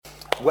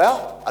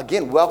Well,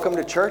 again, welcome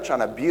to church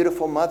on a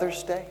beautiful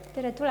Mother's Day.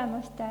 Tere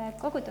tulemast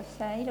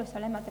kogudusse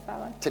ilusal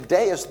emadepäeval.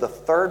 Today is the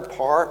third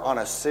part on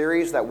a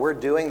series that we're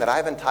doing that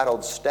I've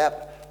entitled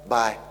Step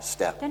by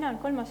Step. Täna on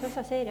kolmas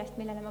osa seeriast,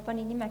 millele ma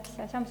panin nimeks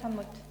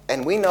samm-sammult.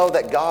 And we know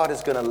that God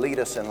is going to lead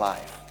us in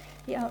life.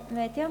 Ja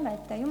me teame,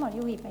 et Jumal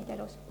juhib meid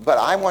elus. But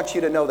I want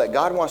you to know that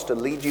God wants to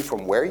lead you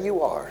from where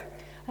you are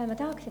Ma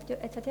tahaks,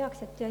 et sa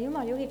teaks, et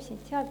Jumal juhib sind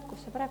sealt, kus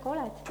sa praegu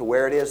oled, to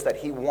where it is that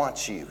He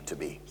wants you to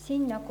be.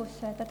 sinna, kus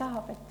ta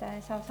tahab,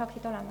 et sa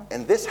saaksid olema.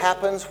 And this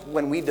happens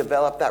when we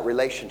develop that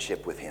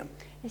relationship with Him.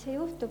 Ja see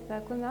juhtub,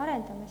 kui me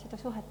arendame seda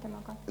suhet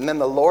temaga. And then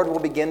the Lord will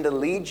begin to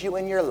lead you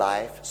in your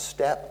life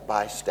step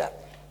by step.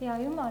 Ja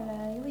Jumal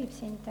juhib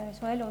sind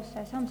su elus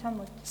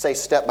samm-sammult. Say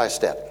step by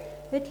step.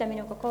 Ütle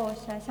minuga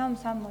koos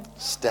samm-sammult.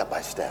 Step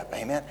by step.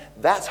 Amen.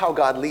 That's how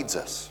God leads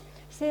us.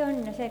 See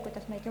on see,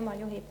 kuidas meid Jumal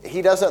juhib.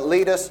 He doesn't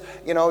lead us,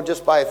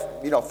 just by,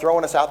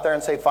 throwing us out there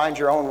and say, find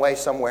your own way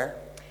somewhere.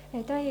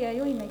 Ta ei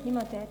juhi meid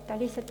niimoodi, et ta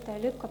lihtsalt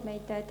lükkab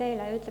meid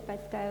teele ja ütleb,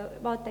 et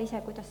vaata ise,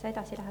 kuidas sa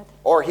edasi lähed.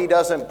 Or He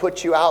doesn't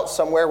put you out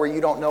somewhere where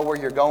you don't know where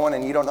you're going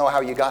and you don't know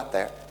how you got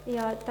there.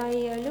 Ja ta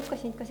ei lükka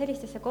sind ka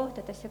sellistesse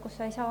kohtadesse, kus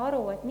sa ei saa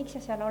aru, et miks sa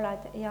seal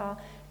oled ja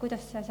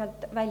kuidas sa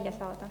sealt välja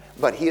saada.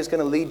 But He is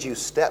going to lead you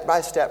step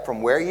by step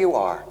from where you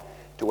are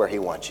to where He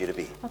wants you to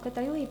be. Aga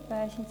ta juhib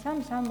sind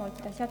samm-sammult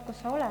sealt, kus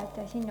sa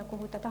oled, sinna,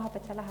 kuhu ta tahab,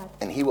 et sa lähed.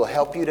 And He will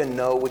help you to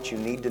know what you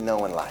need to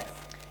know in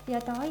life Ja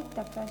ta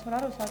aitab sul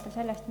aru saada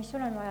sellest, mis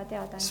sul on vaja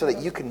teada. so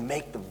that you can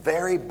make the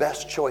very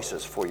best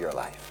choices for your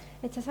life.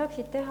 Et sa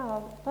saaksid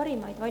teha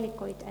parimaid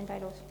valikuid enda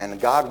elus. And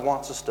God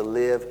wants us to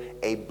live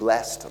a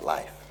blessed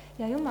life.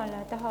 Ja Jumal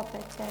tahab,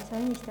 et sa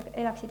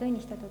elaksid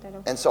õnnistatud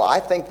elu. And so I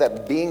think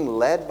that being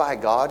led by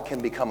God can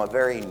become a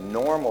very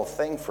normal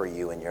thing for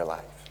you in your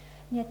life.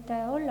 Nii et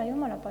olla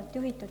Jumala poolt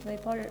juhitud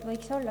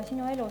võiks olla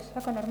sinu elus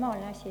väga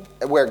normaalne asi,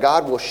 Where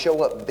God will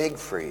show up big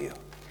for you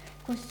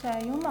kus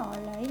Jumal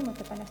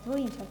ilmutab ennast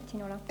võimsalt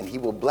sinule and He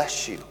will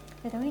bless you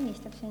ja ta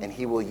õnnistab sind and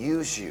He will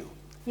use you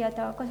ja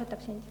ta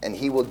kasutab sind and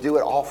He will do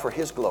it all for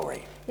His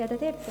glory. ja ta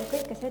teeb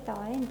kõike seda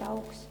enda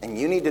auks. And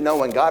you need to know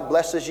when God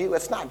blesses you,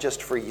 it's not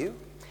just for you.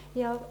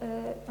 Ja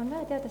on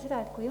vaja teada seda,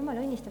 et kui Jumal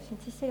õnnistab sind,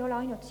 siis see ei ole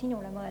ainult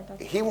sinule mõeldud.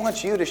 He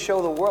wants you to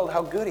show the world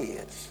how good He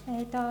is.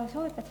 Ta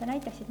soovib, et sa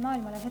näitaksid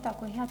maailmale seda,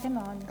 kui hea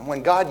tema on. And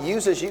when God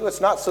uses you, it's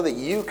not so that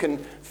you can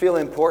feel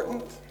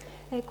important.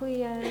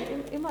 Kui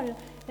Jumal,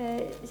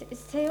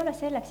 see ei ole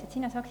selleks, et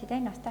sina saaksid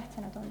ennast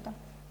tähtsana tunda.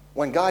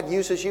 When God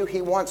uses you,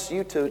 He wants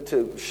you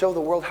to show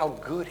the world how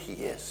good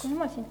He is. Kui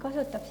Jumal sind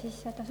kasutab,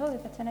 siis ta soovib,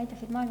 et sa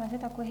näitaksid maailmale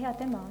seda, kui hea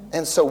tema on.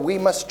 And so we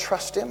must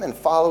trust Him and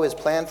follow His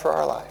plan for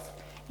our life.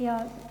 Ja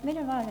meil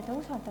on vaja teda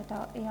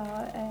usaldada ja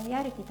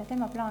järgida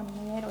tema plaani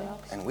meie elu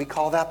jaoks. And we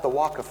call that the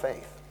walk of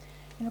faith.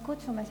 Ja me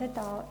kutsume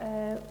seda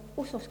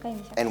usus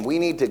käimiseks. And we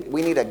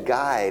need a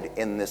guide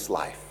in this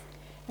life.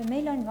 Ja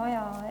meil on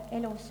vaja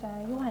elus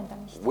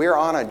juhendamist. We're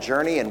on a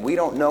journey and we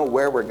don't know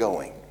where we're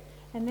going.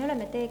 Ja me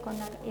oleme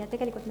teekonnal ja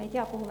tegelikult me ei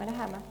tea, kuhu me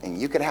läheme. And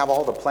you can have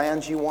all the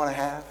plans you want to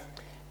have.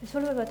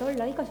 Sul võivad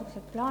olla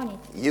igasugused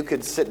plaanid. You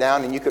could sit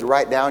down and you could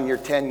write down your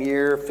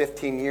 10-year,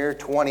 15-year,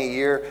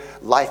 20-year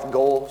life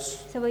goals.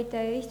 Sa võid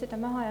istuda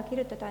maha ja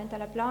kirjutada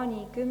endale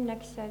plaani 10,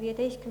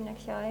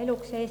 15 ja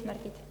eluks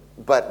eesmärgid.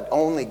 But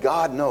only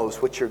God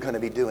knows what you're going to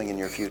be doing in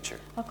your future.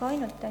 Aga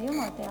ainult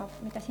Jumal teab,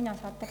 mida sina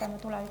saad tegema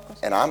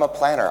tulevikus. And I'm a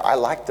planner. I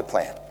like to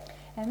plan.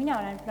 Mina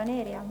olen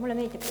planeerija, mulle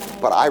meeldib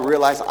planeerida. But I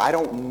realize I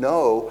don't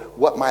know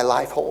what my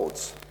life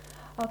holds.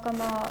 Aga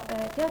ma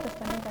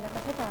teadustan endale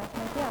ka seda, et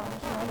ma ei tea,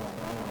 mis ma elu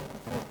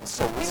on.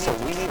 So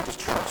we need to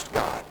trust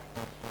God.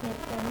 Nii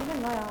et meil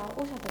on vaja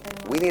usaldada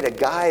Jumal. We need a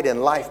guide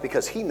in life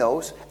because He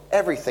knows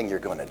everything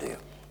you're going to do.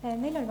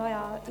 Meil on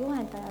vaja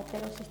juhendajat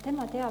elus, sest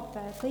tema teab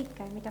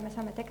kõike, mida me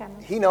saame tegema.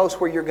 He knows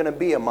where you're going to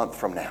be a month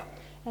from now.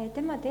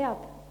 Tema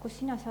teab, kus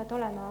sina saad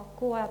olema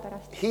 6 aja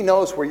pärast. He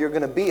knows where you're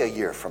going to be a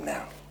year from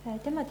now.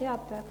 Tema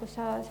teab, kus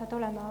sa saad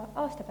olema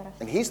aasta pärast.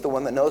 And He's the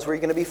one that knows where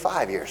you're going to be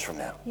 5 years from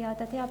now. Ja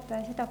ta teab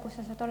seda, kus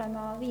sa saad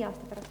olema 5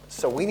 aasta pärast.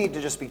 So we need to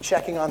just be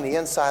checking on the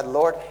inside,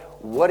 Lord,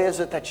 what is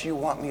it that you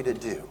want me to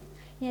do?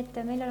 Nii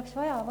et meil oleks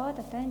vaja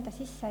vaadata enda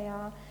sisse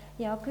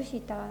ja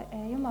küsida,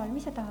 Jumal,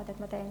 mis sa tahad, et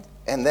ma teen?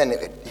 And then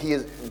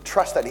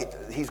trust that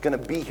He's going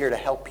to be here to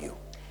help you.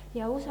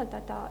 Ja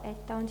usaldada, et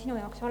ta on sinu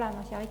jaoks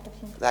olemas ja aitab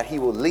sind. That He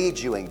will lead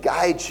you and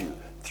guide you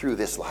through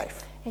this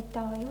life. Et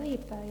ta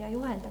juhib ja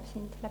juhendab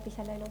sind läbi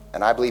selle elu.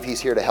 And I believe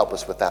He's here to help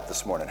us with that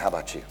this morning. How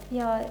about you?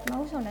 Ja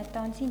ma usun, et ta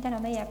on siin täna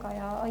meiega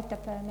ja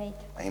aitab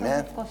meid.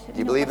 Amen. Do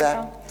you believe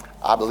that?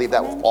 I believe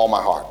that with all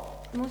my heart.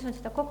 Ma usun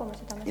seda kogu mu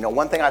südamest.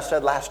 One thing I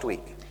said last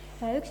week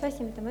Üks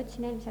asi, mida ma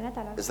ütlesin eelmisel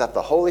nädalal, is that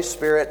the Holy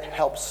Spirit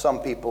helps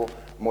some people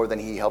more than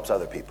He helps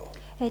other people.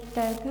 Et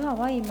Püha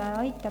Vaim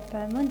aitab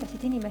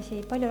mõndasid inimesi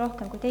palju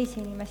rohkem kui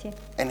teisi inimesi.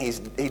 And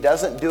he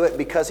doesn't do it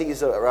because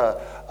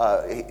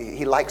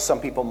he likes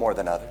some people more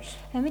than others.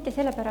 Ja mitte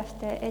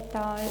sellepärast, et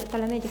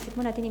talle meeldiksid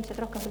mõned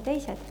inimesed rohkem kui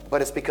teised.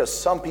 But it's because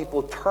some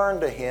people turn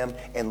to Him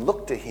and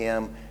look to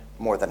Him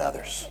more than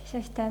others.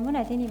 sest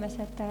mõned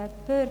inimesed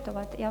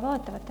pöörduvad ja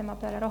vaatavad tema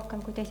peale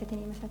rohkem kui teised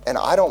inimesed. And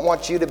I don't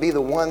want you to be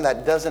the one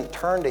that doesn't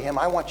turn to him.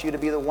 I want you to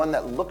be the one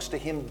that looks to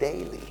him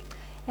daily.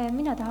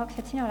 Mina tahaks,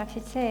 et sina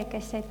oleksid see,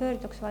 kes ei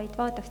pöörduks, vaid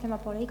vaataks tema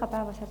poole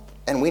igapäevaselt.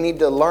 And we need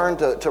to learn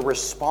to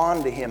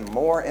respond to him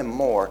more and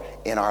more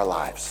in our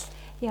lives.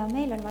 Ja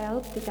meil on vaja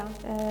õppida,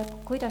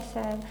 kuidas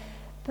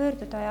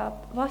pöörduda ja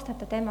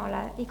vastata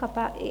temale iga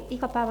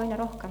päev aina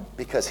rohkem,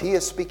 Because he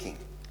is speaking.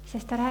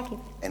 sest ta räägib.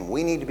 And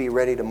we need to be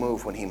ready to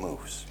move when he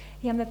moves.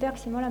 Ja me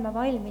peaksime olema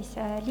valmis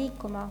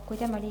liikuma, kui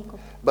tema liigub.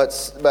 But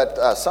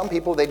some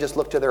people, they just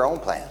look to their own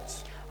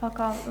plans.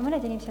 Aga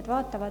mõned inimesed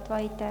vaatavad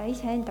vaid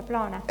iseenda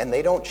plaane. And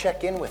they don't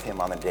check in with him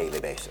on a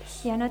daily basis.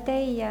 Ja nad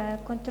ei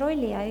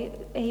kontrolli ja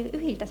ei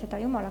ühilda seda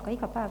Jumalaga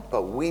iga päev.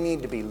 But we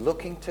need to be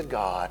looking to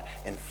God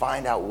and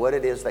find out what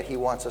it is that he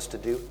wants us to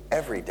do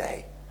every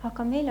day.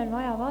 Aga meil on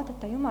vaja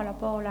vaadata Jumala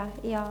poole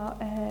ja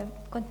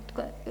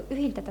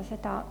ühildada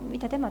seda,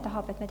 mida tema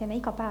tahab, et me teeme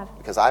iga päev.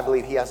 Because I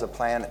believe he has a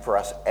plan for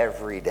us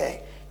every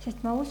day.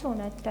 Sest ma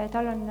usun, et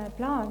tal on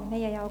plaan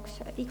meie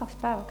jaoks igaks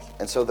päevaks.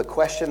 And so the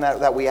question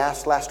that we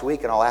asked last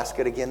week, and I'll ask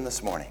it again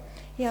this morning.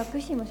 Ja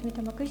küsimus,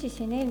 mida ma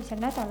küsisin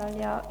eelmisel nädalal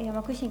ja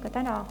ma küsin ka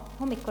täna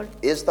hommikul.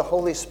 Is the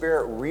Holy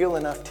Spirit real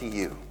enough to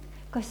you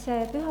Kas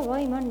see püha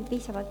vaim on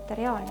piisavalt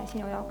reaalne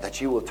sinu jaoks?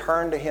 that you will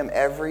turn to him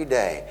every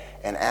day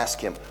and ask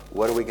him,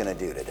 what are we going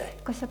to do today?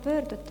 Kas sa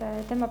pöördud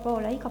tema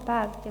poole iga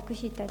päev ja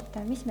küsid, et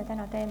mis me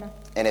täna teeme?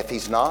 And if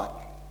he's not,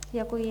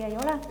 Ja kui ei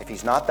ole, if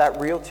he's not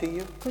that real to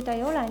you, kui ta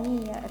ei ole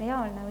nii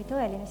reaalne või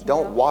tõeline sinu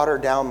don't jaoks, water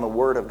down the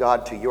word of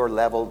God to your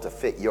level to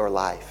fit your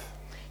life.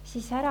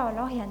 siis ära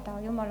lahjenda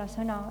Jumala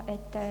sõna,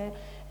 et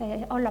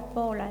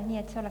allapoole, nii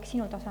et see oleks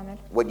sinu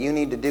tasemel. What you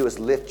need to do is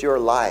lift your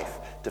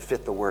life to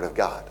fit the word of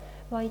God.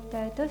 Vaid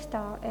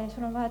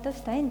sul on vaja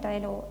tõsta enda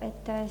elu,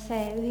 et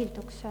see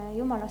ühilduks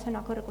Jumala sõna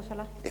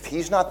kõrgusele. If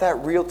he's not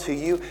that real to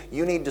you,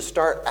 you need to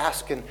start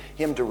asking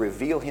him to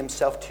reveal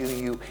himself to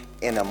you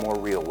in a more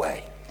real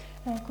way.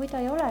 Kui ta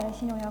ei ole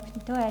sinu jaoks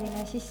nii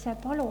tõeline, siis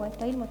palu, et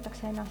ta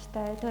ilmutaks ennast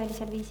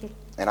tõelisel viisil.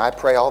 And I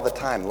pray all the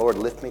time, Lord,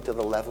 lift me to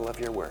the level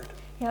of your word.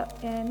 Ja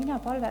mina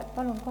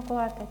palun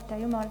kogu aeg, et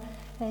Jumal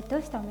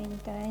tõsta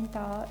mind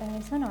enda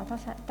sõna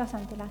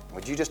tasandile.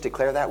 Would you just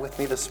declare that with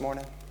me this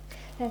morning?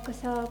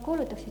 Kas sa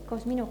kuulutaksid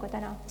koos minuga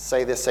täna?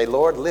 Say this, say,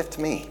 Lord, lift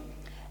me.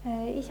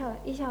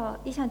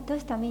 Isand,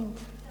 tõsta mind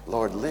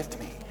Lord, lift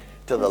me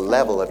to the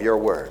level of your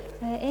word.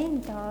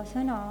 enda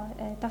sõna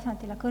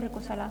tasandile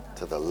kõrgusele.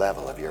 To the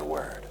level of your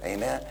word.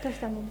 Amen.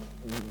 Tõsta mind.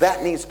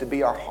 That needs to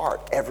be our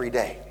heart every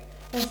day.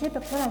 See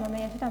peaks olema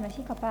meie südames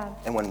iga päev.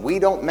 And when we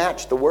don't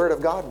match the word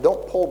of God,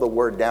 don't pull the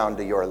word down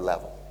to your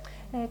level.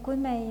 Kui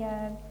me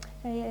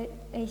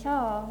ei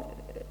saa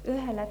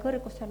ühele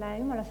kõrgusele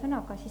Jumala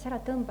sõnaga, siis ära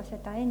tõmba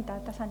seda enda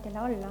tasandile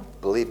alla.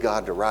 Believe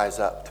God to rise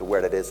up to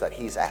where it is that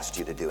he's asked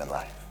you to do in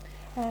life.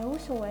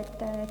 Usu,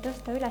 et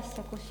tõsta üles,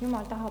 kus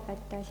Jumal tahab,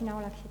 et sina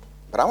oleksid.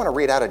 But I want to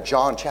read out of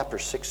John chapter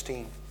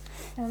 16.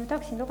 Ma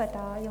tahaksin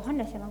lugeda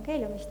Johannese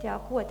evangeeliumist ja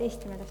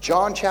 16.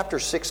 John chapter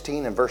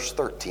 16 and verse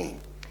 13.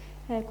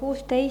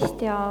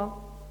 16 ja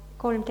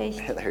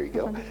 13. There you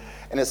go.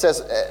 And it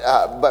says,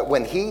 but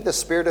when he, the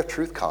Spirit of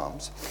truth,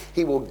 comes,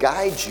 he will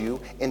guide you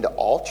into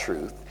all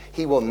truth.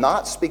 He will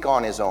not speak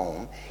on his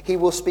own. He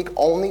will speak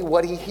only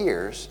what he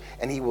hears,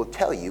 and he will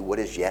tell you what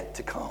is yet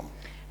to come.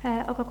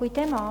 Aga kui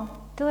tema,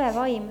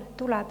 tõevaim,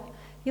 tuleb,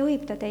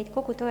 juhib ta teid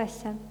kogu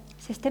tõesse,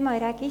 sest tema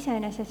ei räägi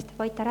iseenesest,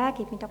 vaid ta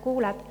räägib, mida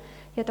kuuleb,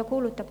 ja ta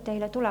kuulutab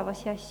teile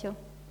tulevasi asju.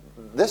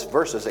 This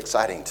verse is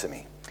exciting to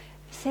me.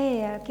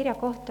 See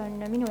kirjakoht on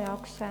minu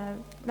jaoks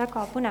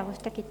väga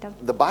põnevust tekitav.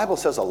 The Bible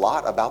says a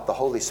lot about the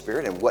Holy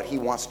Spirit and what he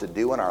wants to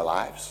do in our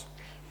lives.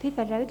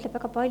 Piibel ütleb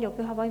väga palju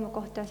püha vaimu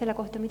kohta, selle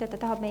kohta, mida ta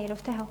tahab meie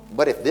elus teha.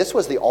 But if this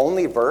was the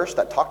only verse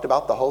that talked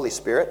about the Holy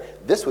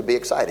Spirit, this would be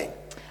exciting.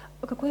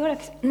 Aga kui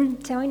oleks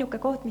see ainuke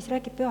koht, mis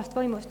räägib pühast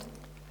vaimust,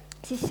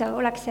 siis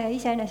oleks see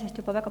iseenesest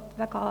juba väga,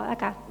 väga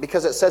äge.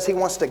 Because it says he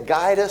wants to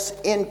guide us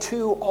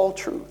into all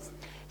truth.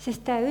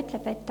 Sest ta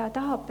ütleb, et ta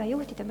tahab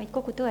juhtida meid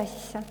kogu tõe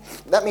sisse.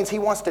 That means he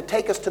wants to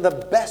take us to the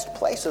best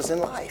places in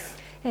life.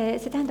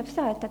 See tähendab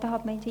seda, et ta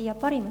tahab meid viia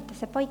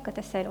parimatesse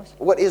paikadesse elus.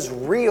 What is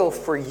real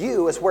for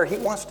you is where he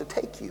wants to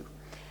take you.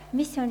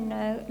 Mis on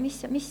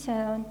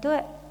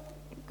tõe,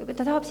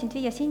 ta tahab sind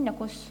viia sinna,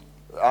 kus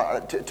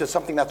To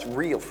something that's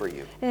real for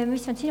you.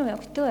 Mis on sinu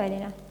jaoks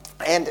tõeline.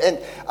 And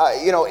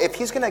if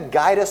he's going to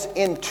guide us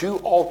into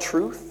all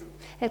truth,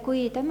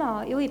 Kui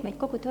tema juhib meid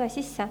kogu tõe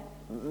sisse,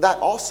 that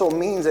also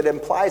means, it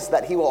implies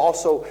that he will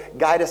also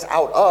guide us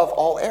out of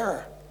all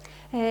error.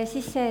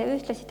 Siis see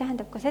ühtlasi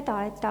tähendab ka seda,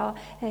 et ta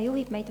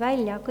juhib meid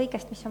välja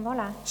kõigest, mis on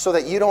vale. So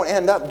that you don't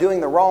end up doing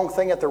the wrong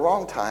thing at the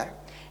wrong time.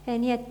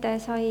 Nii et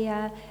sa ei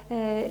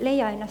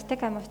leia ennast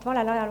tegemast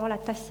valel ajal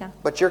valet asja.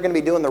 But you're going to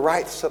be doing the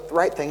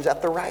right things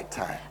at the right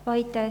time.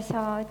 Vaid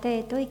sa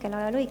teed õigel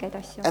ajal õigeid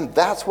asju. And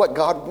that's what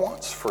God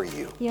wants for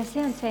you. Ja see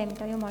on see,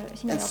 mida Jumal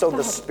sinu And jaoks so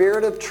the tahab.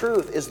 Spirit of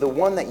truth is the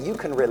one that you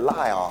can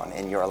rely on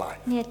in your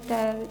life. Nii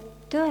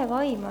et tõe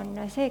vaim on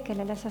see,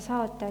 kellele sa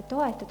saad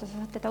toetuda, sa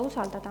saad teda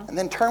usaldada. And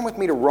then turn with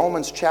me to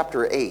Romans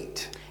chapter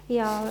 8.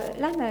 Ja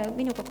lähme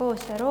minuga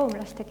koos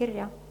Roomlaste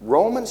kirja,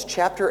 Romans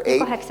chapter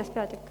 8. 8.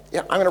 peatükk.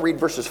 Yeah, I'm going to read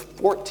verses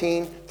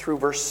 14 through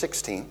verse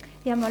 16.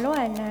 Ja ma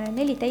loen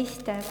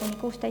 14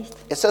 kuni 16.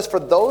 It says, "For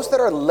those that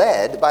are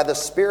led by the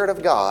Spirit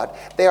of God,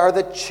 they are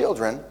the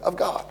children of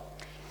God."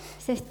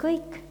 Sest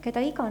kõik, keda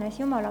iganes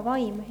Jumala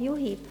vaim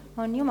juhib,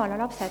 on Jumala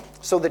lapsed.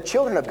 So the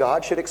children of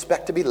God should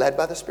expect to be led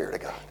by the Spirit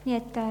of God. Nii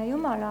et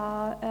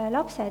Jumala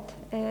lapsed,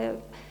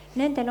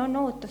 nendel on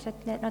ootus,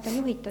 et nad on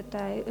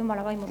juhitud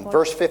Jumala vaimu poolt.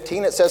 Verse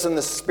 15, it says, "And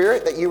the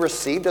Spirit that you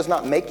received does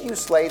not make you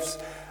slaves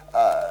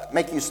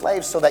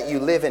so that you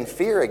live in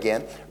fear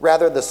again.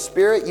 Rather, the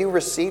Spirit you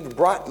received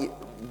brought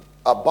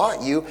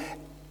about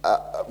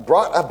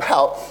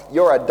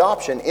your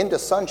adoption into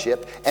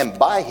sonship, and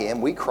by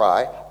him we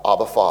cry,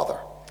 Abba, Father."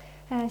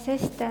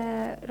 Sest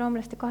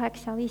Roomlaste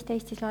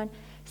 8:15 siis loen,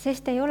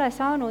 sest ei ole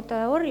saanud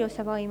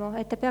orjuse vaimu,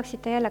 et te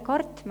peaksite jälle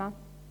kartma,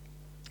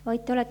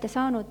 vaid te olete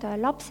saanud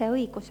lapse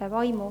õiguse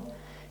vaimu,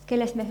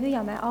 kelles me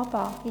hüüame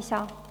Abba,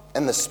 isa.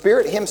 And the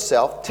Spirit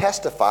himself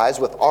testifies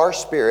with our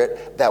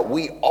spirit that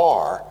we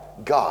are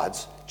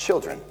God's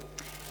children.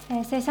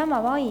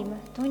 Seesama vaim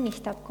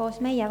tunnistab koos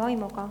meie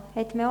vaimuga,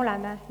 et me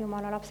oleme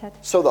Jumala lapsed.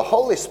 So the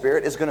Holy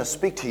Spirit is going to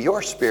speak to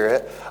your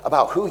spirit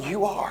about who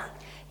you are.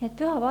 Nii et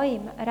püha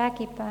vaim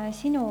räägib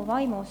sinu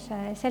vaimus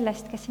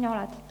sellest, kes sina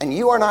oled. And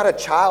you are not a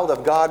child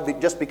of God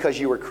just because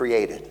you were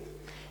created.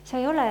 Sa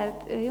ei ole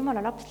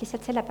Jumala laps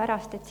lihtsalt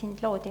sellepärast, et sind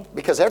loodi,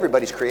 Because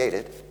everybody's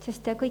created,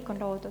 sest kõik on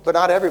loodud. but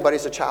not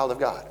everybody's a child of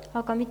God.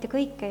 Aga mitte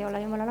kõik ei ole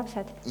Jumala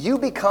lapsed. You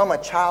become a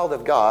child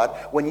of God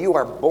when you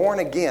are born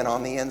again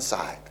on the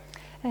inside.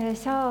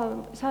 Sa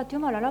saad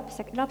Jumala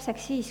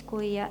lapseks siis,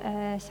 kui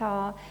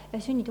sa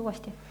sünnid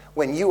uuesti.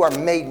 When you are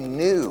made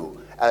new,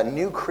 a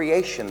new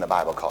creation, the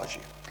Bible calls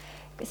you.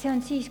 See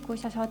on siis, kui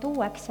sa saad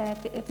uueks,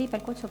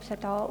 Piibel kutsub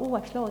seda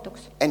uueks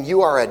looduks. And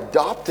you are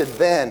adopted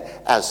then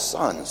as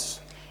sons.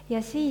 Ja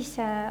siis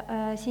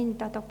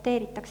sind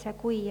adopteeritakse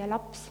kui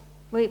laps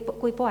või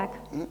kui poeg.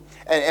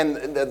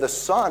 And the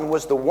son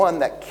was the one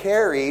that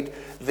carried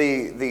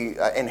the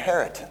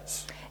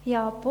inheritance.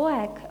 Ja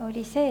poeg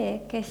oli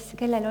see,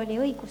 kellel oli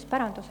õigus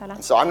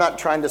pärandusele. So I'm not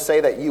trying to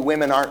say that you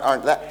women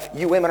aren't that.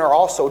 You women are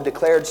also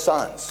declared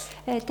sons.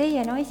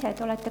 Teie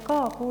naised olete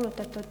ka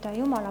kuulutatud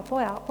Jumala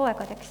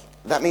poegadeks.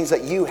 That means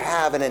that you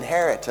have an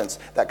inheritance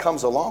that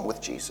comes along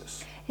with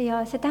Jesus.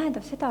 Ja see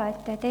tähendab seda,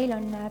 et teil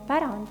on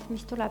pärand,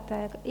 mis tuleb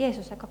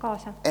Jeesusega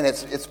kaasa. And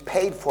it's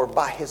paid for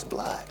by his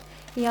blood.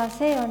 Ja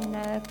see on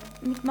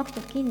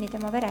makstud kinni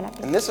tema vere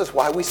läbi. And this is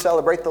why we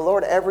celebrate the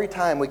Lord every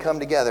time we come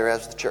together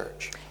as the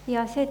church.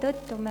 Ja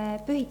seetõttu me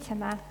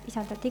pühitseme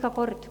isandat iga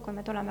kord, kui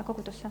me tuleme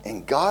kogudusse.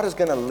 And God is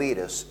going to lead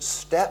us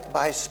step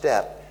by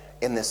step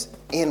in this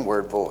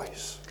inward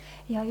voice.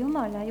 Ja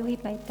Jumal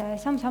juhib meid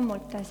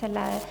samm-sammult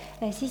selle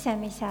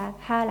sisemise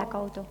hääle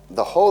kaudu.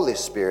 The Holy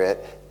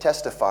Spirit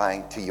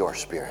testifying to your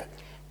spirit.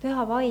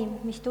 Püha vaim,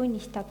 mis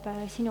tunnistab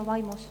sinu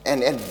vaimus.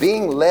 And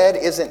being led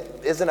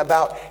isn't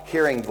about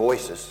hearing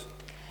voices.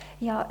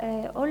 Ja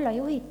olla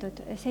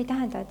juhitud, see ei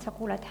tähenda, et sa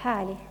kuuled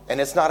hääli. And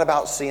it's not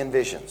about seeing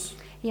visions.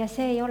 Ja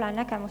see ei ole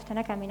nägemuste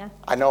nägemine.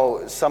 I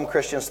know some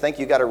Christians think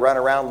you got to run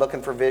around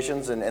looking for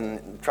visions and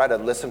try to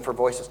listen for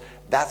voices.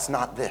 That's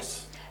not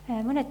this.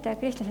 Mõned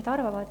kristlased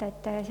arvavad,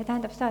 et see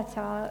tähendab seda, et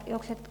sa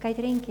jooksed, käid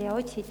ringi ja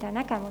otsid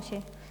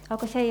nägemusi,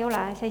 aga see ei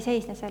ole, see ei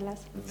seisne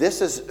selles.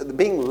 This is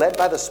being led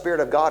by the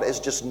Spirit of God is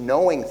just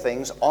knowing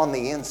things on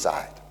the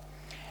inside.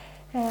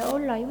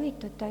 Olla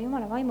juhitud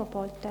Jumala vaimu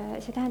poolt,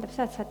 see tähendab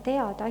seda, et sa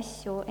tead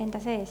asju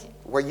enda sees.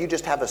 Where you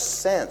just have a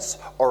sense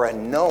or a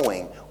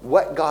knowing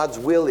what God's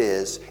will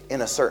is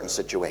in a certain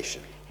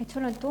situation. Et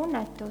sul on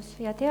tunnetus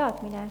ja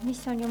teadmine,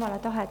 mis on Jumala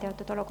tahe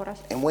teatud olukorras.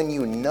 And when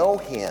you know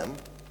him,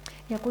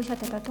 ja kui sa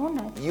teda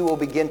tunned, you will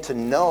begin to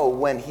know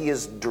when he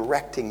is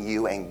directing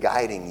you and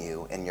guiding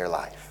you in your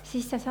life.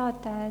 Siis sa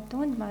saad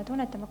tundma ja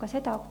tunnetama ka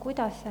seda,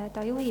 kuidas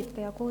ta juhib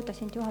ja kuhu ta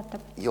sind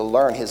juhatab. You'll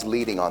learn his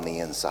leading on the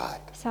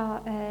inside. Sa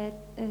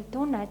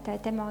tunned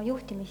tema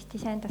juhtimist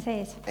iseenda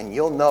sees. And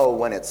you'll know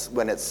when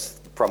it's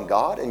from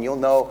God and you'll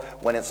know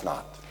when it's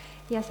not.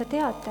 Ja sa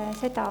tead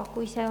seda,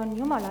 kui see on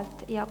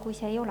Jumalalt ja kui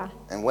see ei ole.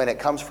 And when it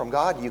comes from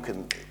God, you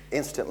can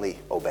instantly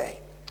obey.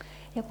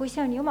 Ja kui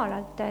see on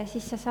Jumalalt,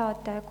 siis sa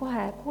saad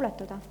kohe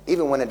kuuletuda.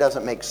 Even when it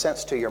doesn't make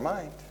sense to your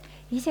mind.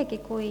 Isegi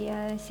kui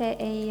see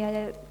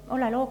ei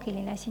ole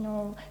loogiline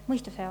sinu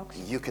mõistuse jaoks.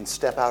 You can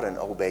step out and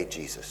obey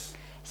Jesus.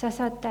 Sa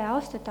saad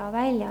astuda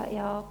välja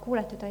ja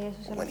kuuletuda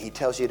Jeesusele. When he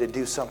tells you to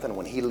do something,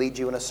 when he leads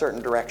you in a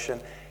certain direction,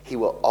 he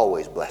will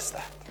always bless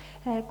that.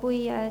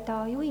 Kui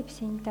ta juhib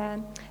sind,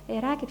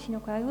 räägib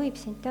sinuga ja juhib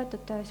sind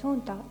teatud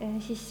suunda,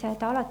 siis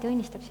ta alati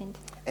õnnistab sind.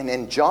 And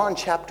in John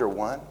chapter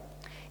 1,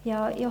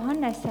 ja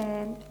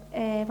Johannese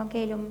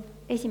evangeelium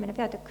 1.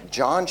 peatükk.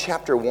 John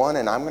chapter 1,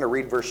 and I'm going to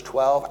read verse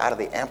 12 out of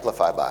the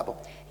Amplified Bible.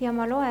 Ja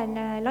ma loen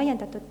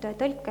laiendatud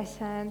tõlkes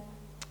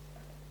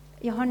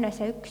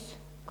Johannese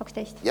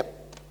 1:12. Yep.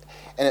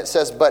 And it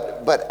says,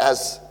 but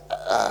as,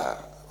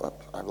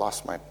 I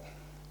lost my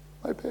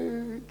My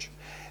page.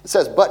 It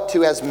says, but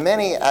to as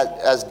many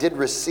as did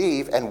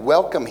receive and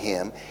welcome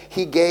him,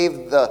 he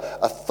gave the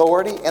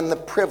authority and the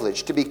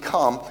privilege to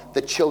become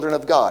the children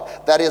of God.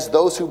 That is,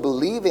 those who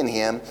believe in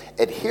him,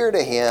 adhere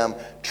to him,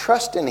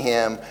 trust in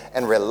him,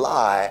 and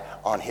rely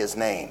on his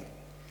name.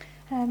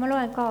 Ma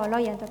loen ka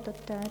laiendatud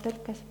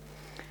tõlkes.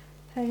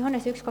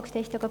 Johannese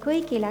 1:12, aga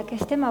kõigile,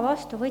 kes tema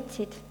vastu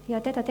võtsid ja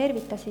teda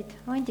tervitasid,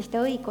 andis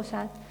ta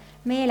õiguse,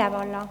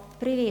 meelevalla,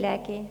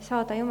 privileegi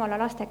saada Jumala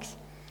lasteks.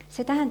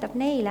 See tähendab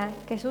neile,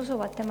 kes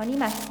usuvad tema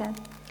nimesse,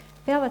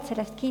 peavad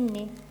sellest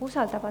kinni,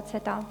 usaldavad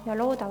seda ja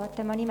loodavad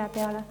tema nime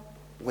peale.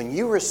 When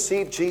you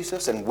receive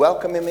Jesus and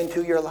welcome him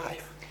into your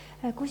life,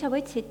 Kui sa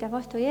võtsid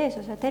vastu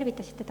Jeesuse,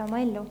 tervitasid teda oma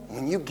ellu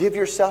when you give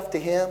yourself to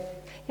him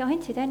ja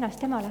andsid ennast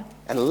temale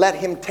and let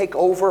him take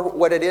over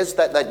what it is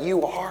that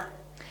you are,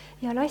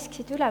 ja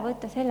lasksid üle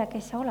võtta selle,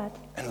 kes sa oled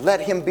and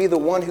let him be the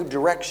one who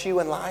directs you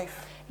in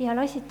life, ja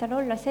lasid tal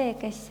olla see,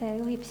 kes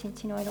juhib sind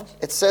sinu elus,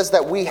 it says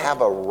that we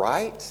have a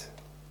right,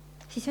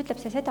 siis ütleb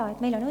see seda, et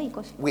meil on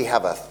õigus, we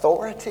have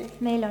authority,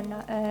 meil on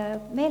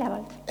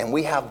meelevald and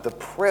we have the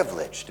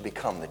privilege to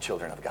become the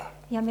children of God.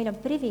 ja meil on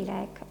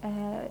privileeg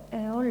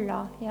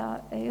olla ja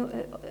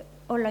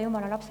olla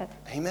Jumala lapsed.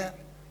 Amen.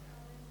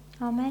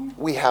 Amen.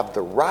 We have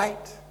the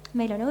right,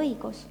 Meil on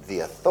õigus,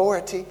 the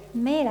authority,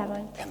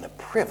 meelevald and the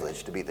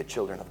privilege to be the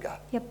children of God.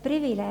 ja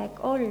privileeg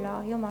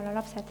olla Jumala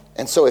lapsed.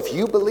 And so if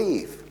you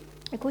believe,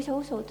 Ja kui sa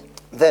usud,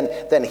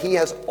 then he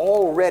has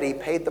already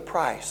paid the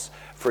price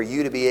for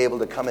you to be able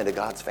to come into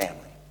God's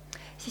family.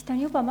 siis ta on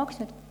juba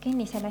maksnud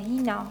kinni selle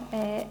hinna,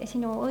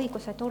 sinu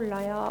õiguse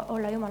tulla ja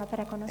olla Jumala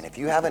perekonnas. And if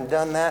you haven't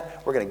done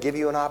that, we're going to give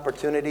you an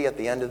opportunity at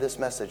the end of this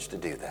message to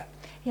do that.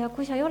 Ja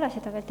kui sa ei ole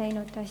seda veel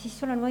teinud, siis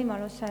sul on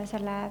võimalus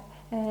selle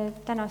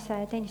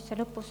tänase teenistuse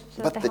lõpus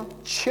seda But the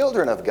teha.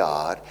 children of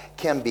God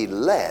can be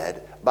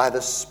led by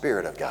the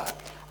Spirit of God.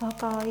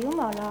 Aga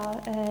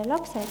Jumala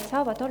lapsed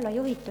saavad olla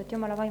juhitud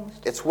Jumala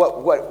vaimust. It's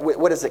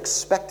what is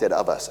expected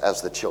of us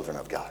as the children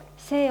of God.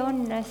 See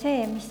on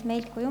see, mis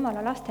meilt kui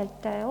Jumala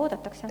lastelt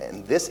oodatakse.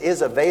 And this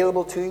is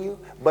available to you,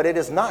 but it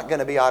is not going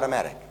to be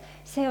automatic.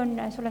 See on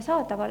sulle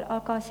saadaval,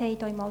 aga see ei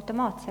toimu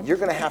automaatselt. You're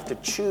going to have to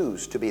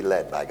choose to be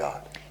led by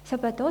God. Sa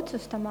pead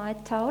otsustama,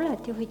 et sa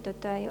oled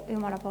juhitud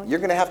Jumala poolt. You're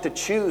going to have to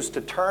choose to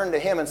turn to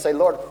him and say,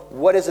 Lord,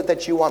 what is it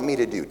that you want me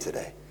to do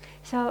today?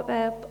 Sa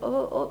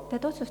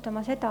pead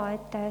otsustama seda,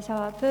 et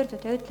sa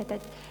pöördud ja ütled,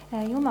 et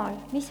Jumal,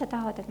 mis sa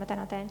tahad, et ma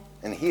täna teen?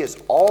 And he is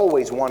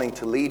always wanting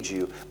to lead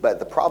you, but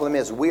the problem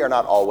is we are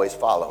not always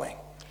following.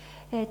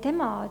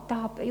 Tema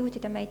tahab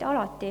juhtida meid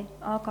alati,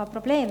 aga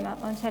probleem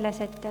on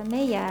selles, et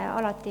meie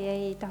alati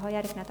ei taha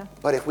järgneda.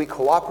 But if we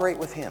cooperate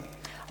with him,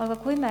 Aga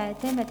kui me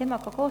teeme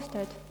temaga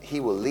koostööd, he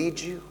will lead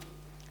you,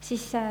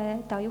 siis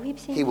ta juhib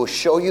he sind, will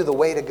show you the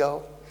way to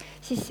go,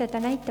 siis ta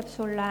näitab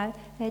sulle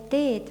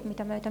teed,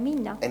 mida mööda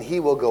minna and he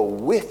will go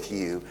with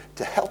you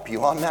to help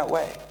you on that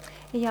way.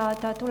 ja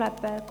ta tuleb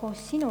koos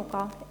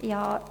sinuga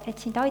ja et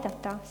sind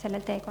aidata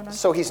sellel teekonnal.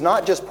 So he's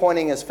not just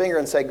pointing his finger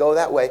and say, go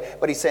that way,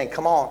 but he's saying,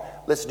 come on,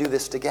 let's do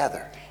this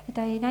together.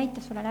 Ta ei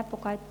näita sulle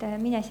näpuga, et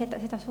mine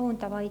seda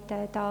suunda, vaid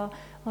ta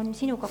on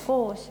sinuga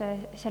koos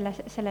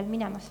sellel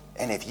minemas.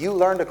 And if you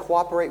learn to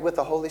cooperate with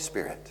the Holy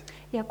Spirit,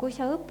 Ja kui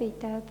sa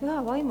õpid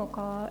püha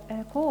vaimuga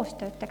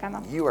koostööd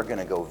tegema, you are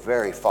going to go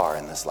very far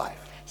in this life.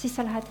 siis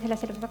sa lähed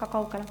selles elus väga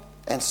kaugele.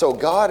 And so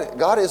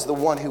God is the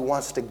one who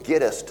wants to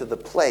get us to the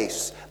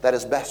place that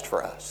is best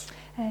for us.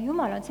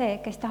 Jumal on see,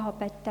 kes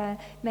tahab, et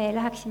me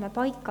läheksime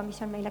paika,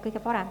 mis on meile kõige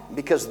parem.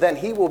 Because then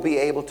he will be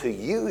able to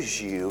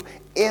use you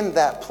in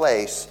that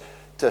place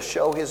to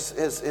show his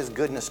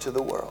goodness to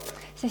the world.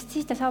 Sest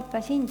siis ta saab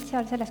sind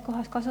seal selles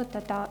kohas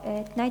kasutada,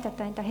 et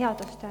näidata enda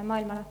headust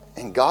maailmale.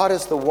 And God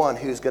is the one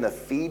who's going to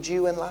feed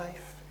you in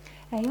life.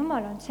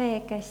 Jumal on see,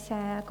 kes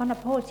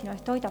kannab hoolt sinu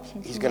eest, toidab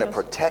sind He's sinu going to elus.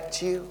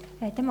 protect you,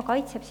 Tema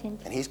kaitseb sind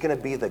and he's going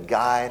to be the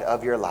guide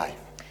of your life.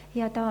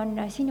 ja ta on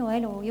sinu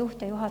elu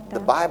juht ja The juhataja.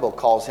 Bible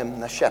calls him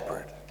the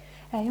shepherd.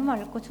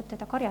 Jumal kutsub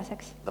teda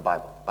karjaseks. The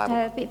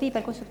Bible.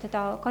 Piibel kutsub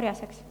teda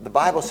karjaseks. The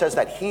Bible says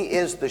that he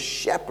is the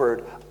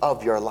shepherd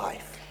of your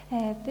life.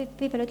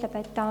 Piibel ütleb,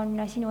 et ta on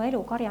sinu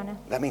elu karjane.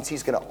 That means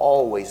he's going to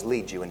always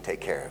lead you and take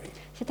care of you.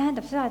 See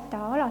tähendab seda, et ta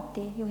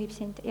alati juhib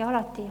sind ja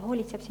alati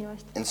hoolitseb sinu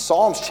eest. In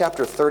Psalms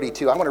chapter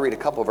 32, I'm going to read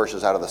a couple of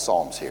verses out of the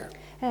Psalms here.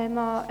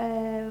 Ma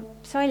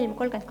psalm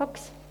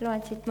 32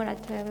 loen siit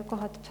mõned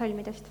kohad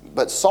psalmidest.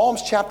 But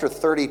Psalms chapter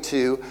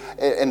 32,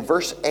 in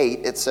verse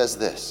 8, it says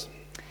this.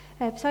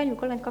 Psalm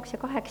 32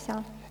 ja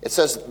 8. It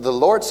says, the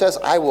Lord says,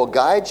 I will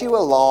guide you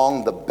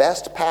along the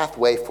best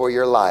pathway for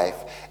your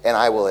life, and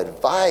I will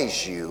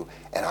advise you,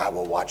 and I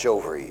will watch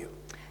over you.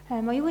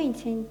 Ma juhin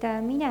sind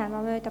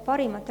minema mööda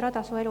parimat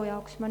rada su elu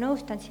jaoks. Ma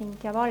nõustan sind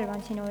ja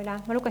valvan sinu üle.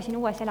 Ma lugesin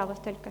uues elavas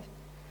tõlkes.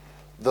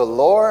 The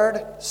Lord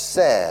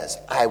says,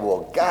 I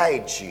will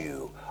guide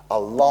you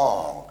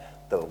along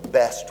the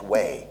best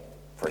way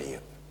for you.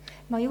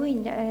 Ma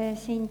juhin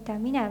sind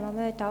minema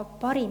mööda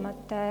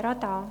parimat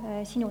rada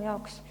sinu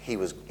jaoks. He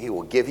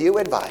will give you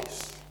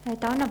advice,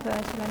 Ta annab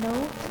sulle nõu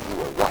and he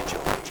will watch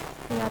over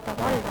you. ja ta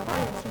valvab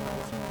sinu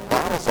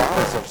üle.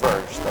 That is a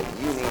verse that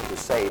you need to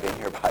save in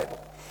your Bible.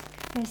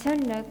 See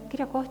on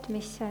kirjakoht,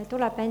 mis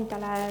tuleb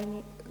endale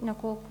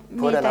nagu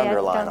Put an meelde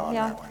underline jätta on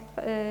ja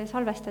that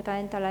salvestada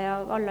endale ja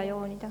alla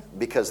joonida.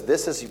 Because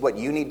this is what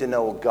you need to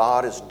know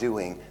God is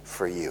doing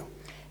for you.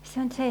 See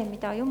on see,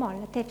 mida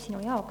Jumal teeb sinu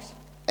jaoks.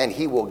 And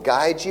He will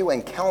guide you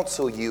and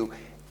counsel you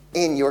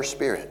in your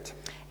spirit.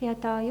 Ja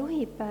ta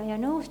juhib ja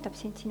nõustab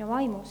sind sinu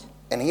vaimus.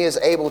 And He is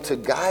able to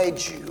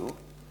guide you.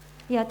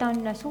 Ja ta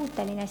on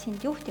suuteline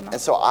sind juhtima.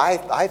 And so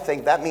I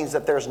think that means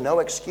that there's no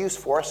excuse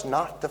for us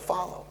not to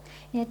follow.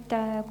 Nii et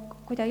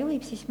kui ta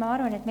juhib, siis ma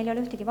arvan, et meil ei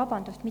ole ühtegi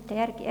vabandust mitte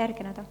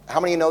järgineda.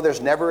 How many know there's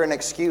never an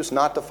excuse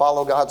not to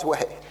follow God's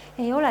way?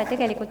 Ei ole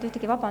tegelikult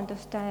ühtegi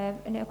vabandust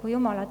nagu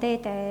Jumala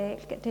teid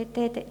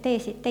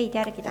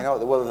järgida.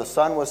 Well, the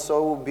sun was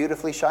so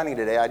beautifully shining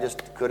today, I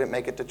just couldn't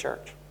make it to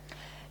church.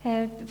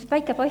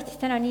 Päike paistis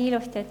täna nii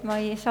ilusti, et ma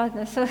ei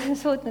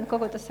suutnud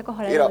kogudusse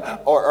kohale jõuda.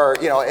 Or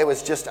it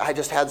was just, I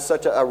just had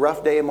such a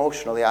rough day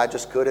emotionally, I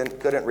just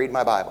couldn't read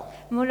my Bible.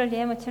 Mul oli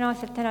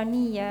emotsionaalselt täna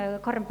nii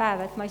karm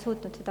päev, et ma ei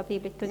suutnud seda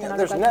piiblit täna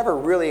There's lugeda. never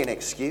really an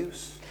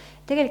excuse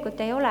Tegelikult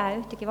ei ole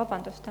ühtegi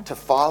vabandust, to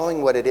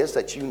following what it is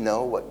that you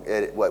know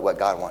what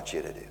God wants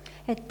you to do.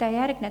 et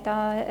järgneda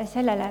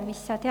sellele, mis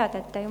sa tead,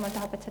 et Jumal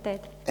tahab, et sa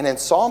teed. And in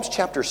Psalms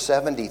chapter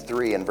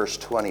 73 and verse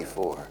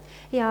 24,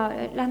 Ja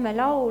lähme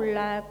laul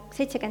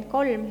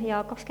 73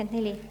 ja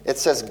 24. it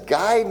says,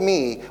 "Guide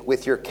me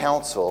with your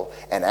counsel,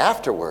 and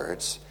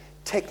afterwards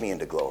take me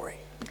into glory."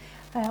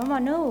 Oma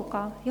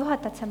nõuga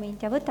juhatad sa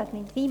mind ja võtad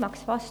mind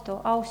viimaks vastu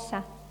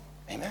ausse.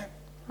 Amen.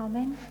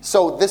 Amen.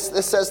 So this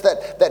says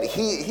that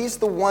he's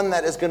the one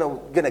that is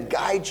gonna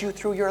guide you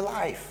through your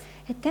life.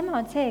 Et tema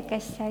on see,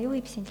 kes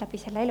juhib sind läbi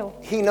selle elu.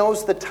 He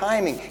knows the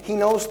timing. He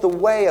knows the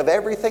way of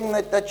everything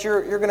that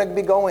you're going to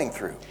be going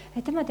through.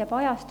 Et tema teab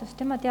ajastust,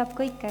 tema teab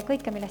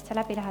kõike, millest sa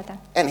läbi lähed.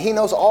 And He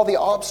knows all the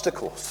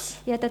obstacles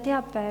Ja ta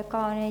teab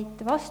ka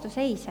neid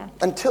vastuseise,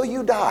 until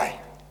you die.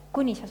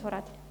 kuni sa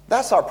sured.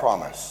 That's our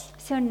promise.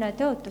 See on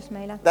tõotus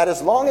meile. That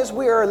as long as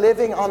we are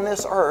living on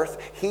this earth,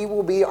 He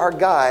will be our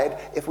guide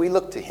if we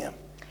look to Him.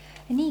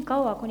 Nii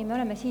kaua, kuni me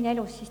oleme siin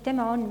elus, siis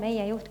tema on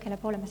meie juht, kelle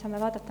poole me saame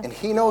vaadata. And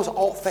He knows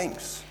all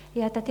things.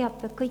 Ja ta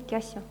teab kõiki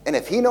asju. And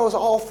if He knows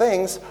all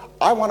things,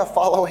 I want to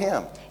follow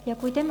Him. Ja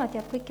kui tema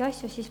teab kõiki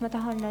asju, siis ma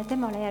tahan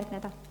temale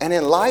järgneda. And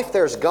in life,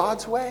 there's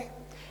God's way,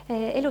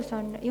 Elus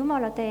on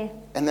Jumala tee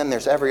and then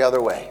there's every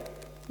other way.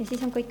 ja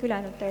siis on kõik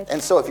ülejäänud teed.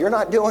 And so if you're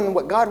not doing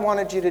what God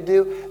wanted you to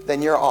do,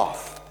 then you're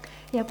off.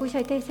 Ja kui sa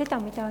ei tee seda,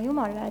 mida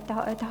Jumal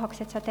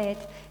tahaks, et sa teed,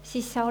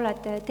 siis sa oled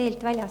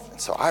teelt väljas.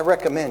 So I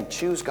recommend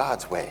choose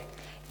God's way.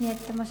 Nii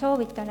et ma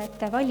soovitan,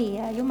 et vali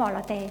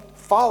Jumala tee.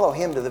 Follow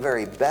Him to the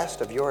very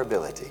best of your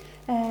ability.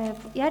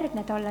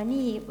 Järgne talle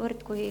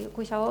niivõrd,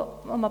 kui sa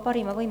oma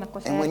parima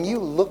võimekuse And when you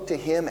look to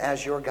Him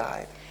as your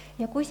guide,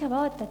 ja kui sa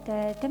vaatad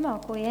tema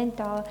kui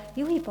enda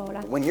juhi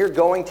poole, when you're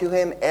going to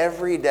Him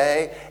every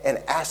day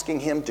and asking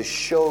Him to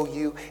show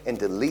you and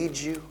to lead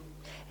you,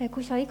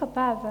 kui sa iga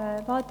päev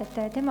vaatad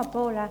tema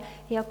poole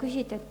ja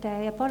küsid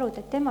ja palud,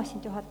 et tema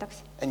sind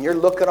juhataks. and you're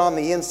looking on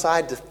the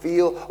inside to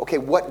feel, okay,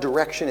 what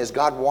direction is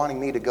God wanting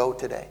me to go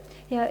today?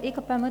 Ja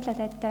iga päev mõtled,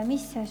 et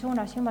mis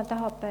suunas Jumal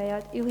tahab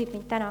ja juhib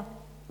mind täna.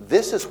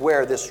 This is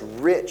where this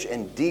rich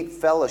and deep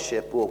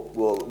fellowship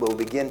will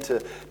begin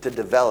to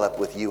develop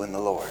with you and the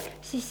Lord.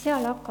 Siis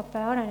seal hakkab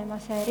arenema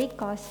see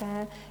rikas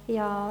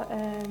ja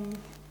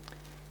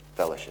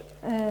Fellowship.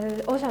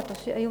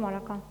 osadus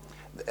Jumalaga.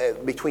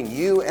 Between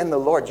you and the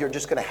Lord, you're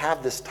just going to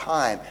have this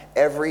time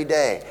every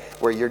day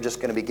where you're just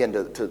going to begin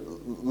to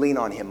lean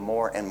on Him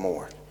more and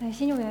more.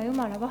 Sinu ja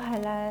Jumala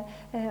vahel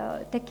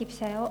tekib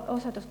see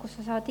osadus, kus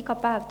sa saad iga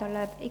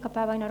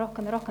päev aina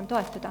rohkem ja rohkem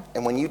toetuda.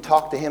 And when you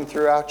talk to Him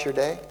throughout your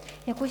day,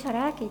 Ja kui sa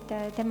räägid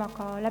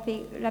temaga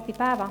läbi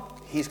päeva,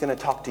 He's going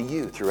to talk to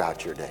you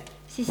throughout your day.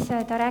 siis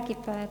ta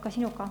räägib ka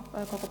sinuga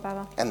kogu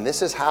päeva. And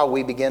this is how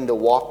we begin to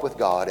walk with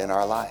God in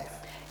our life.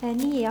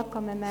 Nii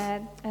hakkame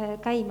me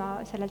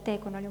käima sellel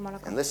teekonnal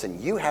Jumalaga. And listen,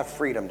 you have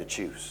freedom to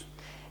choose.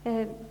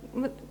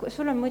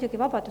 Sul on muidugi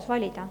vabadus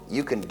valida.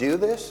 You can do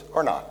this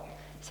or not.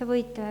 Sa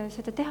võid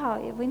seda teha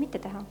või mitte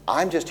teha.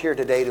 I'm just here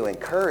today to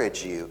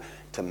encourage you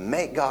to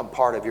make God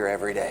part of your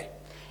everyday.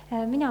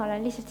 Mina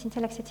olen lihtsalt siin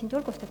selleks, et sind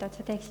julgustada, et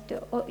sa teeksid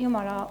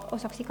Jumala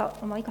osaks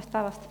oma igast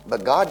päevast.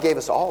 But God gave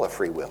us all a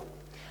free will.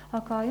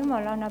 Aga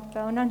Jumal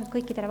on andnud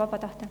kõikidele vaba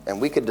tahte.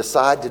 And we could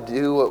decide to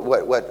do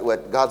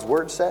what God's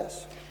word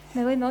says.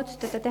 Me võime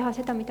otsustada teha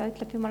seda, mida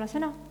ütleb Jumala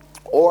sõna.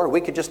 Or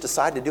we could just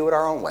decide to do it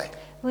our own way.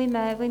 Või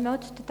me võime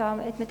otsustada,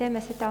 et me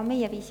teeme seda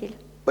meie viisil.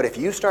 But if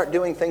you start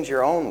doing things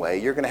your own way,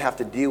 you're going to have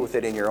to deal with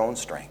it in your own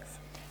strength.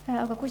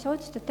 Aga kui sa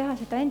otsustad teha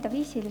seda enda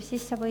viisil,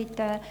 siis sa võid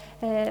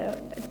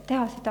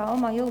teha seda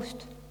oma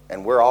jõust.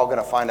 And we're all going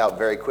to find out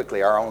very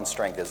quickly our own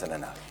strength isn't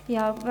enough.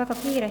 Ja väga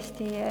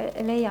kiiresti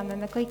leiame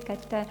me kõik,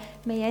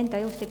 et meie enda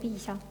jõust ei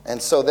piisa.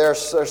 And so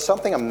there's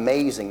something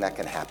amazing that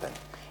can happen.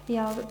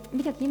 Ja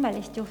midagi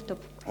imelist juhtub.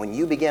 When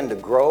you begin to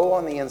grow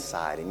on the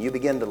inside and you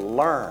begin to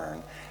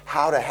learn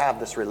how to have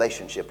this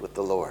relationship with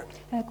the Lord.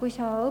 Kui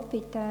sa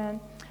õpid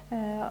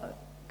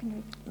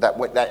that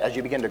as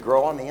you begin to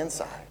grow on the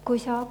inside kui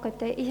sa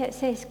hakkad ise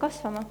sees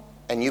kasvama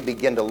and you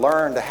begin to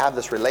learn to have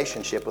this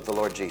relationship with the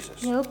Lord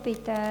Jesus, ja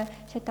õpid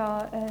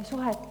seda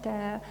suhet,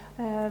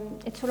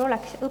 et sul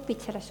oleks,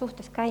 õpid selles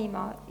suhtes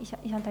käima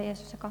Isanda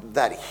Jeesusega.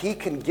 that He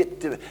can get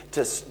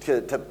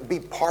to be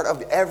part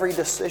of every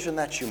decision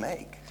that you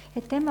make.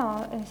 Et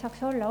tema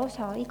saaks olla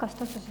osa igast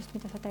otsusest,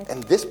 mida sa teed.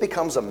 And this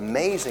becomes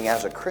amazing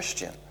as a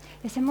Christian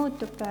Ja see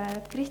muutub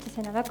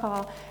kristlasena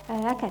väga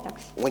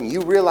ägedaks. when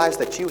you realize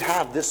that you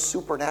have this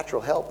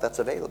supernatural help that's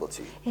available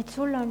to you. Et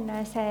sul on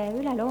see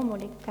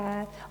üleloomulik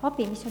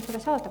abi, mis on sulle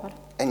saadaval.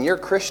 And your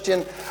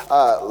Christian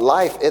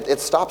life, it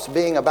stops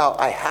being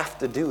about, I have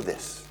to do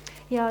this.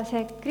 Ja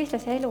see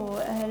kristlase elu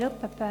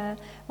lõpeb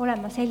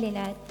olema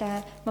selline,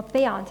 et ma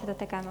pean seda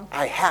tegema.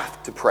 I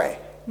have to pray.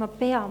 Ma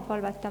pean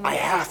palvetama. I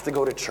have to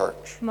go to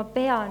church. Ma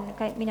pean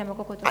minema I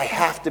kogudusse.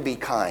 have to be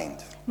kind.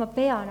 Ma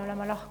pean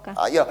olema lahke.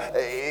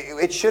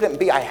 It shouldn't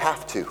be I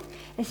have to.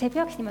 Ja see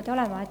peaks niimoodi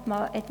olema,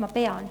 et ma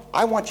pean.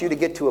 I want you to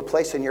get to a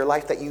place in your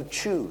life that you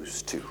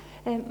choose to.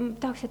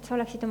 Tahaks, et sa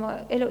oleksid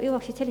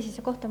jõuaksid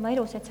sellisesse kohta oma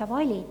elus, et sa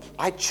valid.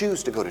 I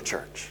choose to go to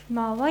church.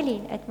 Ma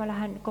valin, et ma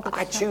lähen I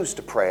kogudusse. choose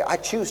to pray. I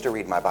choose to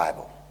read my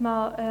Bible.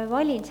 Ma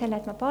valin selle,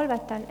 et ma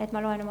palvetan, et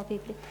ma loen oma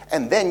piiblit.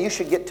 And then you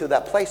should get to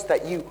that place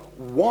that you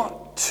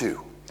want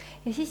to.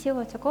 Ja siis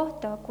jõuad sa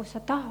kohta, kus sa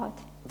tahad.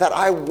 That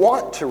I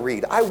want to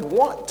read. I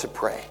want to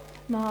pray.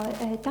 Ma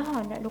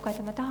tahan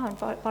lugeda, ma tahan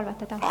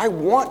palvetada. I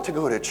want to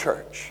go to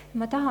church.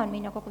 Ma tahan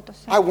minna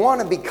kogudusse. I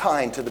want to be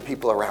kind to the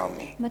people around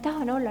me. Ma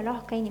tahan olla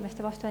lahke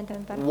inimeste vastu enda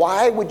ümber.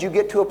 Why would you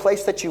get to a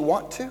place that you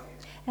want to?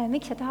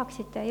 Miks sa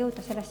tahaksid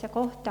jõuda sellesse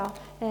kohta,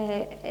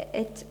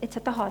 et sa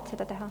tahad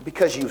seda teha?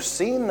 Because you've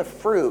seen the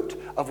fruit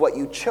of what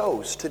you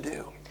chose to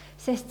do.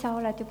 Sest sa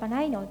oled juba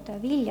näinud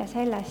vilja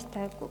sellest,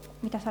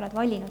 mida sa oled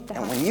valinud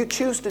teha. And when you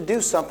choose to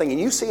do something and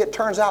you see it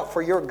turns out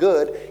for your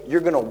good,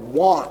 you're going to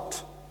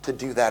want to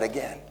do that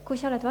again. Kui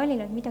sa oled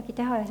valinud midagi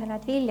teha ja sa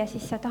näed vilja,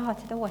 siis sa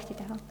tahad seda uuesti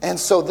teha. And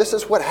so this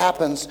is what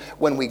happens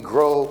when we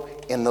grow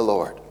in the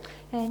Lord.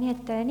 Nii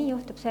et nii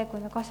juhtub see, kui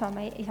me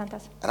kasvame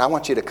Isandas. And I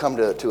want you to come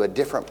to a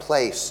different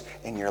place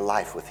in your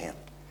life with Him.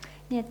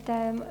 Nii et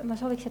ma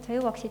sooviks, et sa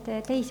jõuaksid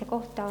teise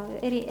kohta,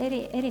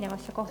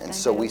 erinevasse kohta. And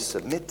so we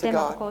submit to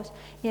God. Koos.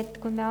 Nii et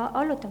kui me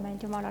allutame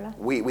end Jumalale,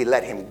 We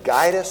let Him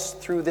guide us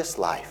through this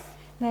life.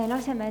 me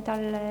laseme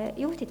tal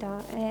juhtida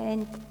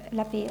end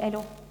läbi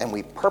elu. And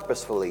we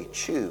purposefully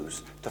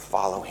choose to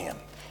follow Him.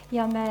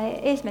 Ja me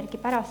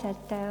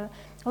eesmärgipäraselt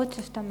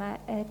otsustame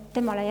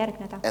temale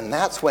järgneda. And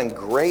that's when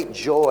great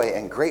joy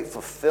and great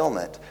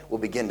fulfillment will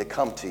begin to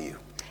come to you.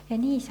 Ja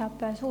nii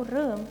saab suur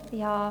rõõm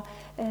ja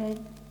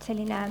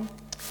selline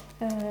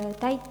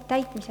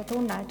täitmise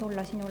tunne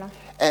tulla sinule.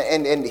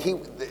 And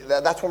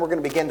that's when we're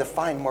going to begin to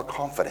find more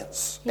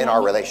confidence in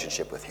our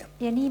relationship with Him.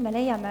 Ja nii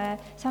me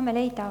saame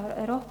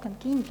leida rohkem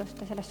kindlust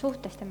selles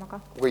suhtes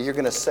temaga. Where you're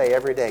going to say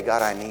every day,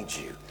 God, I need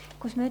you.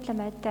 Kus me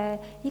ütleme,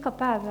 et iga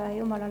päev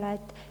Jumalale,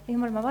 et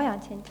Jumal, ma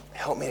vajan sind.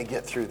 Help me to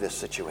get through this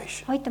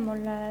situation. Aita mul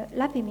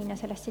läbi minna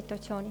sellest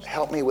situatsioonist.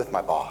 Help me with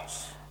my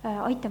boss.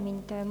 Aita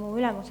mind mu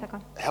ülemusega.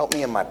 Help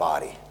me in my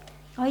body.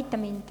 Aita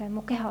mind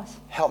mu kehas.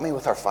 Help me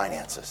with our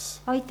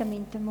finances. Aita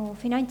mind mu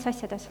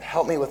finantsasjades.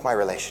 Help me with my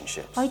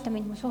relationships. Aita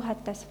mind mu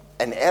suhetes.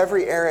 In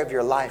every area of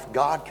your life,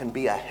 God can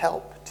be a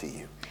help to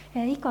you.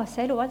 Igas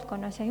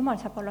eluvaldkonnas ja Jumal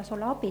saab olla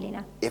sulle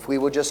abiline. If we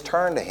will just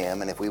turn to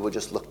Him and if we will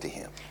just look to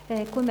Him.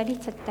 Kui me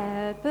lihtsalt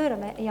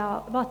pöörame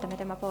ja vaatame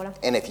tema poole.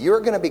 And if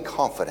you're going to be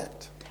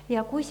confident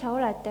Ja kui sa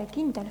oled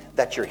kindel,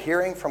 that you're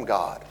hearing from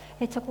God,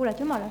 et sa kuuled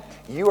Jumalat,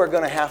 you are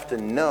going to have to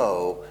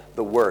know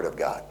the Word of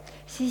God.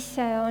 siis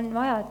on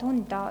vaja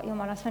tunda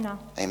Jumala sõna.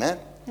 Amen?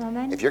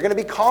 Amen. If you're going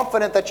to be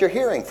confident that you're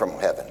hearing from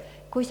heaven,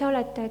 Kui sa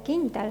oled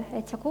kindel,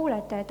 et sa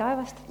kuuled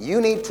taevast, you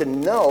need to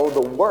know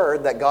the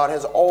Word that God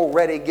has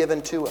already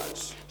given to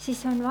us.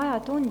 siis on vaja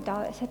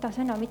tunda seda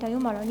sõna, mida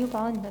Jumal on juba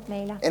andnud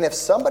meile. And if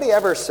somebody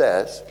ever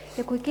says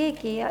Ja kui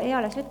keegi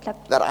eales ütleb,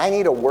 that I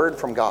need a word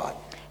from God,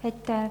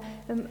 et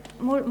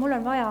mul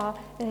on vaja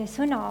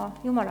sõna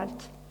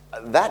Jumalalt,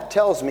 that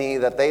tells me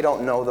that they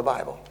don't know the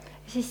Bible.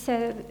 siis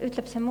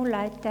ütleb see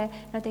mulle, et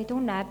nad ei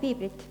tunne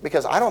piiblit.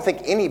 Because I don't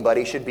think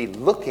anybody should be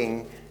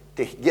looking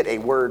to get a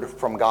word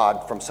from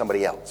God from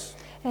somebody else.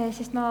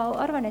 Sest ma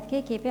arvan, et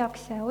keegi ei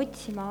peaks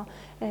otsima,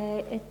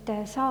 et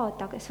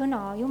saada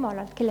sõna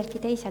Jumalalt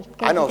kelleltki teiselt.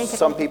 I know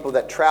some people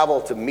that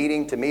travel to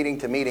meeting to meeting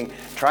to meeting,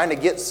 trying to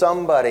get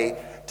somebody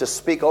to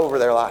speak over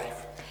their life.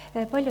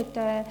 Paljud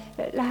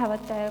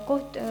lähevad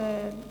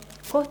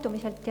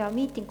kohtumiselt ja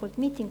miitingult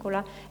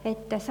miitingule,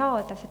 et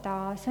saada seda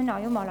sõna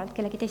Jumalalt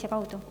kellegi teise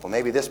kaudu. Well,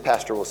 maybe this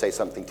pastor will say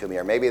something to me,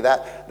 or maybe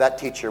that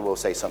teacher will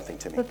say something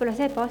to me. Võib-olla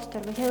see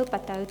pastor või see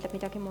õpetaja ütleb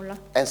midagi mulle.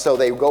 And so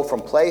they go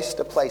from place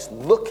to place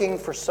looking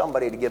for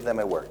somebody to give them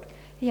a word.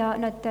 Ja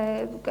nad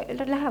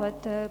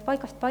lähevad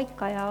paigast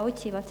paika ja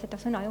otsivad seda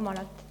sõna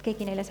Jumalalt, et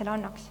keegi neile selle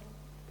annaks.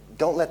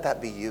 Don't let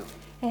that be you.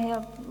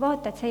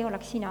 Vaata, et see ei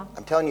oleks sina.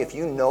 I'm telling you, if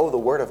you know the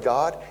Word of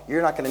God,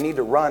 you're not going to need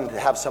to run to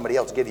have somebody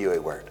else give you a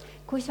word.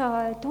 kui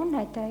sa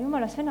tunned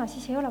Jumala sõna,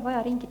 siis ei ole vaja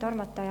ringi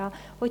tormata ja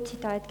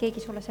otsida, et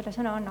keegi sulle selle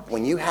sõna annaks.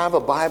 When you have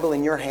a Bible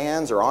in your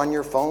hands or on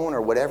your phone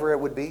or whatever it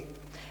would be,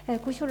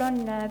 Kui sul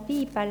on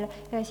piibel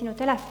sinu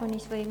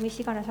telefonis või mis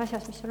iganes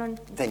asjas, mis sul on,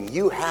 then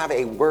you have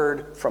a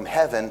word from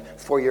heaven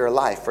for your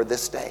life for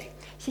this day.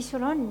 siis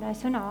sul on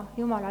sõna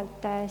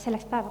Jumalalt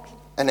selleks päevaks.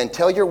 And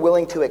until you're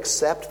willing to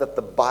accept that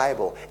the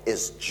Bible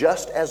is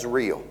just as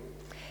real,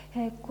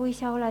 Kui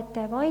sa oled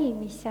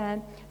valmis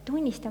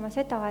tunnistama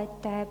seda,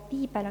 et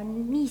piibel on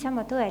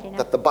niisama tõeline,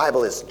 that the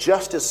Bible is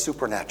just as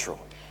supernatural,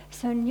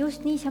 see on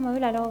just niisama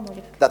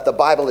üleloomulik, that the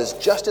Bible is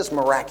just as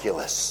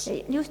miraculous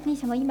just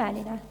niisama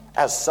imeline,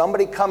 as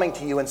somebody coming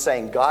to you and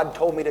saying, God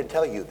told me to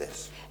tell you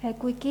this,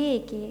 kui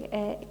keegi,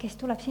 kes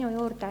tuleb sinu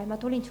juurde, ma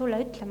tulin sulle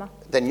ütlema,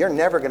 then you're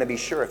never going to be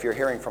sure if you're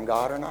hearing from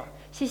God or not.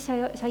 siis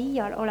sa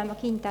iial olema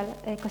kindel,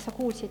 kas sa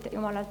kuulsid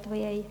Jumalalt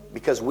või ei.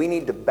 Because we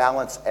need to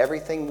balance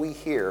everything we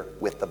hear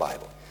with the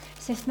Bible.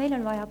 Sest meil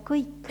on vaja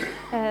kõik,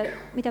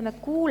 mida me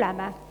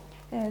kuuleme,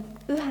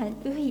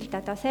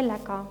 ühildada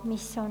sellega,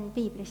 mis on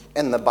piiblis.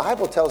 And the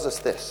Bible tells us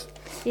this,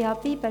 Ja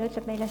piibel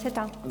ütleb meile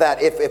seda,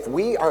 that if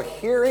we are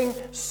hearing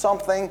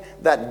something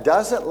that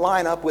doesn't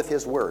line up with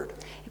His Word,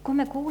 kui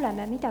me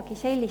kuuleme midagi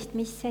sellist,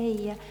 mis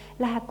ei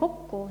lähe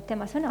kokku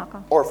tema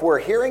sõnaga, or if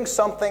we're hearing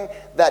something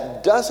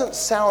that doesn't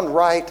sound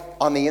right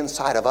on the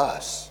inside of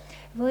us,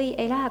 või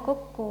ei lähe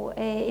kokku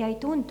ja ei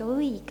tundu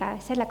õige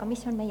sellega,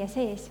 mis on meie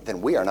sees,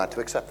 then we are not to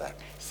accept that.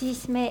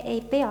 siis me ei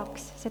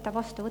peaks seda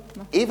vastu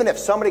võtma. Even if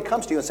somebody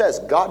comes to you and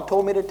says, God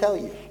told me to tell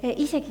you,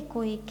 Isegi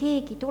kui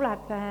keegi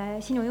tuleb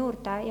sinu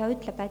juurde ja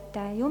ütleb, et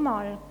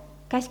Jumal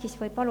käskis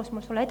või palus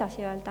mul sulle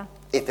edasi öelda,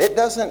 if it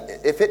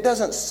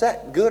doesn't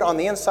set good on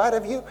the inside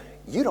of you,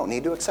 you don't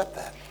need to accept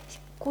that.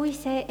 kui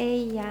see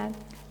ei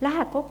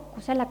lähe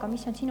kokku sellega,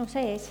 mis on sinu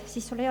sees,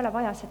 siis sul ei ole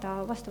vaja seda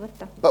vastu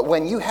võtta. But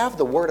when you have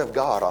the Word of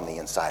God on the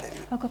inside of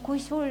you, Aga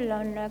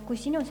kui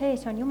sinu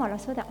sees on Jumala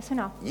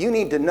sõna, you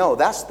need to know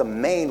that's the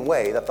main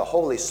way that the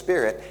Holy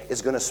Spirit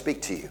is going to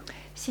speak to you.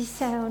 siis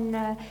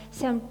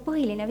see on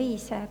põhiline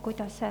viis,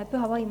 kuidas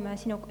Püha Vaim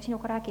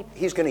sinuga räägib.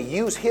 He's going to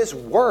use His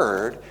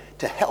Word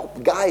to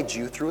help guide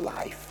you through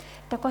life.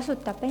 Ta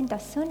kasutab enda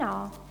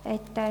sõna,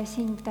 et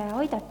sind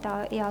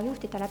aidata ja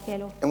juhtida läbi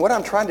elu. And what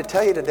I'm trying to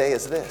tell you today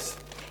is this,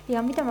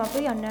 Ja mida ma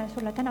püüan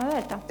sulle täna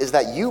öelda, is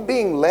that you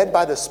being led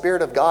by the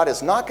Spirit of God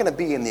is not going to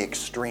be in the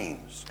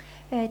extremes.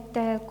 et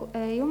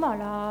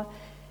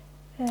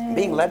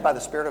Being led by the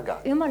Spirit of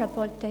God. Jumala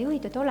poolt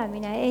juhitud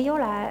olemine ei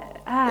ole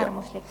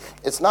äärmuslik.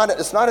 It's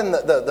not in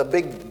the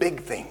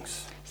big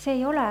things.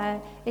 See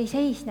ei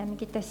seisne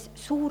mingites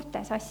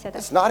suurtes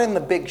asjades. It's not in the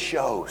big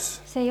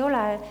shows. See ei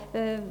ole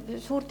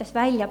suurtes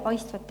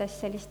väljapaistvates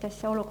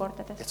sellistes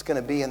olukordades. It's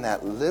going to be in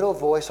that little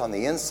voice on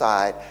the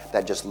inside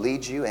that just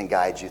leads you and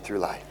guides you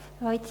through life.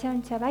 Vaid see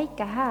on see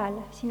väike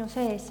hääl sinu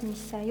sees,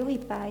 mis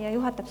juhib ja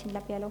juhatab sind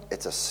läbi elu.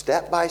 It's a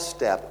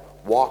step-by-step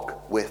walk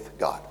with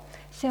God.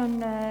 See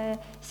on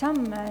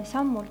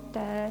samm-sammult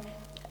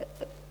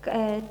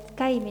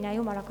käimine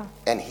Jumalaga.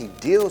 And He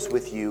deals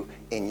with you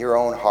in your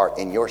own heart,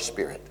 in your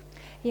spirit.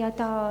 Ja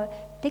ta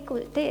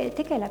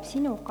tegeleb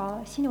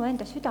sinuga, sinu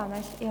enda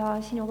südames ja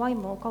sinu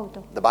vaimu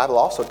kaudu. The Bible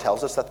also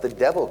tells us that the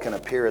devil can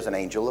appear as an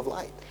angel of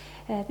light.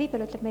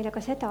 Piibel ütleb meile ka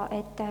seda,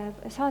 et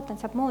saatan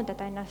saab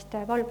moondada ennast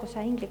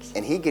valguse ingliks.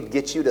 And he could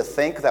get you to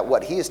think that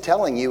what he is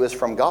telling you is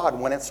from God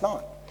when it's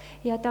not.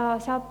 Ja ta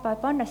saab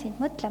panna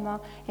sind mõtlema,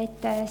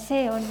 et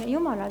see on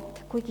Jumalalt,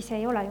 kuigi see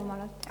ei ole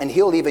Jumalalt. And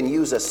he'll even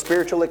use a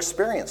spiritual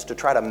experience to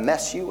try to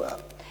mess you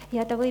up.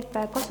 Ja ta võib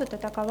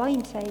kasutada ka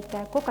vaimseid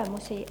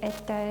kogemusi,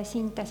 et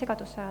sind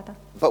segadusse ajada.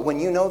 But when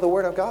you know the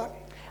Word of God,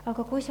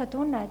 Aga kui sa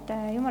tunned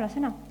Jumala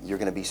sõna, you're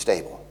going to be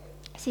stable.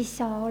 siis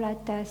sa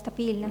oled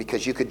stabiilne,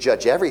 Because you could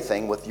judge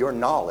everything with your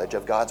knowledge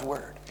of God's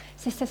Word.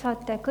 sest sa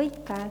saad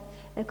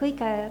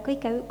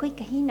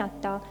kõike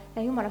hinnata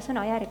Jumala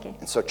sõna järgi.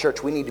 And so,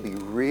 church, we need to be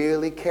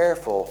really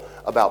careful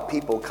about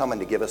people coming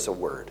to give us a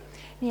word.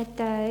 Nii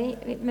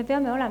et me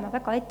peame olema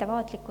väga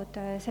ettevaatlikud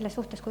selles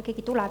suhtes, kui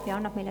keegi tuleb ja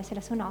annab meile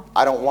selle sõna.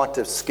 I don't want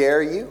to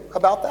scare you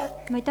about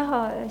that. Ma ei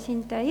taha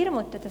sind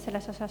hirmutada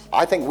selles osas.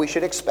 I think we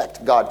should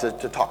expect God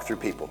to talk through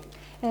people.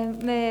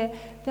 Me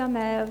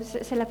peame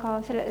seda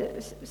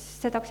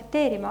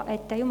aktsepteerima,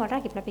 et Jumal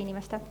räägib läbi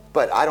inimeste.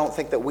 But I don't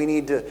think that we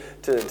need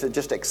to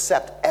just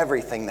accept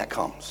everything that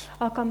comes.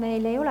 Aga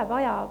meil ei ole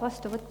vaja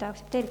vastu võtta ja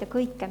aktsepteerida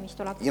kõike, mis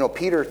tuleb. You know,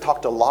 Peter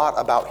talked a lot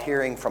about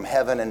hearing from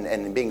heaven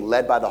and being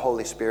led by the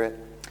Holy Spirit.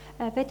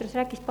 Peetrus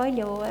rääkis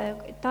palju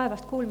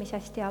taevast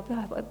kuulmisest ja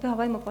püha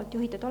vaimu poolt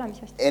juhitud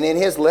olemisest. And in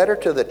his letter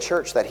to the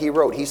church that he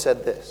wrote, he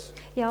said this.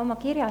 Ja oma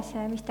kirjas,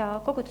 mis ta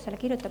kogudusele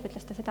kirjutab,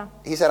 ütles ta seda.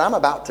 He said, I'm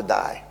about to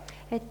die.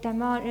 Et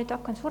ma nüüd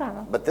hakkan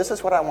surema. But this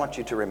is what I want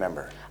you to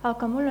remember.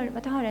 Aga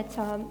ma tahan, et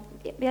sa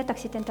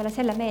jätaksid endale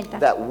selle meelde.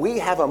 That we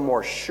have a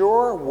more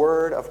sure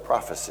word of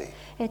prophecy.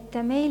 Et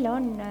meil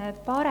on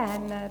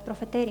parem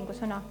profeteeringu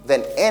sõna.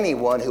 Than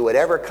anyone who would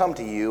ever come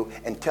to you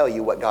and tell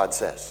you what God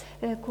says.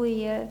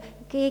 Kui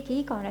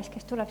keegi iganes,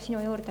 kes tuleb sinu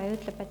juurde ja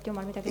ütleb, et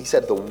Jumal midagi. He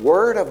said the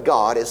word of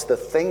God is the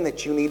thing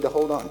that you need to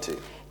hold on to.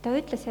 ta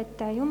ütles,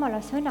 et Jumala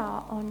sõna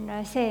on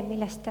see,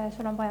 millest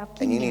sul on vaja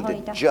And you kinni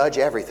need to hoida. judge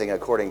everything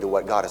according to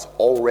what God has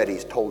already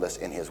told us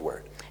in His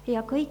Word.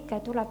 Ja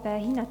kõike tuleb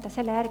hinnata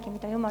selle järgi,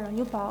 mida Jumal on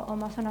juba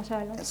oma sõnas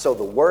öelnud. And so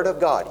the Word of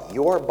God,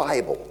 your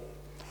Bible,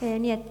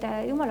 Nii et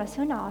Jumala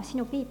sõna,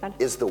 sinu piibel,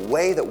 is the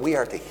way that we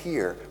are to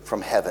hear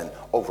from heaven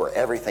over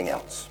everything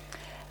else.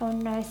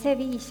 on see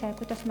viis,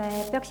 kuidas me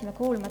peaksime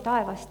kuulma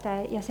taevast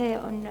ja see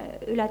on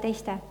üle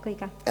teiste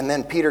kõige. And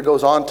then Peter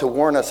goes on to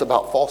warn us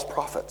about false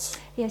prophets.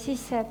 Ja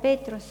siis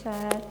Peetrus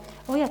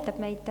hoiatab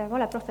meid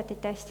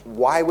valeprohvetite eest.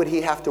 Why would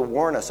he have to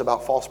warn us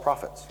about false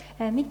prophets?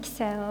 Miks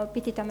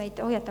pidi ta meid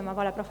hoiatama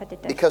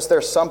valeprohvetite eest? Because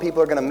there's some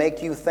people are going to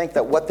make you think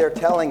that what they're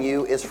telling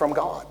you is from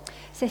God.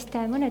 Sest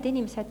mõned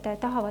inimesed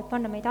tahavad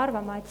panna meid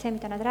arvama, et see,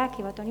 mida nad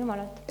räägivad, on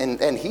Jumalalt.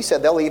 And he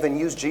said they'll even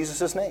use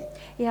Jesus' name.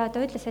 Ja ta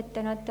ütles, et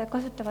nad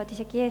kasutavad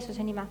isegi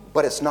Jeesuse nime.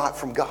 But it's not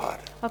from God.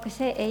 Aga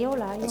see ei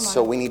ole And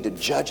so Jumal. we need to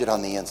judge it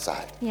on the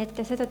inside. Nii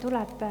et seda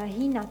tuleb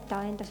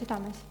hinnata enda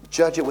südames.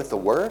 Judge it with the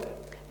Word.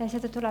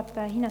 Seda tuleb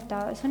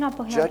hinnata sõna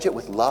põhjal Judge it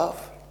with love.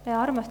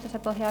 ja armastuse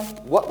põhjal.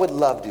 What would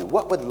love do?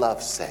 What would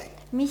love say?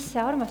 Mis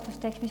see armastus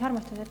teeks, mis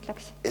armastus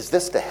ütleks? Is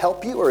this to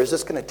help you or is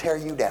this going to tear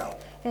you down?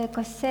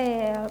 Kas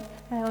see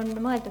on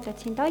mõeldud, et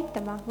sind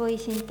aitama või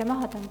sind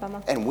maha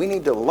tõmbama? And we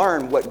need to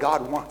learn what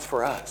God wants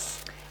for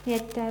us Nii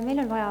et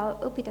meil on vaja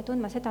õppida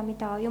tundma seda,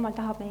 mida Jumal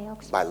tahab meie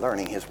jaoks. by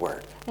learning His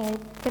Word.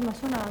 Tema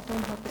sõna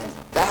tundma õppides.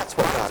 That's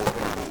what God is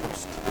going to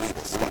use to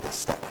lead us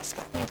step by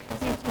step. Nii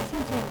et see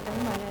on see, mida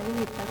Jumal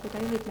juhib, kui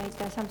ta juhib meid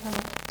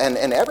samm-sammult.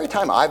 And every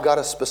time I've got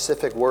a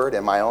specific word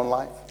in my own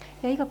life,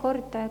 Ja iga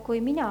kord, kui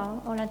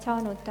mina olen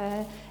saanud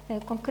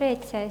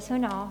konkreetse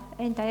sõna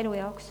enda elu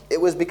jaoks,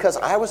 it was because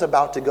I was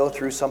about to go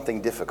through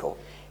something difficult.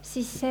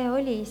 siis see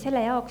oli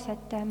selle jaoks,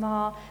 et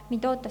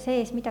mind ootas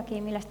ees midagi,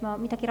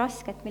 midagi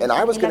rasket. And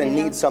I was going to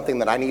need something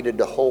that I needed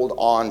to hold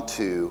on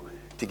to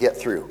get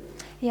through.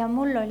 Ja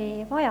mul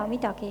oli vaja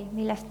midagi,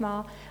 millest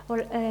ma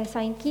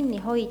sain kinni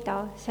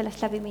hoida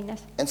sellest läbi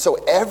minnes. And so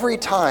every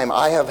time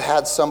I have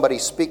had somebody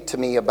speak to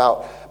me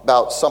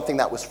about something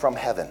that was from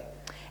heaven,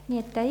 Nii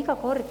et iga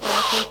kord,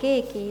 kui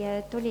keegi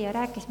tuli ja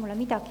rääkis mulle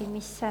midagi,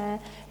 mis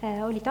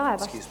oli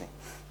taevast, excuse me,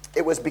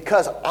 it was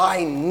because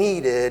I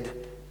needed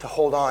to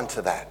hold on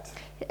to that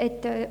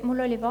et mul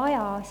oli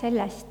vaja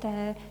sellest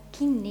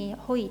kinni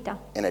hoida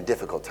in a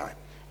difficult time.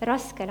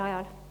 raskel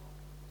ajal.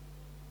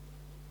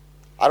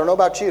 I don't know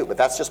about you, but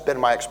that's just been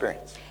my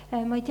experience.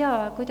 Ma ei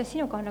tea, kuidas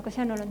sinuga on, aga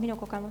see on olnud minu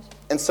kogemus.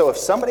 And so if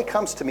somebody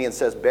comes to me and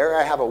says, Barry,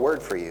 I have a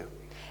word for you,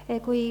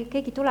 Kui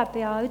keegi tuleb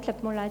ja ütleb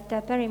mulle,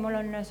 et Barry, mul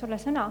on sulle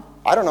sõna,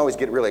 I don't always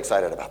get really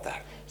excited about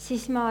that.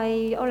 siis ma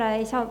ei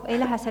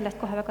lähe sellest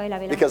kohe väga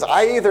elevile. Because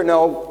I either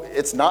know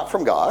it's not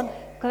from God,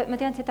 Ma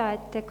tean seda,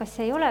 et kas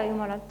see ei ole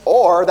Jumalalt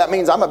or that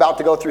means I'm about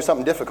to go through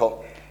something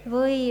difficult.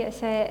 või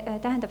see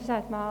tähendab seda,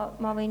 et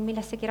ma võin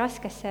millessegi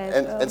raskesse.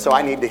 And so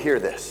I need to hear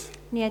this.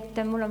 Nii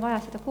et mul on vaja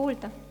seda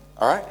kuulda.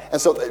 All right?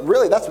 And so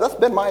really that's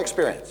been my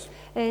experience.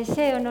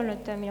 See on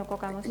olnud minu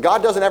kogemus.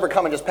 God doesn't ever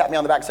come and just pat me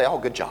on the back and say, oh,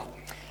 good job.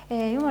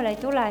 Jumal ei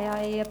tule ja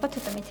ei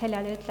patsuta mind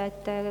seljale ja ütle,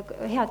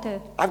 et hea töö.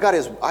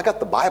 I got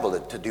the Bible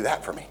to do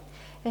that for me.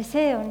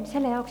 See on,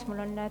 selle jaoks mul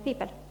on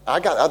piibel. I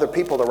got other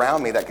people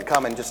around me that could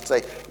come and just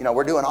say, you know,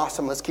 we're doing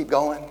awesome, let's keep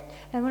going.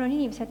 Mul on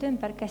inimesed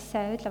ümber, kes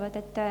ütlevad,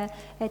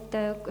 et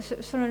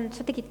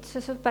sa tegid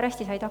super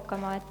hästi, said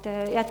hakkama, et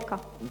jätka.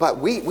 But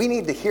we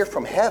need to hear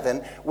from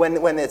heaven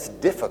when it's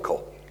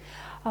difficult.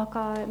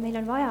 Aga meil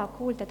on vaja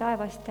kuulda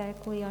taevast,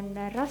 kui on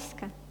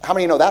raske. How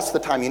many know that's the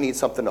time you need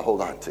something to hold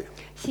on to?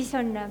 Siis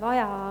on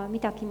vaja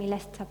midagi,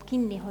 millest saab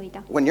kinni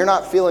hoida. When you're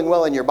not feeling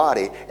well in your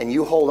body and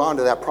you hold on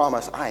to that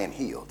promise, I am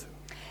healed.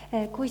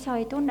 Kui sa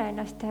ei tunne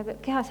ennast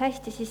kehas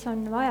hästi, siis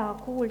on vaja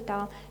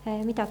kuulda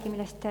midagi,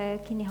 millest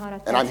kinni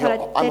haarata. And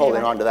I'm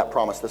holding on to that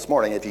promise this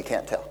morning if you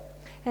can't tell.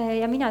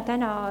 Ja mina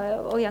täna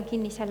hoian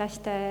kinni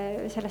sellest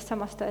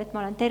samast, et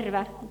ma olen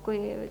terve,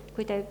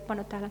 kui te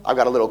pannud tähele. I've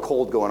got a little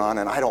cold going on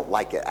and I don't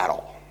like it at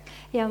all.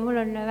 Ja mul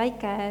on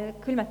väike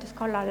külmetus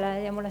kallal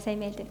ja mulle see ei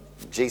meeldi.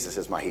 Jesus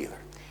is my healer.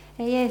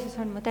 Jeesus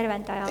on mu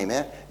tervendaja.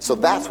 Amen. So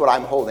that's what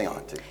I'm holding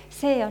on to.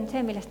 See on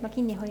see, millest ma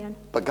kinni hoian.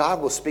 But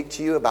God will speak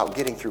to you about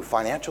getting through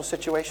financial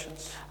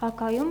situations,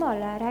 Aga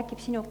Jumal räägib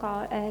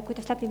sinuga,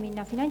 kuidas läbi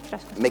minna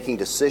finantsraskustest, making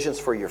decisions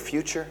for your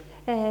future,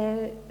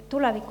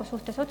 tuleviku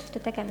suhtes otsuste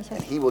tegemises.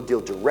 and He will deal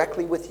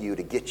directly with you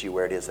to get you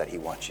where it is that He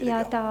wants you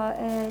Ja to go. ta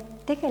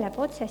tegeleb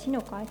otse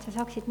sinuga, et sa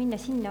saaksid minna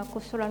sinna,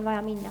 kus sul on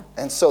vaja minna.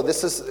 And so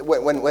this is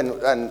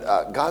when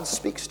God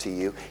speaks to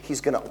you,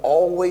 He's going to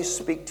always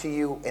speak to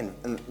you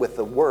with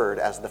the Word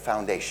as the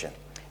foundation.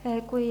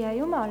 Kui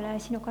Jumal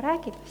sinuga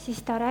räägib,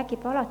 siis ta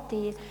räägib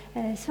alati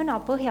sõna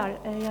põhjal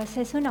ja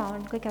see sõna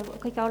on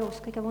kõige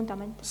alus, kõige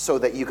vundament. So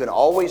that you can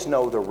always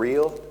know the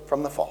real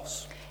from the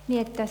false. Nii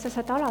et sa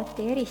saad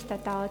alati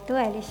eristada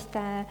tõelist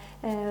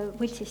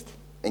võltsist.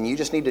 And you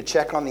just need to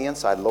check on the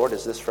inside, Lord,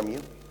 is this from you?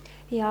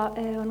 Ja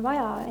on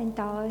vaja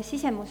enda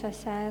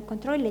sisemuses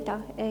kontrollida,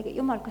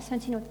 Jumal, kas see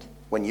on sinult?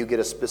 When you get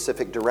a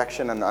specific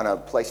direction and on a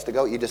place to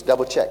go, you just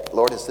double check.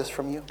 Lord, is this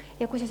from you?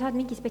 ja kui sa saad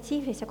mingi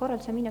spetsiifilise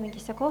korralduse minna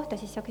mingisse kohta,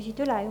 siis sa küsid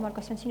üle, Jumal,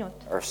 kas see on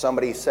sinult. Or if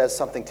somebody says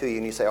something to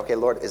you and you say, okay,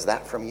 Lord, is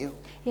that from you?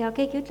 Ja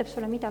keegi ütleb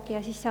sulle midagi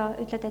ja siis sa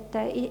ütled, et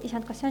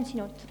isand, kas see on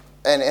sinult.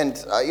 And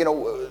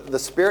the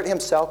Spirit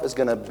himself is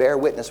going to bear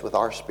witness with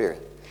our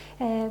spirit.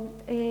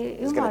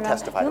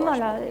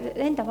 Jumala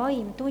enda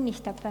vaim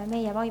tunnistab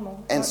meie vaimu.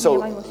 And so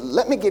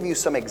let me give you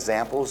some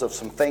examples of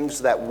some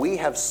things that we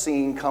have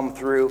seen come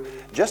through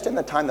just in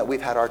the time that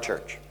we've had our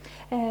church.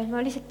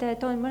 Ma lihtsalt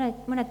toon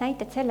mõned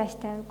näited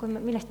sellest,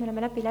 millest me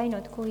oleme läbi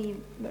läinud kui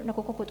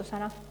nagu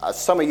kogudusena.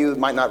 Some of you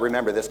might not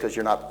remember this because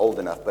you're not old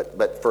enough,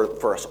 but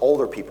for us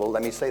older people,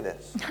 let me say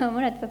this.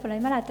 Mõned võib-olla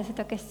ei mäleta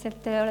seda, kes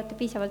olete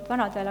piisavalt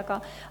vanad veel,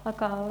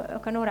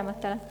 aga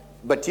noorematele.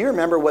 But do you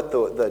remember what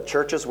the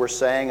churches were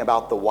saying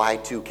about the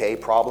Y2K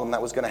problem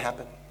that was going to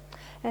happen?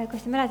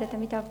 Kas te mäletate,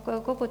 mida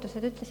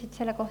kogudused ütlesid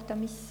selle kohta,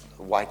 mis...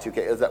 Y2K,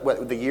 is that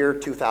the year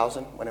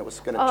 2000 when it was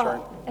going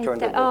to turn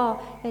to...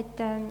 Et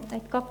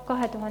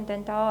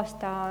 2000.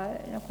 aasta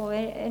nagu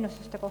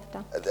ennustuste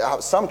kohta.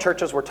 Some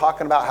churches were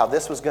talking about how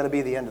this was going to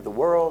be the end of the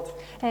world.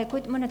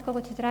 Mõned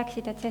kogudused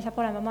rääkisid, et see saab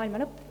olema maailma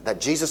lõpp.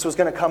 That Jesus was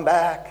going to come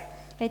back.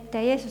 Et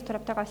Jeesus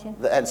tuleb tagasi.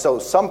 And so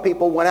some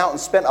people went out and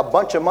spent a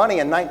bunch of money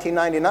in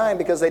 1999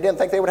 because they didn't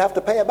think they would have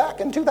to pay it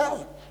back in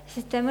 2000.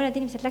 Sest mõned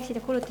inimesed läksid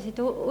ja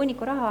kulutasid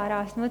hunniku raha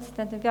ära, sest mõtlesid, et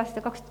nad ei pea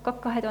seda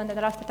 2000.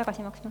 aastal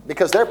tagasi maksma.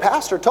 Because their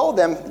pastor told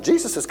them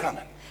Jesus is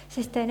coming.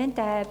 Sest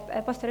nende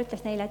pastor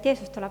ütles neile, et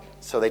Jeesus tuleb.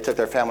 So they took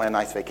their family on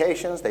nice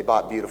vacations, they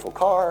bought beautiful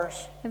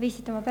cars.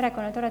 Viisid oma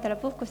perekonna toredale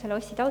puhkusele,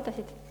 ostsid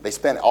autosid. They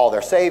spent all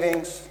their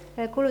savings.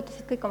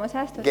 Kulutasid kõik oma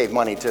säästud. Gave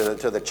money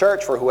to the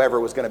church for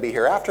whoever was going to be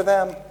here after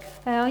them.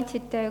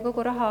 Andsid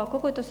kogu raha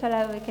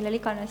kogudusele või kellel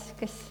iganes,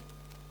 kes...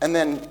 And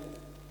then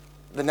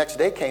the next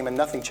day came and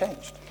nothing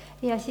changed.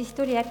 Ja siis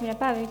tuli järgmine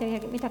päev,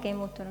 midagi ei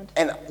muutunud.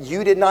 And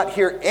you did not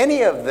hear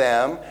any of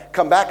them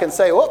come back and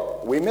say,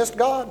 oh, we missed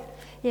God.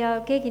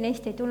 Ja keegi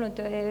neist ei tulnud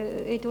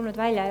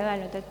välja ja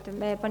öelnud, et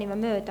me panime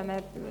mööda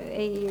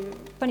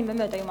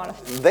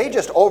Jumalast. They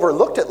just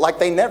overlooked it like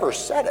they never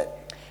said it.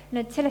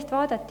 Nüüd sellest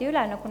vaadati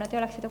üle, nagu nad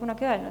ei oleks seda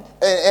kunagi öelnud.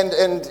 And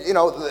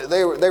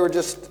they were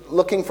just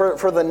looking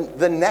for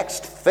the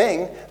next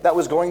thing that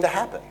was going to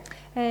happen.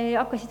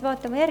 Hakkasid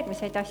vaatama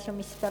järgmiseid asju,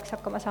 mis peaks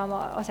hakkama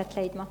saama aset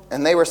leidma.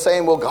 And they were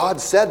saying, well, God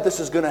said this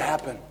is going to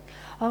happen.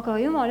 Aga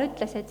Jumal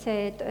ütles, et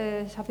see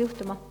saab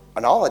juhtuma.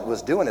 And all it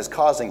was doing is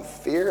causing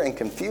fear and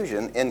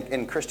confusion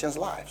in Christians'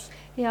 lives.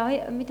 Ja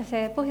mida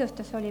see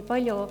põhjustas, oli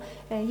palju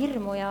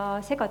hirmu ja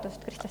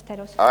segadust kristlaste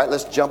elus. All right,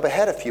 let's jump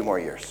ahead a few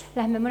more years.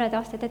 Lähme mõned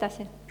aastad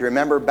edasi. You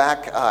remember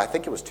back, I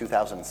think it was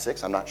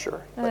 2006, I'm not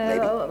sure, but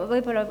maybe.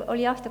 Võib-olla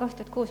oli aasta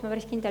 2006, ma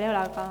päris kindel ei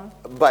ole, aga...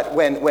 But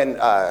when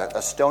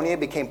Estonia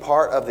became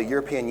part of the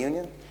European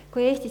Union,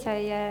 kui Eesti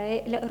sai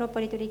Euroopa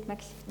Liidu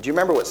liikmeks. Do you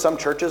remember what some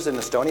churches in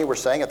Estonia were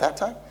saying at that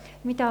time?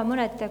 Mida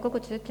mõned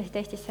kogudused ütlesid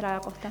Eestis selle aja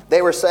kohta?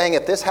 They were saying,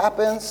 if this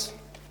happens,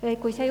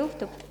 kui see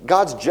juhtub,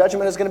 God's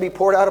judgment is going to be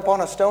poured out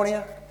upon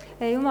Estonia.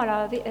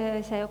 Jumala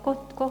see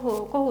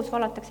kohus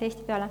valatakse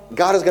Eesti peale.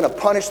 God is going to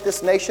punish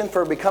this nation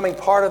for becoming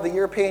part of the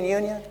European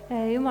Union.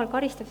 Jumal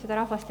karistab seda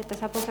rahvast, et ta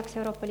saab osaks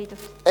Euroopa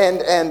Liidust.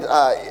 And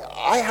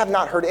I have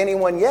not heard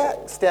anyone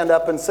yet stand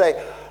up and say,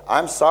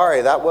 I'm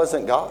sorry, that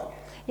wasn't God.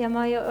 Ja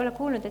ma ei ole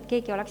kuulnud, et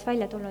keegi oleks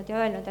välja tulnud ja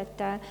öelnud,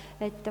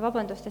 et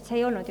vabandust, et see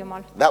ei olnud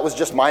Jumal. That was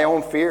just my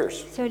own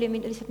fears. See oli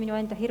lihtsalt minu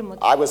enda hirmud.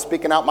 I was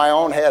speaking out my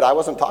own head. I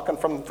wasn't talking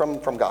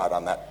from God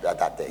on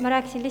that day. Ma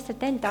rääkisin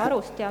lihtsalt enda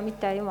arust ja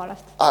mitte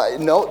Jumalast.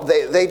 No,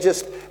 they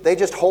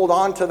just hold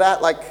on to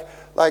that like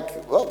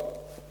well,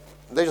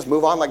 they just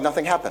move on like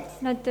nothing happened.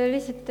 Nad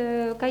lihtsalt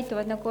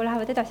käituvad nagu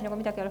lähevad edasi, nagu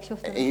midagi oleks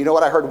juhtunud. You know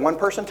what I heard one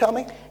person tell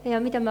me? Ja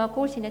mida ma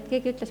kuulsin, et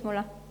keegi ütles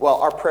mulle? Well,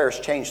 our prayers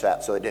changed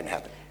that, so it didn't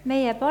happen.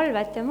 Meie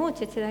palved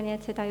muutsid seda, nii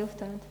et seda ei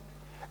juhtunud.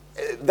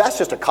 That's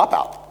just a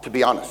cop-out, to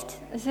be honest.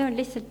 See on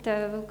lihtsalt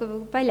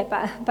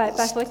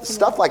väljapääs otsimine.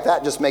 Stuff like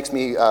that just makes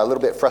me a little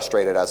bit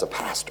frustrated as a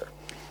pastor.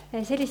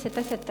 Sellised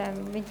asjad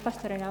mind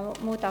pastorina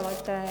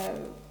muudavad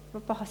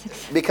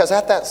pahaseks. Because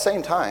at that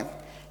same time,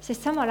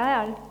 sest samal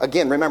ajal,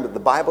 again, remember, the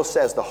Bible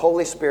says the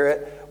Holy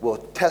Spirit will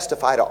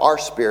testify to our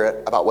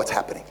spirit about what's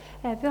happening.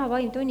 Püha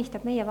vaim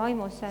tunnistab meie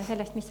vaimus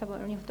sellest, mis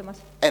on juhtumas.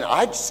 And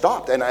I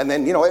stopped, and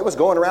then, it was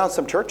going around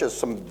some churches,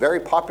 some very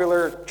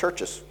popular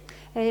churches.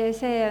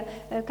 See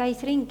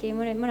käis ringi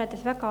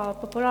mõnedes väga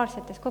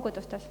populaarsetes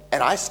kogudustes.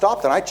 And I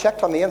stopped and I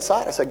checked on the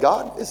inside. I said,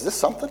 God, is this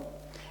something?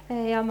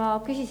 Ja ma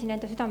küsisin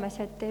enda südames,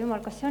 et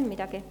Jumal, kas see on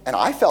midagi? And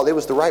I felt it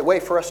was the right way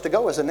for us to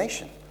go as a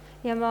nation.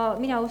 Ja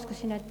mina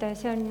uskusin, et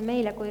see on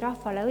meile kui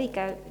rahvale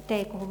õige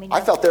tee, kuhu minna.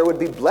 I felt there would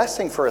be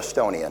blessing for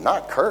Estonia,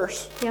 not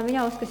curse. Ja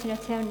mina uskusin,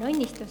 et see on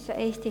õnnistus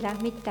Eestile,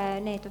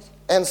 mitte needus.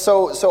 And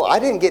so I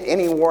didn't get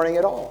any warning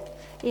at all.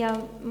 Ja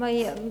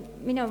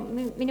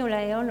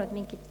minule ei olnud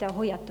mingit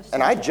hoiatust.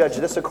 And I judged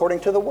this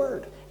according to the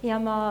word. Ja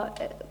ma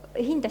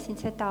hindasin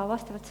seda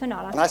vastavalt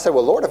sõnale. And I said,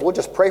 well, Lord, if we'll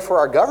just pray for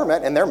our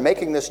government and they're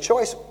making this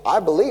choice, I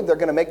believe they're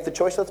going to make the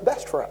choice that's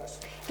best for us.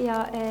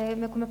 Ja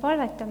kui me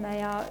palvetame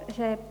ja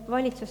see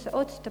valitsus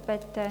otsustab,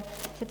 et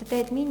seda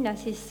teed minna,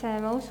 siis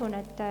ma usun,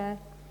 et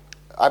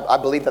I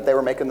believe that they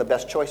were making the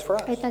best choice for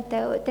us. nad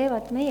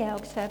teevad meie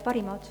jaoks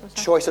parima otsuse.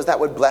 Choices that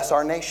would bless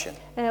our nation.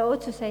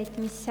 Otsuseid,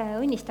 mis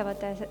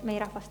õnnistavad meie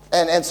rahvast.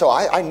 And so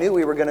I knew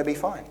we were going to be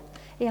fine.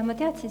 Ja ma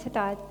teadsin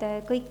seda,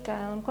 et kõik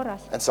on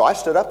korras. And so I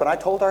stood up and I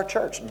told our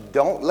church,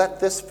 don't let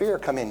this fear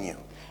come in you.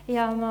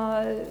 Ja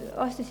ma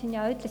astusin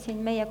ja ütlesin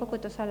meie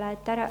kogudusele,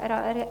 et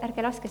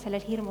ärge laske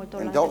sellel hirmul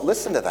tulla. And don't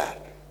listen to that.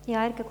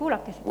 Ja ärge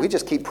kuulake seda. We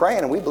just keep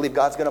praying and we believe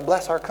God's going to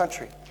bless our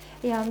country.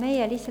 Ja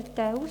meie lihtsalt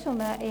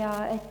usume ja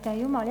et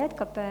Jumal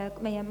jätkab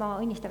meie maa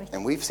õnnistamist.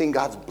 And we've seen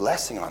God's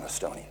blessing on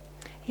Estonia.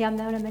 Ja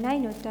me oleme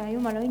näinud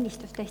Jumala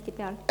õnnistust Eesti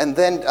peal. And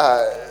then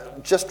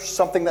just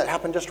something that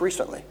happened just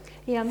recently.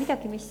 Ja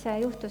midagi, mis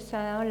juhtus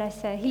alles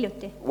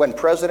hiljuti. When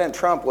President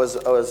Trump was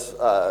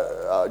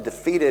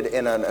defeated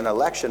in an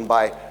election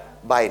by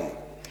Biden.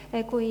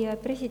 Kui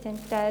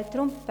president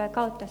Trump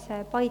kaotas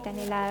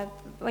Bidenile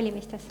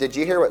valimistes. Did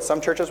you hear what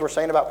some churches were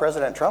saying about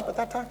President Trump at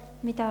that time?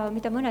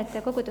 Mida mõned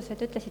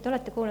kogudused ütlesid,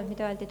 olete kuulnud,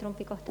 mida öeldi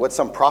Trumpi kohta? What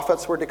some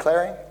prophets were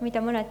declaring? Mida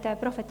mõned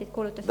prohvetid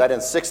kuulutasid? That in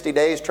 60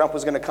 days Trump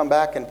was going to come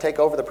back and take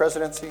over the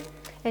presidency?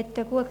 Et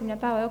 60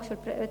 päeva jooksul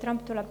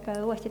Trump tuleb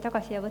uuesti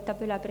tagasi ja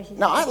võtab üle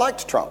president. Now, I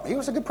liked Trump. He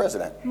was a good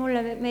president.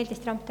 Mulle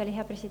meeldis Trump, ta oli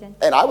hea president.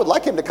 And I would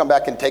like him to come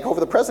back and take over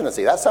the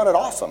presidency. That sounded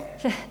awesome.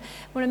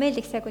 Mulle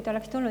meeldiks see, kui ta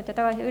oleks tulnud ja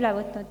tagasi üle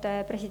võtnud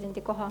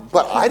presidendi koha.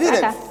 But I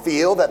didn't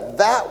feel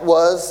that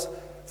was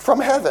from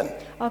heaven.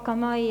 Aga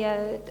ma ei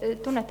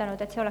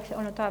tunnetanud, et see oleks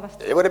olnud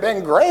taevast. It would have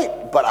been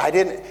great, but I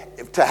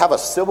didn't. To have a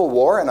civil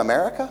war in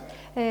America?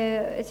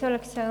 See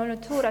oleks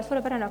olnud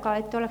suurepärane, aga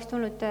et oleks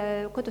tulnud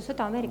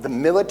kodusõda Ameerikas. The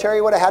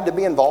military would have had to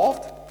be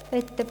involved?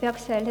 Et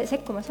peaks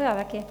sekkuma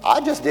sõjavägi. I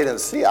just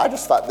didn't see. I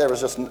just thought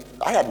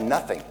I had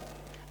nothing.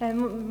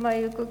 Ma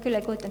küll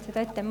ei kujutanud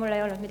seda ette, mul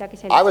ei olnud midagi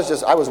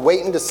sellist. I was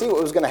waiting to see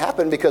what was going to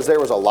happen because there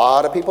was a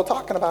lot of people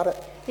talking about it.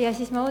 Ja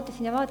siis ma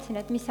ootasin ja vaatasin,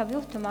 et mis saab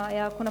juhtuma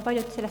ja kuna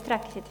paljud sellest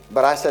rääkisid.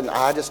 But I said,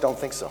 I just don't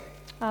think so.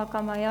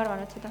 Aga ma ei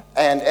arvanud seda.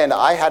 And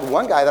I had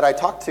one guy that I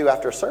talked to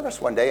after service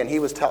one day and he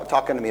was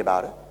talking to me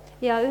about it.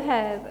 Ja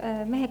ühe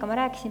mehega ma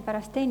rääkisin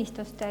pärast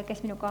teenistust,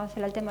 kes minuga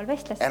sellel teemal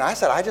vestles. And I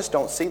said, I just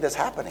don't see this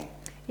happening.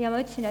 Ja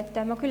ma ütlesin, et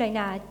ma küll ei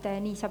näe, et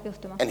nii saab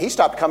juhtuma. And he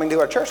stopped coming to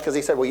our church because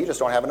he said, well, you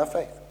just don't have enough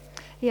faith.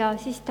 Ja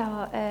siis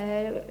ta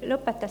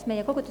lõpetas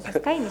meie koguduses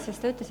käimisest,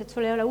 ta ütles, et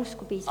sul ei ole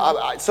usku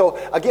piisavalt. So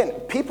again,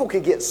 people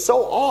could get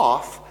so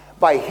off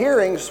by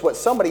hearing what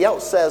somebody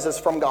else says is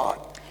from God.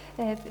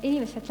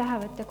 Inimesed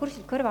lähevad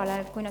kursilt kõrvale,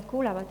 kui nad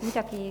kuulevad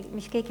midagi,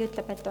 mis keegi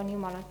ütleb, et on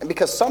Jumalalt.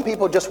 Because some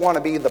people just want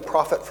to be the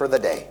prophet for the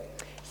day.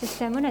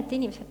 Sest mõned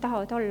inimesed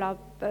tahavad olla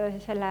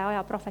selle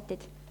aja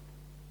prohvetid.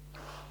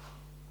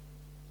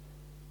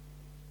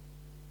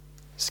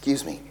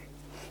 Excuse me.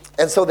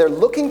 And so they're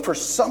looking for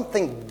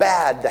something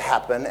bad to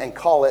happen and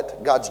call it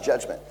God's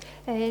judgment.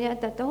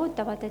 Nad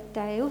ootavad, et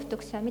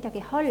juhtuks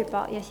midagi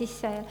halba ja siis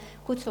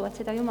kutsuvad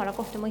seda Jumala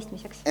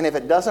kohtumõistmiseks. And if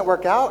it doesn't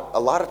work out, a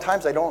lot of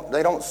times they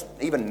don't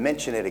even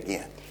mention it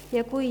again.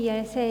 Ja kui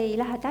see ei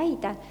lähe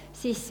täide,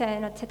 siis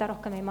nad seda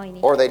rohkem ei maini.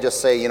 Or they just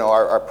say, you know,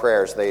 our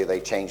prayers, they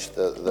changed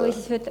Või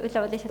siis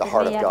ütlevad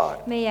lihtsalt,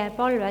 et meie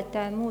palved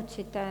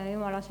muutsid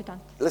Jumala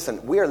südant.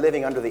 Listen, we are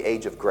living under the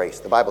age of grace.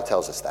 The Bible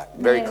tells us that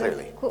very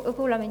clearly.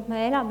 Kuula mind,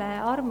 me elame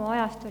armu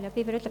ajastul ja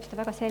Piibel ütleb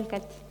seda väga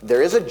selgelt.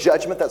 There is a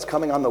judgment that's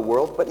coming on the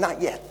world, but not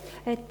yet.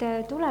 Et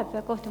tuleb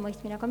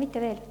kohtumõistmine, aga mitte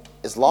veel.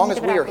 As long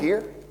as we are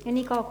here, ja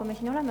nii kaua, kui me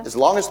siin oleme, as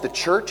long as the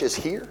church is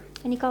here,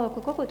 ja nii kaua,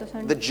 kui kogudus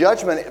on, the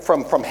judgment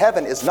from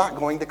heaven is not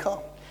going to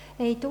come.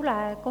 Ei tule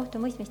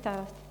kohtumõistmist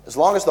taevast. As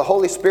long as the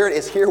Holy Spirit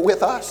is here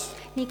with us,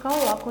 nii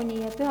kaua,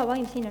 kuni Püha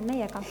Vaim siin on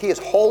meiega, He is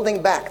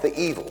holding back the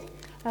evil.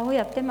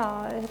 Hoiab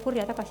tema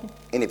kurja tagasi.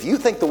 And if you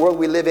think the world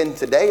we live in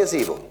today is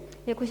evil,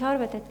 ja kui sa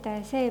arvad, et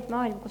see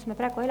maailm, kus me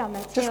praegu elame,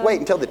 et just wait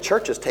until the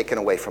church is taken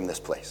away from this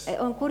place.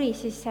 On kuri,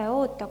 siis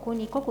oota,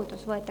 kuni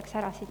kogudus võetakse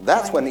ära siit.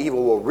 That's when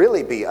evil will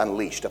really be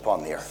unleashed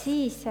upon the earth.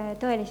 Siis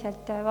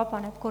tõeliselt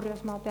vabaneb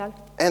kurjus maa peal.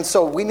 And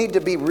so we need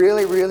to be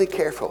really, really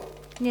careful.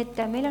 Nii et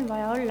meil on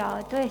vaja olla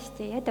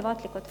tõesti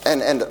ettevaatlikud.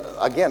 And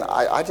again,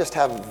 I just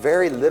have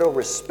very little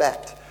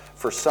respect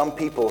for some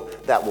people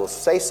that will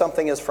say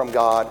something is from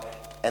God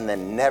and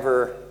then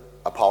never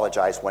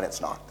apologize when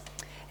it's not.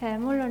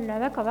 Mul on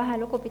väga vähe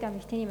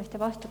lugupidamist inimeste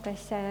vastu,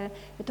 kes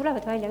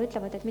tulevad välja ja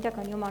ütlevad, et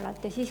midagi on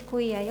Jumalalt ja siis,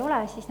 kui ei ole,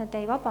 siis nad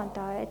ei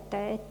vabanda,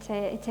 et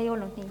see ei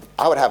olnud nii.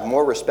 I would have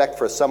more respect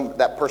for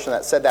that person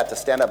that said that to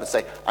stand up and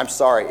say, I'm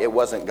sorry, it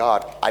wasn't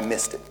God, I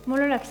missed it.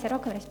 Mul oleks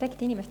rohkem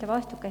respekti inimeste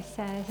vastu, kes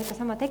seda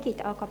sama tegid,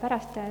 aga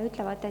pärast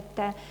ütlevad,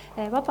 et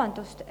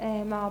vabandust,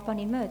 ma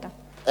panin mööda.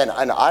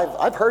 And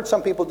I've heard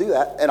some people do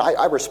that, and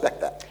I respect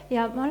that.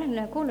 Ja ma olen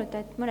kuulnud,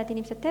 et mõned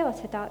inimesed teevad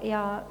seda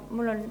ja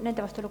mul on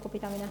nende vastu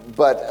lugupidamine.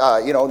 But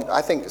you know,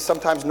 I think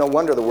sometimes no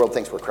wonder the world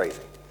thinks we're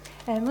crazy.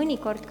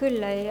 Mõnikord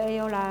küll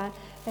ei ole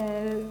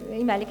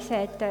imelik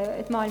see,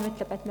 et maailm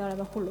ütleb, et me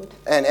oleme hullud.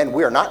 And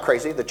we are not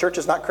crazy. The church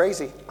is not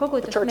crazy. The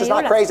Kogudus, church is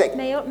not crazy.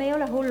 me ei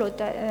ole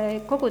hullud,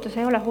 kogudus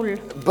ei ole hull.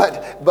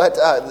 But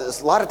a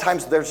lot of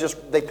times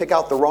they pick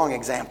out the wrong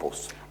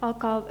examples.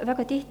 Aga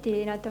väga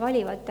tihti nad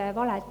valivad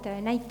valed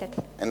näited.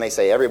 And they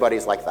say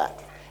everybody's like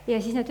that. Ja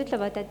siis nad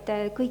ütlevad, et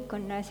kõik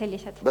on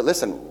sellised. But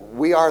listen,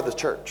 we are the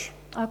church.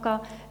 Aga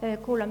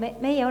kuula,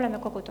 meie oleme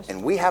kogudus.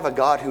 And we have a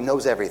God who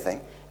knows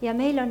everything. Ja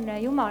meil on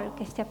Jumal,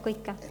 kes teab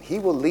kõike. And he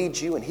will lead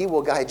you and he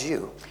will guide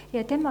you.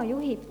 Ja tema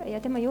juhib ja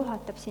tema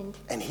juhatab sind.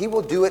 And he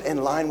will do it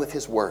in line with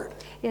his word.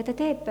 Ja ta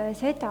teeb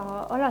seda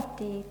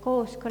alati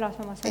kooskõlas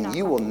oma And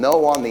you sõnaga. will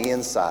know on the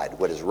inside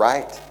what is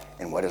right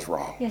and what is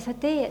wrong. Ja sa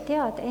tead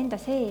enda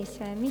sees,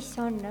 mis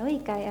on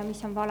õige ja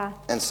mis on vale.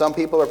 And some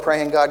people are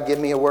praying, God, give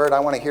me a word. I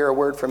want to hear a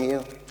word from you.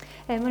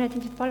 Mõned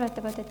ilmselt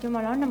palvetavad, et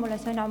Jumal, anna mulle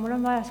sõna, mul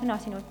on vaja sõna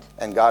sinult.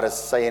 And God is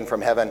saying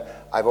from heaven,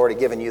 I've already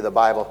given you the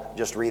Bible.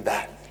 Just read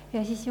that.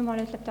 Ja siis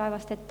Jumal ütleb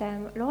taevast, et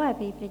loe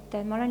piiblit,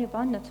 ma olen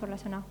juba andnud sulle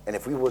sõna. And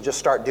if we will just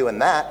start doing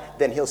that,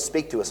 then he'll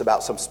speak to us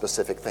about some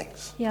specific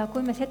things. Ja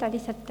kui me seda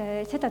lihtsalt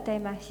seda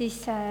teeme, siis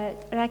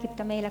räägib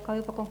ta meile ka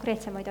juba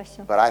konkreetsemaid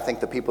asju. But I think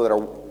the people that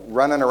are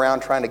running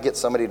around trying to get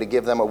somebody to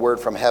give them a word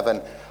from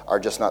heaven are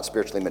just not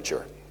spiritually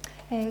mature.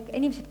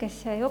 Inimesed,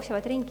 kes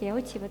jooksevad ringi ja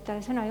otsivad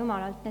sõna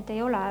Jumalalt, need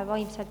ei ole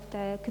vaimselt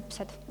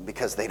küpsed.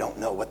 Because they don't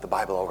know what the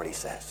Bible already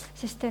says.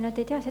 Sest nad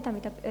ei tea seda,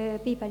 mida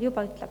piibel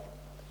juba ütleb.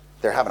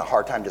 They're having a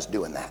hard time just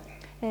doing that.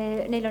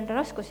 Neil on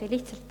raskusi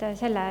lihtsalt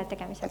selle And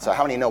tegemisega. so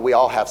how many know we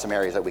all have some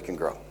areas that we can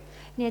grow?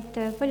 Nii et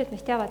paljud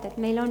meist teavad, et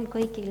meil on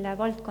kõigil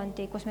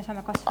valdkondi, kus me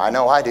saame I kasvada.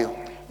 know I do.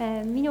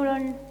 Minul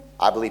on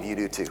I believe you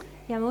do too.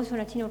 ja ma usun,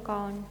 et sinul ka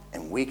on.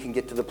 And we can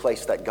get to the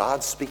place that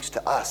God speaks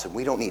to us and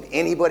we don't need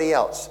anybody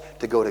else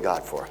to go to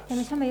God for Ja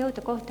me us. saame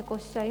jõuda kohta,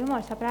 kus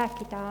Jumal saab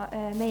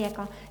rääkida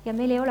meiega ja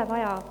meil ei ole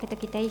vaja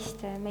kedagi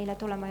teist meile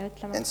tulema ja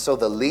ütlema. And so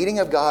the leading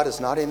of God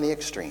is not in the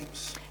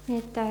extremes, Nii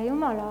et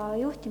Jumala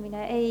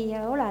juhtimine ei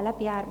ole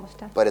läbi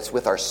äärmuste, but it's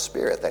with our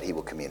spirit that he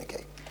will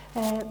communicate.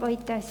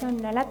 vaid see on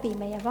läbi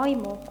meie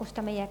vaimu, kus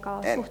ta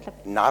meiega And suhtleb.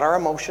 not our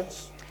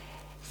emotions.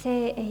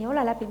 See ei ole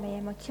läbi meie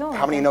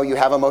How many emotsioonide. know you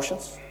have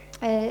emotions?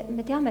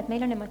 Me teame, et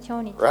meil on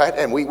emotsioonid. Right?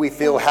 And we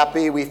feel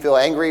happy, we feel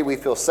angry, we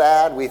feel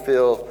sad, we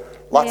feel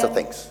lots of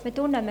things. Me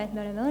tunneme, et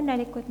me oleme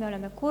õnnelikud, me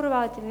oleme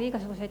kurvad ja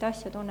igasuguseid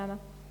asju tunneme.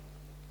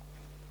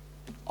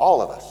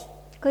 All of us.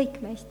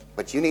 Kõik meist.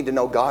 But you need to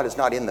know God is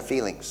not in the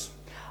feelings.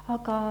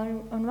 Aga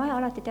on vaja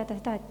alati teada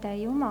seda, et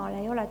Jumal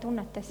ei ole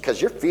tunnetes,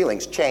 Because your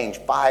feelings change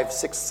 5,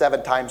 6,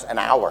 7 times an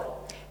hour.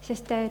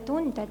 sest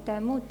tunded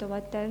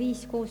muutuvad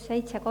 5, 6,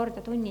 7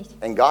 korda tunnis.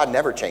 And God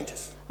never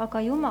changes. Aga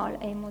Jumal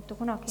ei muutu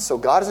kunagi. So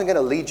God isn't going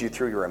to lead you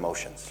through your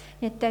emotions.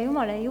 Nii et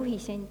Jumal ei juhi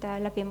sind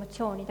läbi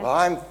emotsioonide. Well,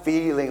 I'm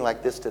feeling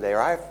like this today,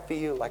 or I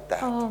feel like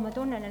that. Ma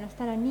tunnen ennast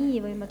täna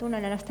nii või ma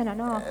tunnen ennast täna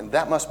naa. And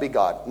that must be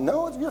God.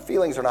 No, your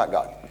feelings are not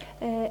God.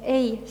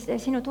 Ei,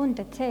 sinu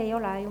tunded, see ei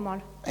ole Jumal.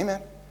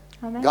 Amen.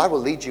 Amen. God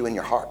will lead you in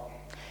your heart.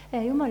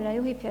 Jumal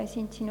juhib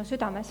sind sinu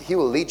südames. He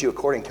will lead you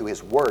according to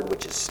his word,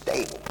 which is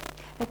stable.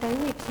 Ta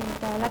juhib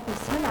sind läbi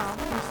sõna,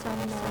 mis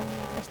on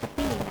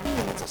stabiilne.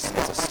 It's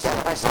a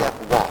step-by-step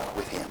walk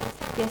with him.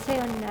 Ja see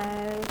on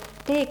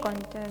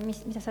teekond,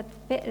 mida sa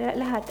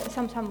lähed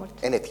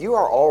samm-sammult. And if you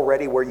are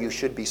already where you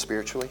should be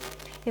spiritually,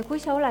 Ja kui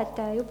sa oled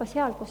juba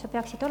seal, kus sa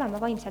peaksid olema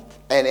vaimselt,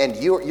 and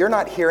you're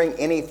not hearing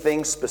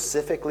anything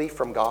specifically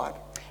from God,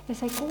 ja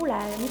sa ei kuule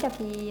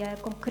midagi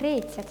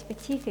konkreetset,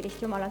 spetsiifilist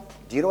Jumalalt,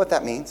 do you know what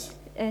that means?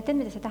 tead,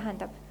 mida see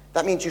tähendab?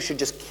 That means you should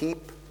just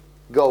keep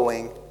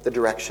going the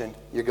direction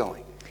you're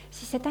going.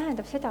 Siis see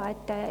tähendab seda,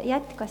 et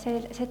jätka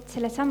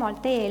selle samal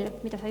teel,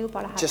 mida sa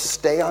juba lähed. Just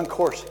stay on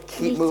course.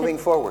 Keep moving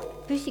forward.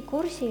 Püsi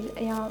kursil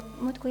ja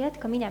muudkui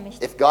jätka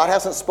minemist. If God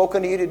hasn't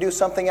spoken to you to do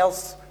something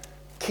else,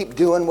 keep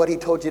doing what he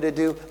told you to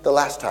do the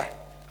last time.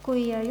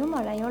 Kui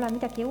Jumal ei ole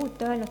midagi uut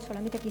öelnud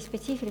sulle, midagi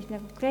spetsiifilist,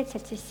 midagi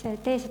konkreetselt, siis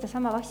tee seda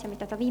sama asja,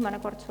 mida ta viimane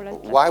kord sulle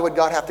ütleb. Why would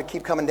God have to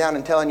keep coming down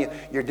and telling you,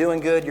 you're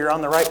doing good, you're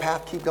on the right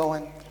path, keep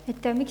going?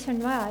 Et miks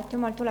on vaja, et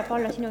Jumal tuleb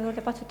alla sinu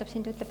juurde, patsutab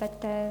sind, ütleb,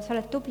 et sa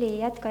oled tubli,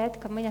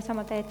 jätka, mine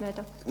sama teed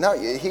mööda. No,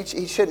 he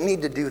shouldn't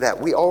need to do that.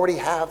 We already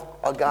have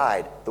a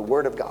guide, the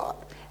Word of God.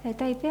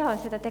 Ta ei pea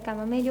seda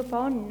tegema, meil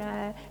juba on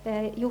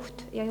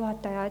juht ja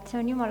juhataja, et see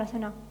on Jumala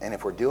sõna. And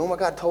if we're doing what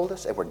God told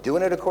us, and we're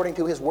doing it according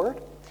to his Word,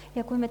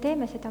 Ja kui me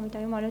teeme seda,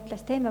 mida Jumal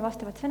ütles, teeme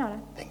vastavalt sõnale,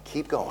 then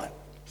keep going.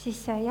 siis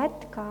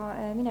jätka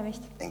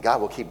minemist. And God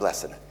will keep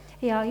blessing it.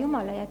 Ja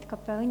Jumal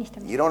jätkab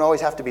õnnistamist. You don't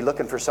always have to be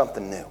looking for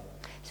something new.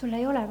 Sul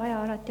ei ole vaja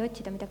alati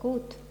otsida midagi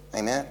uut.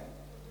 Amen.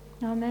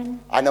 Amen.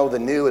 I know the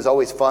new is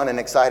always fun and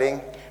exciting,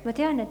 Ma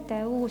tean, et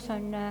uus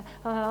on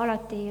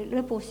alati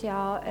lõbus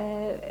ja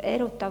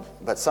erutav,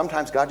 but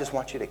sometimes God just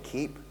wants you to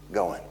keep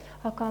going.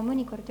 aga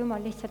mõnikord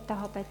Jumal lihtsalt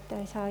tahab, et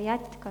sa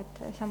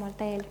jätkad samal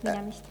teel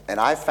minemist. And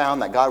I've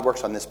found that God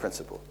works on this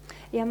principle.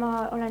 Ja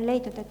ma olen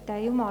leidnud, et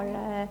Jumal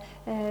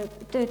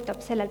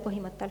töötab sellel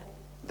põhimõttel.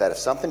 That if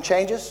something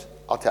changes,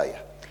 I'll tell you.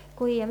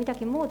 Kui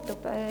midagi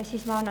muutub,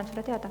 siis ma annan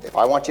sulle teada. If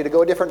I want you to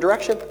go a different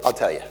direction, I'll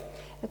tell you.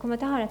 kui ma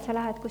tahan, et sa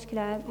lähed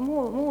kuskile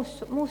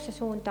muusse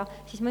suunda,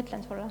 siis ma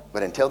ütlen sulle.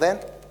 But until then,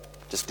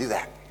 just do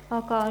that.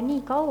 Aga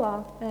nii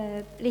kaua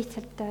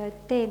lihtsalt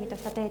tee, mida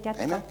sa teed,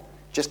 jätka. Amen.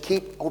 Just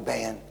keep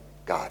obeying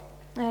God.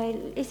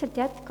 Lihtsalt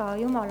jätka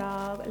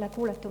Jumalale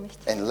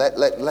kuuletumist. And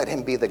let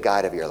him be the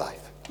guide of your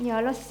life.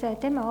 Ja las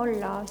tema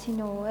olla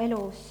sinu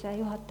elus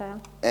juhataja.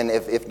 And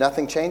if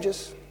nothing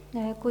changes,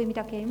 kui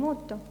midagi ei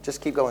muutu,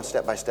 just keep going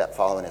step by step,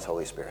 following his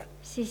Holy Spirit.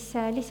 siis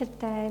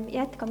lihtsalt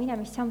jätka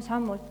minemist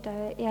samm-sammult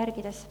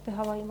järgides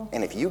püha vaimu.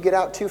 And if you get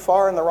out too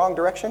far in the wrong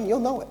direction, you'll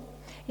know it.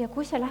 Ja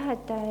kui sa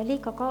lähed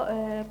liiga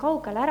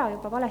kaugele ära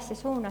juba valesse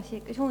suunda,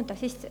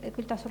 siis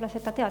küll ta sulle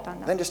seda teada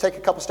annab. Then just take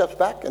a couple steps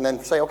back and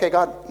then say, okay,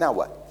 God, now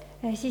what?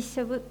 Siis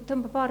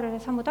tõmba paar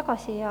sammu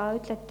tagasi ja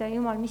ütled,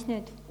 Jumal, mis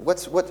nüüd?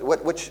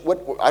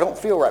 I don't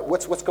feel right.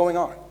 What's going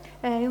on?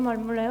 Jumal,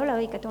 mul ei ole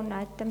õige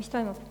tunne, et mis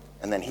toimub.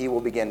 And then he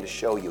will begin to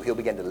show you. He'll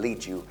begin to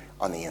lead you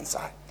on the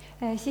inside.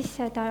 Siis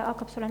ta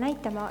hakkab sulle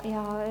näitama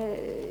ja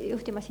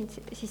juhtima sind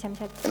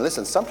sisemiselt. And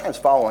listen,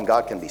 sometimes following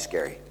God can be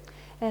scary.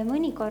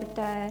 Mõnikord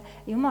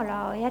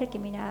Jumala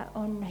järgimine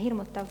on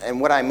hirmutav.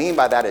 And what I mean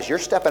by that is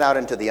you're stepping out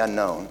into the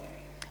unknown.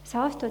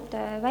 Sa astud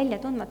välja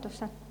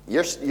tundmatusse.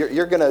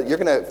 You're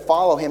gonna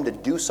follow him to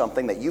do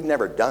something that you've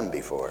never done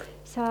before.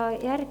 Sa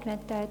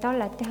järgned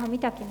talle, et teha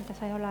midagi, mida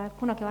sa ei ole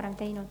kunagi varem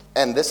teinud.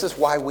 And this is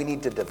why we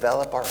need to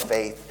develop our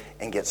faith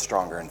and get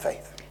stronger in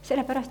faith.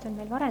 Sellepärast on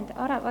meil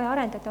vaja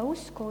arendada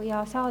usku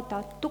ja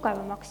saada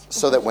tugevamaks.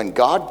 So that when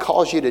God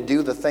calls you to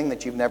do the thing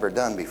that you've never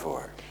done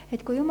before,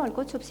 et kui Jumal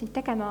kutsub sind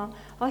tegema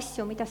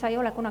asju, mida sa ei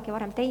ole kunagi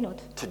varem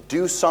teinud, to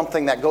do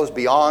something that goes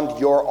beyond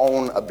your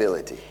own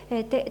ability,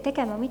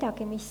 tegema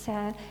midagi, mis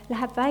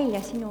läheb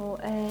välja sinu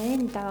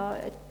enda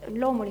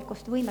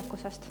loomulikust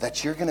võimekusest,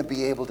 that you're going to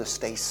be able to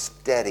stay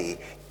steady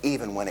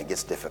even when it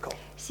gets difficult.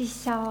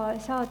 Siis sa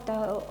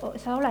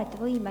oled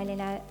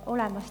võimeline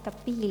olema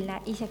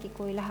stabiilne, isegi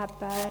kui läheb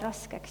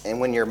raskeks. And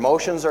when your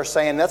emotions are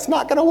saying, that's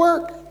not going to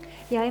work,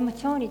 ja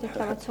emotsioonid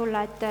ütlevad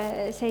sulle, et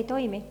see ei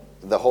toimi.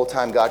 The whole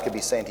time God could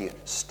be saying to you,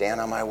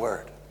 stand on my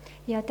word.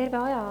 Ja terve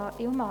aja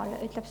Jumal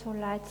ütleb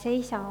sulle, et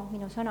seisa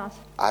minu sõnas.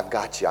 I've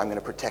got you, I'm going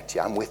to protect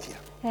you, I'm with you.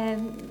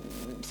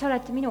 Sa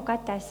oled minu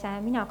kätes,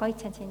 mina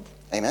kaitsen sind.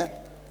 Amen.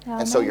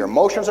 And so your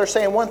emotions are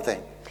saying one thing.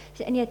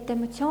 Nii et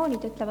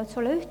emotsioonid ütlevad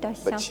sulle ühte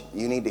asja. But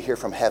you need to hear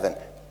from heaven.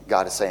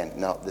 God is saying,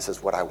 no, this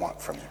is what I want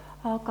from you.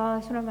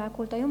 Aga sul on vaja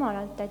kuulda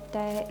Jumalalt, et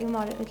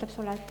Jumal ütleb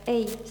sulle, et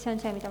ei, see on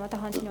see, mida ma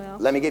tahan sinu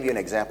jaoks. Let me give you an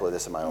example of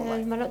this in my own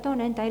life. Ma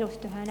toon enda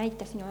elust ühe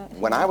näite sinu jaoks.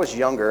 When I was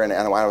younger and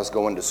when I was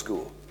going to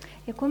school,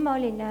 ja kui ma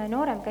olin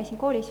noorem, käisin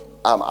koolis,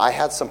 I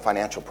had some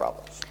financial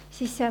problems.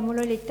 Siis mul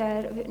olid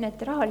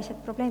need rahalised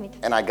probleemid.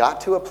 And I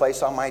got to a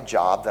place on my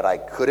job that I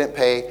couldn't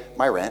pay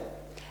my rent.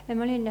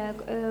 Ma olin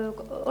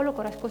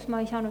olukorras, kus ma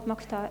ei saanud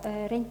maksta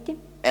renti.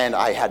 And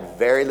I had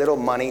very little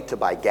money to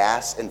buy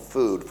gas and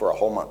food for a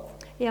whole month.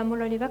 Ja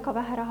mul oli väga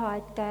vähe raha,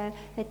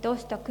 et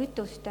osta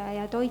kütust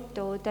ja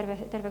toitu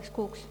terveks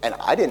kuuks. And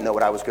I didn't know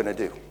what I was going to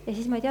do. Ja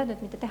siis ma ei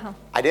teadnud, mida teha.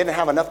 I didn't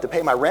have enough to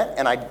pay my rent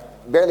and I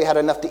barely had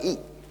enough to eat.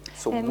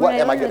 So what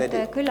am I going to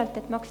do? Küllalt,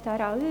 et maksta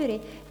ära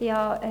üüri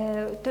ja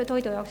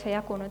toidu jaoks ei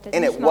jagunud.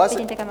 And it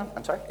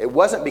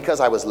wasn't because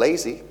I was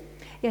lazy.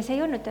 Ja see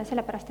ei olnud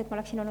sellepärast, et ma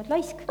oleksin olnud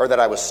laisk. Or that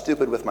I was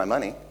stupid with my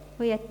money.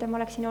 Või et ma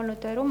oleksin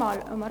olnud rumal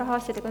oma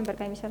rahaasjadega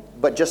ümberkäimisel.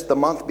 But just the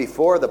month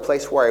before, the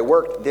place where I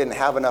worked didn't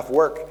have enough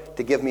work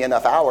to give me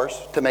enough hours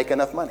to make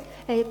enough money.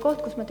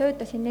 Koht, kus ma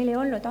töötasin, neil ei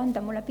olnud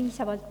anda mulle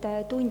piisavalt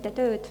tunde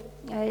tööd,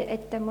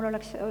 et ma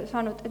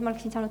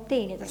oleksin saanud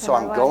teenida. So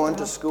I'm going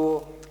to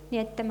school. Nii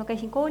et ma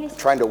käisin koolis.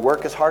 Trying to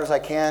work as hard as I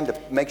can to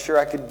make sure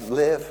I could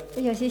live.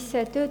 Ja siis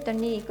töötan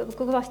nii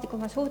kõvasti, kui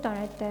ma suudan,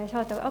 et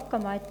saada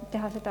hakkama, et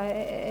teha seda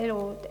elu,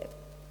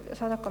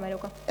 saada hakkama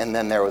eluga. And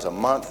then there was a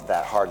month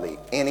that hardly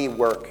any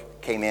work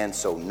came in,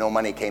 so no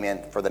money came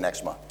in for the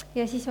next month.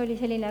 Ja siis oli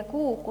selline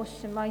kuu,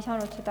 kus ma ei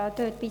saanud seda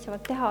tööd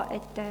piisavalt teha,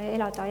 et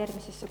elada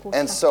järgmisesse kuusse.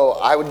 And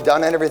so I had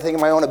done everything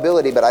in my own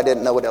ability, but I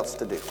didn't know what else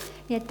to do.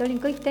 Nii et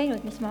olin kõik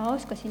teinud, mis ma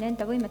oskasin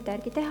enda võimete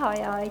järgi teha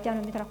ja ei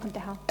teadnud, mida rohkem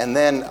teha. And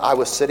then I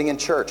was sitting in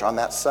church on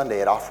that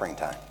Sunday at offering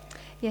time.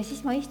 Ja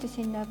siis ma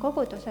istusin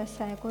koguduses,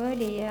 kui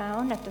oli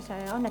annetamise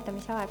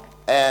aeg.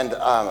 And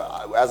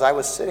as I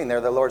was sitting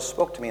there, the Lord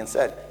spoke to me and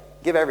said,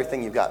 give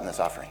everything you've got in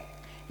this offering.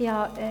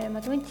 Ja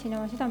ma tundsin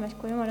oma südames,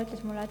 kui Jumal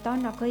ütles mulle, et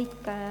anna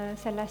kõik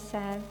sellesse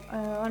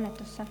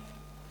annetusse.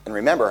 And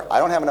remember,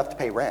 I don't have enough to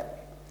pay rent.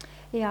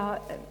 Ja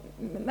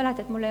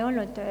mäletad, mul ei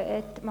olnud,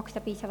 et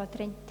maksta piisavalt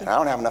renti. And I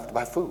don't have enough to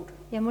buy food.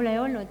 Ja mul ei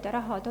olnud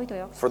raha toidu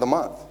jaoks. For the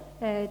month.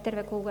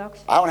 Terve kuu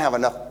jaoks. I don't have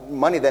enough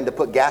money then to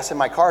put gas in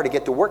my car to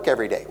get to work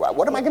every day.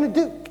 What am I going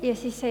to do? Ja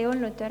siis ei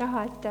olnud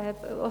raha, et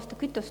osta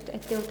kütust,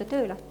 et jõuda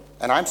tööle.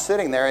 And I'm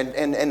sitting there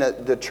in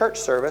the church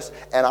service,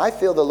 and I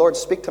feel the Lord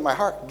speak to my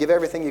heart. Give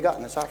everything you got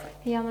in this offering.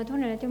 Ja ma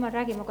tunnen, et Jumal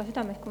räägib muga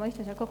südames, kui ma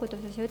istun seal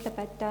koguduses ja ütleb,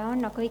 et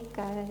anna kõik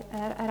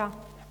ära.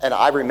 And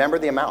I remember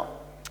the amount.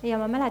 Ja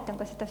ma mäletan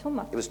ka seda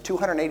summat. It was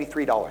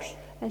 $283.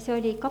 See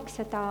oli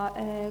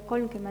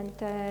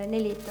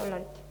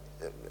 $234.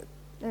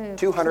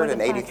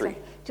 283.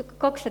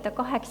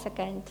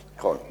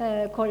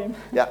 283.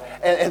 Yeah,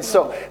 and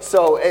so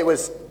it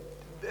was,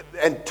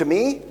 and to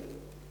me,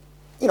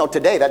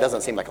 today that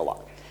doesn't seem like a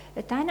lot.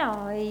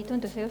 Täna ei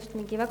tundu see just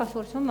mingi väga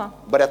suur summa,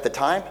 But at the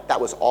time,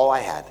 that was all I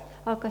had.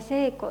 aga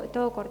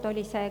tookord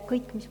oli see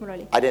kõik, mis mul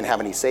oli. I didn't have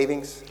any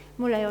savings.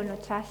 Mul ei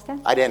olnud sääste,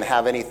 I didn't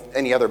have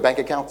any other bank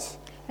accounts.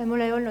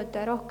 mul ei olnud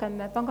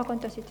rohkem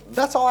pangakontosid.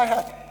 That's all I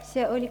had.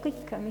 See oli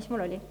kõik, mis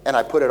mul oli. And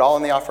I put it all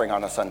in the offering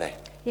on a Sunday.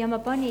 Ja ma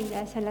panin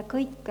selle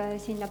kõik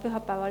sinna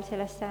pühapäeval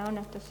sellesse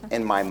annetusse.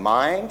 And my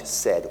mind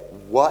said,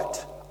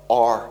 what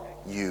are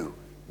you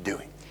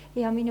doing?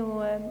 Ja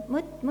minu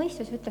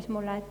mõistus ütles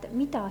mulle, et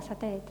mida sa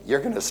teed,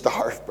 You're going to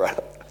starve, bro.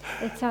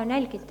 et sa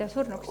nälgid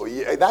surnuks.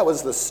 That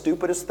was the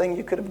stupidest thing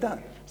you could have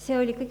done. See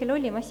oli kõige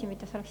lollim asi,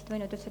 mida sa oleksid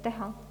võinud üldse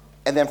teha.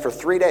 And then for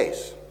 3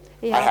 days,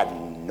 Yeah. I had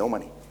no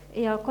money.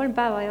 Ja 3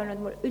 päeva ei olnud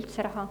mul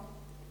üldse raha.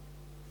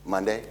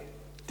 Monday,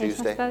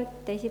 Tuesday, Esmaspäev,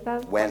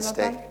 teisipäev,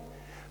 Wednesday. kolmapäev.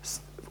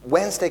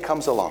 Wednesday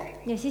comes along,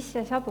 Ja siis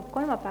saabub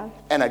kolmapäev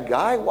and a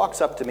guy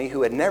walks up to me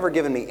who had never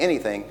given me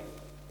anything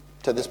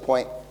to this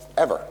point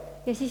ever.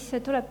 ja siis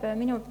tuleb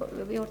minu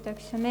juurde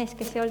üks mees,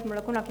 kes ei olnud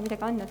mulle kunagi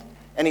midagi andnud.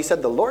 And he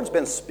said, the Lord's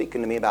been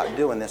speaking to me about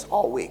doing this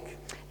all week.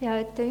 Ja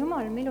et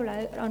Jumal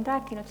minule on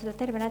rääkinud seda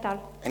terve nädal.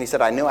 And he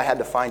said, I knew I had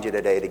to find you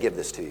today to give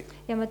this to you.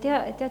 Ja ma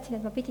teadsin,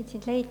 et ma pidin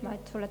sind leidma,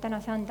 et sulle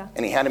täna see anda.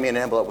 And he handed me an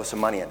envelope with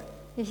some money in it.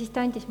 Ja siis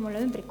ta andis mulle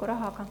ümbriku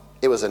rahaga.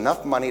 It was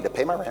enough money to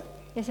pay my rent,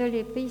 Ja see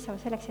oli piisav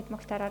selleks, et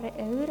maksta ära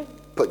üür,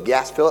 put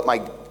gas, fill up my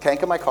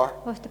tank of my car,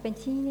 osta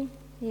bensiini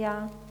ja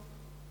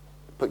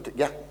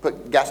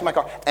put gas in my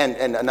car, and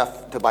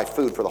enough to buy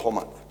food for the whole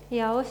month.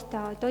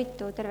 osta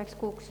toitu terveks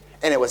kuuks.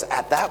 And it was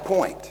at that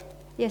point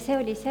Ja see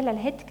oli sellel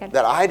hetkel,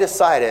 that I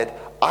decided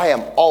I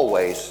am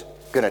always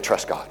going to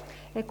trust God.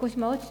 kus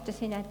ma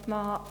otsustasin, et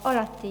ma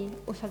alati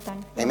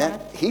usaldan Amen.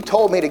 Jumalat. He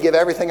told me to give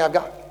everything I've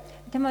got.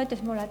 Tema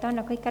ütles mulle, et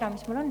anna kõik ära,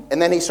 mis mul on.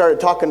 And then he started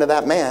talking to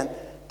that man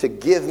to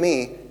give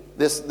me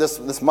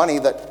this money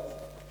that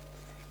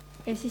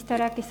Ja siis ta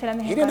rääkis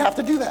selle he didn't have mehega,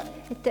 to do that.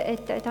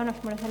 et ta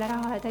annaks mulle selle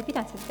raha ja ta ei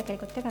pidanud seda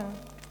tegelikult tegema.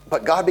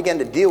 But God began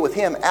to deal with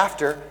him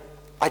after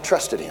I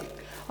trusted him.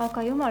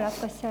 Aga Jumal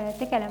hakkas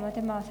tegelema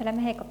selle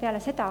mehega peale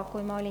seda,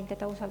 kui ma olin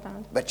teda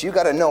usaldanud. But you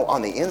got to know,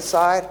 on the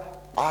inside,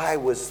 I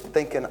was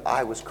thinking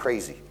I was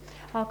crazy.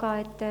 Aga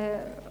et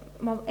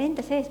ma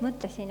enda sees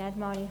mõtlesin, et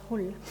ma olin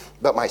hull.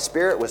 But my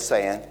spirit was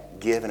saying,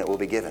 give and it will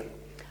be given.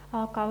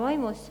 Aga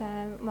vaimus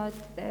ma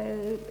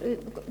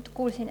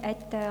kuulsin,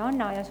 et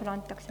anna ja sulle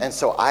antakse. And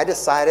so I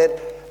decided,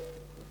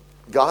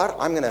 God,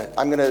 I'm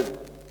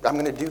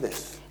gonna do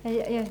this.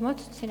 Ja siis ma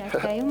otsustasin, et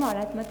Jumal,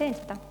 et ma teen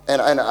seda.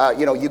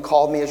 And you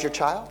called me as your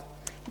child.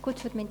 Sa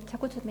kutsud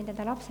mind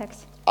enda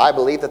lapseks. I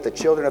believe that the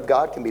children of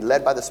God can be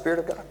led by the Spirit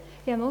of God.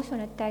 Ja ma usun,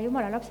 et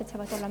Jumala lapsed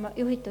saavad olla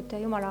juhitud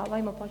Jumala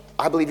vaimu poolt.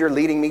 I believe you're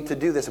leading me to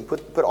do this and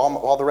put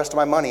all the rest of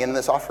my money in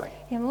this offering.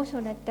 Ja ma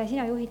usun, et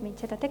sina juhid mind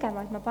seda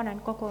tegema, et ma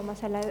panen kogu oma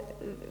selle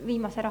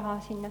viimase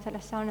raha sinna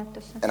sellesse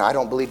annetusse. And I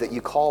don't believe that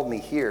you called me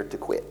here to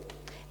quit.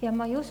 Ja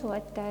ma ei usu,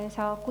 et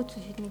sa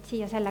kutsusid mind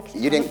siia selleks,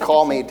 You didn't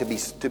call me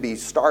to be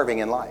starving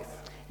in life.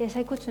 ja sa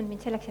ei kutsunud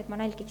mind selleks, et ma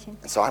nälgiksin.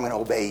 And so I'm going to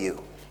obey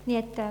you. Nii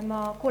et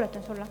ma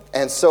kuuletan sulle.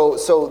 And so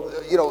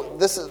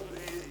this is,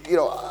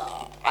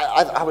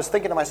 I was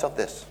thinking to myself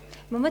this.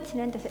 Ma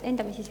mõtlesin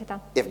endamisi seda.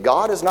 If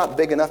God is not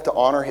big enough to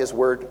honor his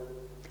word,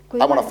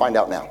 I want to find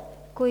out now.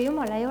 Kui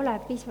Jumal ei ole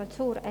piisavalt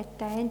suur,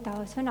 et enda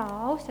sõna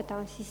austada,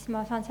 siis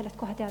ma saan sellest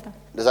kohe teada.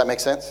 Does that make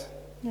sense?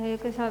 Ja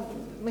kui sa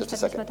mõistad, mis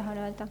second. ma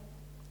tahan öelda.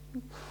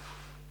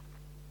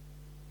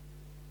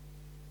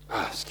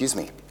 Excuse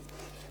me.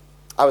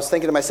 I was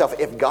thinking to myself,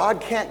 if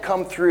God can't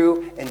come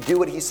through and do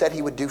what he said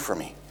he would do for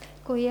me,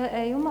 Kui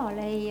Jumal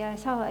ei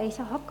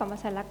saa hakkama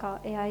sellega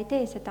ja ei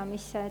tee seda,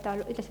 mis ta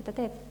ütles, et ta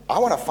teeb, I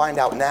want to find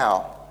out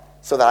now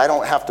so that I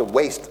don't have to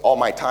waste all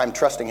my time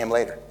trusting him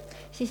later.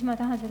 siis ma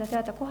tahan seda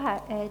teada kohe,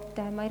 et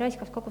ma ei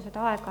raiskaks kogu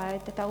seda aega,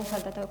 et teda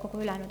usaldada kogu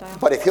ülejäänud aja.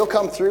 But if he'll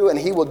come through and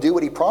he will do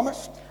what he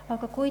promised,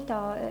 Aga kui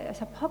ta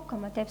saab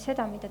hakkama, teeb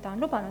seda, mida ta on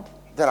lubanud,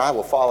 then I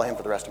will follow him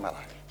for the rest of my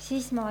life.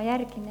 siis ma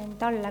järgin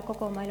talle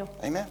kogu oma elu.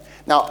 Amen.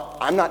 Now,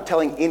 I'm not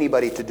telling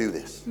anybody to do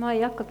this. Ma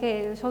ei hakka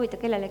soovita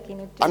kellelegi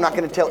nüüd. I'm not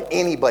going to tell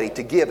anybody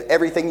to give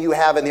everything you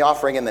have in the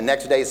offering and the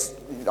next day,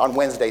 on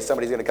Wednesday,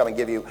 somebody's going to come and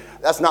give you.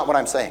 That's not what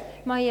I'm saying.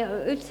 Ma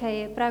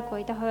praegu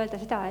ei taha öelda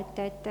seda,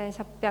 et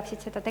sa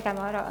peaksid seda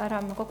tegema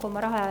ära kogu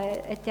oma raha,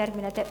 et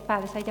järgmine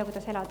päev sa ei tea,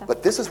 kuidas elada.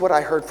 But this is what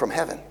I heard from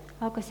heaven.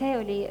 Aga see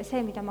oli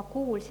see, mida ma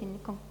kuulsin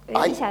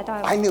ise I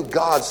taevast. knew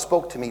God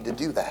spoke to me to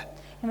do that.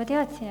 Ja ma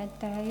teadsin,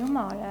 et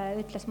Jumal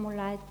ütles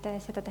mulle,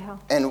 et seda teha.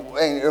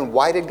 And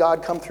why did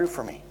God come through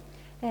for me?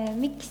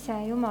 Miks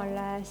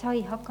Jumal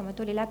sai hakkama,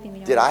 tuli läbi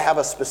minu? Did I have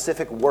a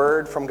specific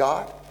word from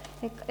God?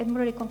 Et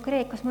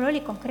kas mul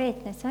oli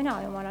konkreetne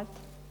sõna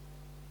Jumalalt?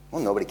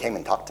 Well, nobody came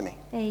and talked to me.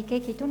 Ei,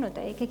 keegi ei tulnud,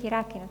 keegi ei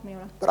rääkinud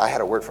minule. But I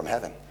had a word from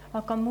heaven.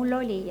 Aga mul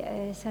oli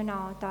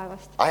sõna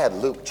taevast. I had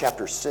Luke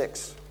chapter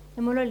 6,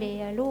 Ja mul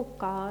oli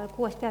Luuka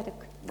 6.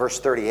 peatükk,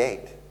 verse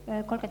 38,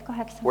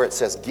 38. where it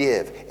says,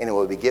 give and it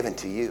will be given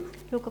to you.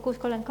 Luuka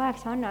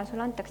 6:38, anna ja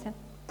sulle antakse.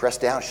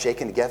 pressed down,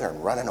 shaken together,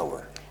 and running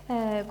over.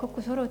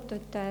 Kokku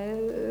surutud,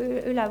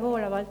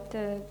 ülevoolavalt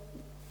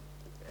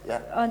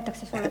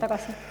antakse sulle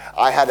tagasi.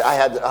 I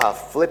had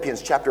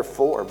Philippians chapter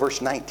 4,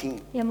 verse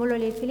 19. Ja mul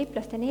oli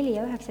Filiplaste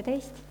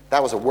 4:19.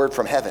 That was a word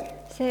from heaven.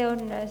 See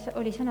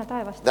oli sõna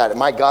taevast. That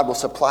my God will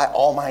supply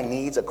all my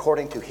needs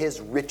according to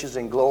his riches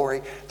and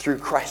glory through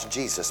Christ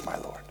Jesus, my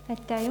Lord.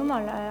 Et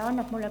Jumal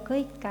annab mulle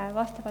kõike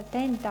vastavalt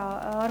enda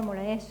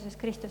armule Jeesuses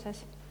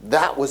Kristuses.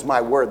 That was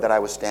my word that I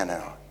was standing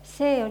on.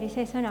 See oli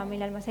see sõna,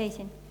 millel ma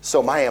seisin.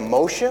 So my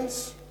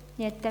emotions,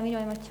 Nii et minu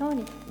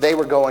emotsioonid, they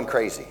were going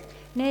crazy.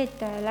 need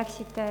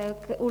läksid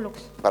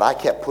hulluks. But I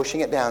kept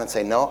pushing it down and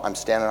saying, no, I'm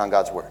standing on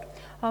God's word.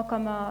 Aga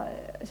ma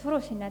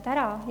surusin need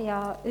ära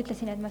ja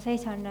ütlesin, et ma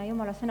seisan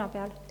Jumala sõna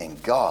peal.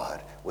 And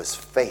God was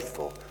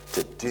faithful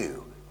to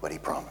do what he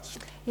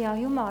promised. Ja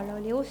Jumal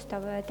oli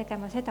ustav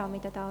tegema seda,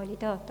 mida ta oli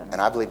tõotanud.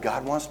 And I believe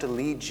God wants to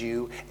lead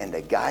you and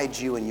to guide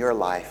you in your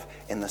life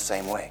in the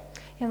same way.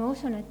 Ja ma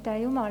usun, et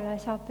Jumal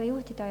saab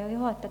juhtida ja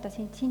juhatada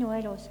sind sinu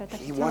elus.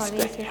 He wants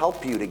to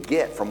help you to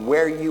get from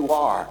where you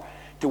are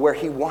to where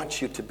he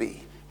wants you to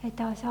be. Et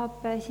ta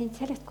saab sind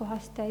sellest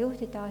kohast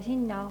juhtida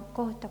sinna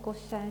kohta, kus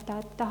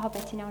ta tahab,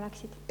 et sina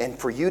oleksid. And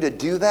for you to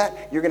do that,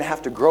 you're going to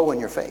have to grow in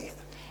your faith.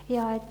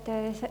 Ja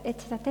et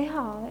seda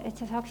teha, et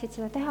sa saaksid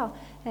seda teha,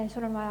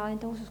 sul on vaja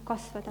enda usus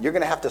kasvada. You're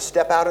going to have to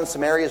step out in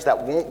some areas that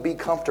won't be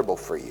comfortable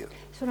for you.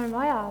 Sul on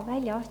vaja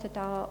välja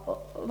astuda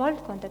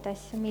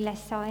valdkondades, milles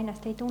sa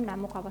ennast ei tunne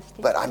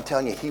mugavasti. But I'm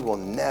telling you, he will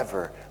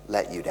never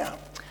let you down.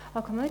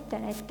 Aga ma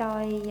ütlen, et ta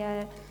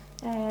ei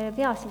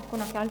vea sind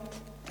kunagi alt.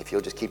 If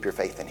you'll just keep your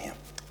faith in him.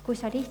 Kui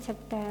sa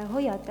lihtsalt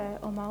hoiad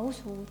oma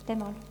usu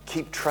temal.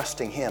 Keep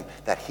trusting him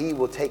that he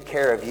will take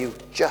care of you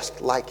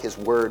just like his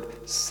word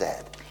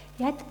said.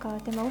 Jätka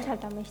tema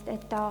usaldamist,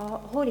 et ta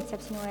hoolitseb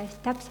sinu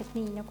eest täpselt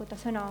nii, nagu ta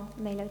sõna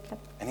meile ütleb.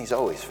 And he's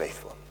always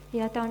faithful.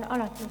 Ja ta on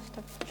alati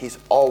ustav. He's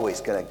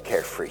always going to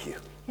care for you.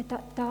 Ja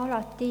ta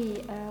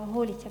alati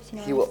hoolitseb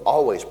sinu He will eest.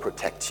 always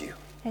protect you.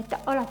 Et ta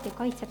alati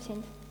kaitseb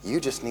sind. You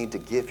just need to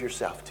give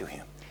yourself to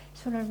him.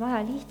 Sul on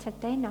vaja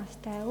lihtsalt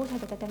ennast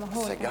usaldada tema Say,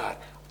 hoolde. God,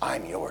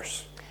 I'm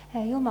yours.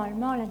 Jumal,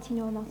 ma olen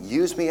sinu oma.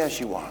 Use me as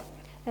you want.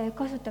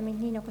 Kasuta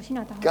mind nii, nagu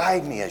sina tahad.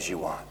 Guide me as you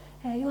want.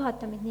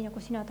 Juhata mind nii,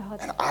 nagu sina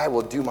tahad. And I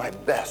will do my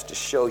best to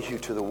show you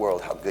to the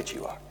world how good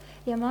you are.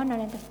 Ja ma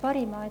annan endast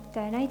parima, et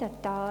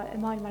näidata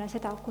maailmale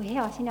seda, kui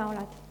hea sina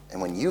oled.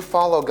 And when you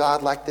follow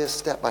God like this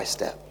step by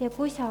step, Ja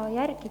kui sa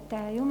järgid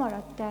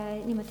Jumalat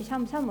niimoodi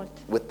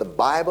samm-sammult, with the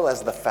Bible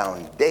as the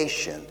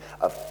foundation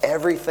of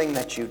everything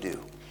that you do,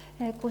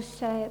 kus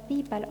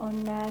piibel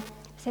on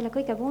selle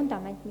kõige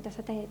vundament, mida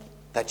sa teed,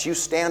 that you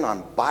stand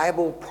on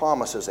Bible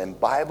promises and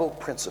Bible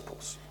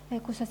principles,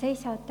 kus sa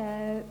seisad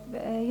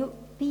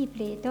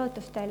piibli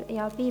tõotustel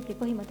ja piibli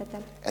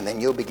põhimõtetel and then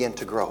you'll begin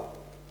to grow.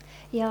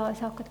 ja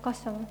sa hakkad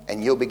kasvama.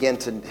 And you'll begin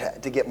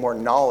to get more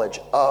knowledge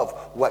of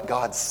what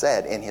God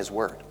said in his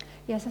word.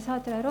 Ja sa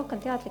saad rohkem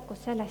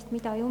teadlikkust sellest,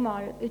 mida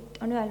Jumal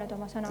on öelnud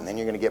oma sõna. And then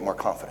you're going to get more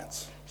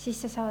confidence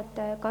Siis sa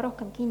saad ka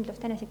rohkem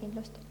kindlust,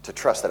 enesekindlust. to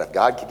trust that if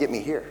God could get me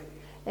here,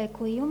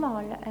 Kui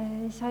Jumal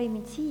sai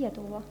mind siia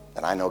tuua,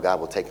 then I know God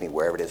will take me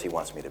wherever it is he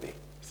wants me to be.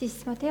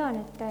 siis ma tean,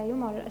 et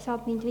Jumal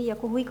saab mind viia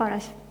kuhu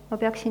iganes ma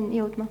peaksin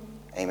jõudma.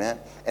 Amen.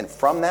 And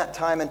from that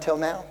time until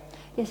now,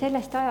 Ja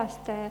sellest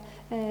ajast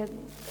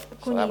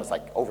so that was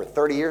like over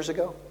 30 years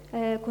ago,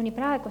 kuni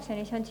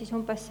praeguseni, see on siis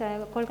umbes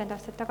 30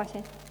 aastat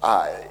tagasi,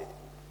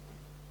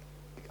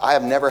 I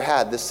have never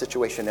had this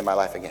situation in my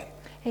life again.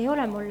 ei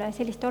ole mul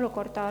sellist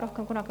olukorda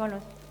rohkem kunagi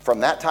olnud. From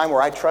that time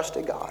where I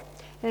trusted God,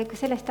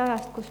 Sellest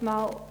ajast, kus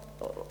ma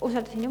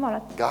usaldasin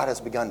Jumalat, God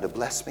has begun to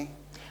bless me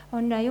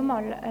on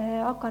Jumal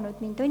hakanud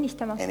mind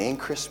õnnistama and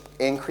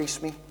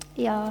increase me,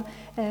 ja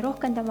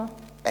rohkendama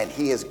and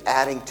he is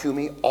adding to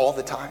me all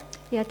the time.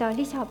 ja ta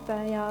lisab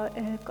ja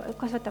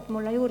kasvatab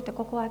mulle juurde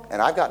kogu aeg,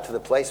 And I got to the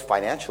place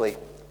financially,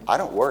 I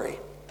don't worry.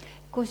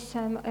 kus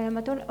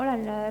ma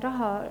olen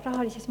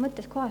rahalises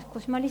mõttes kohas,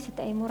 kus ma lihtsalt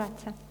ei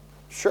muretse.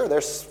 Sure,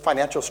 there's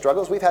financial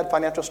struggles. We've had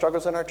financial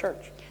struggles in our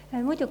church.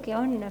 Muidugi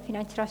on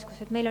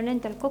finantsraskused, meil on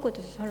endal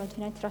koguduses olnud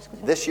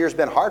finantsraskused. This year's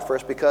been hard for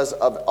us because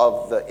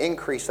of the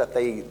increase that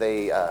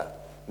they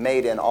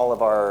made in all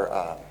of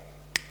our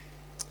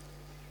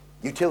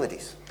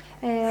utilities.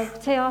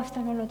 See aasta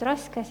on olnud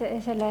raske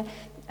selle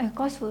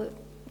kasvu,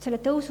 selle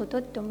tõusu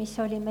tõttu, mis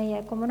oli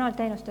meie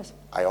kommunaalteenustes.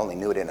 I only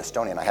knew it in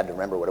Estonian. I had to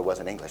remember what it was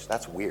in English.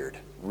 That's weird,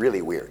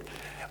 really weird.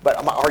 But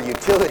our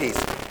utilities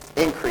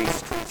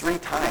increased 3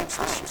 times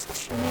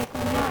this year. Meie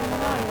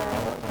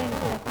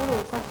kommunaalteenuste kulu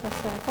kasvas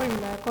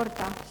 3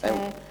 korda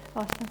see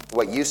aasta.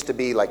 What used to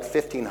be like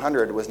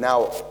 1,500 was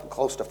now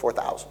close to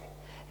 4,000.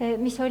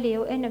 Mis oli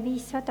ju enne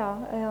 500,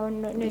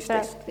 on nüüd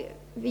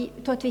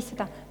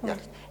 1500,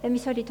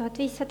 mis oli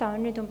 1500,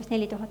 on nüüd umbes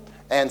 4000.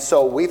 And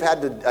so we've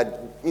had to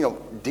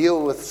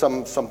deal with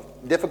some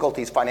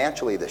difficulties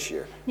financially this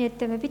year. Nii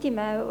et me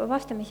pidime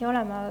vastamisi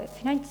olema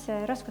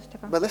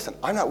finantsraskustega. But listen,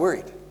 I'm not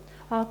worried.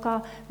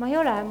 aga ma ei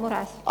ole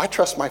mures. I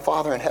trust my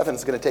Father in heaven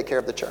is going to take care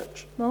of the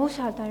church. Ma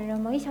usaldan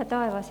oma isa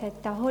taevas,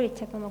 et ta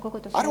hoolitseb oma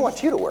koguduse I don't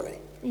want you to worry.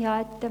 ja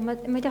et ma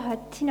ei taha,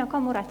 et sina ka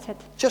muretsed.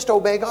 Just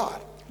obey God.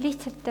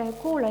 Lihtsalt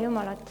kuula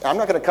Jumalat. I'm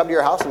not going to come to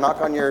your house and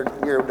knock on your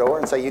door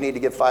and say you need to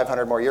give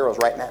 500 more euros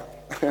right now.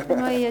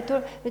 Ma ei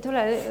tule,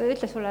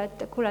 ütle sulle,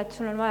 et kuule, et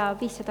sul on vaja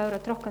 500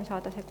 eurot rohkem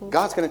saada see kuu.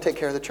 God's going to take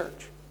care of the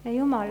church. Ja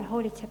Jumal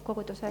hoolitseb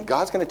koguduse.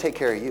 God's going to take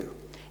care of you.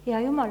 Ja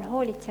Jumal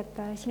hoolitseb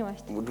sinu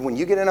eest. When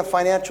you get in a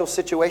financial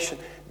situation,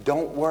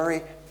 don't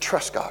worry,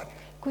 trust God.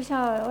 Kui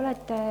sa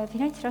oled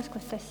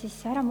finantsraskustes,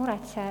 siis ära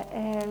muretse,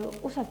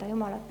 usalda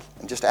Jumalat.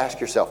 And just ask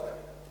yourself,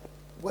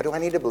 what do I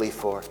need to believe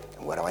for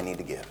and what do I need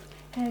to give?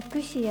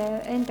 Küsi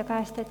enda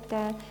käest, et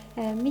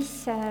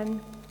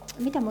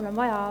mida mul on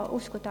vaja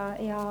uskuda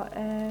ja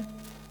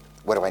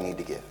What do I need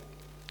to give?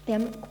 Ja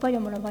kui palju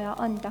mul on vaja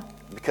anda.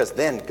 Because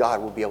then God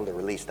will be able to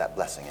release that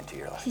blessing into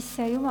your life. Siis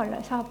Jumal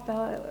saab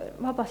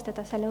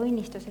vabastada selle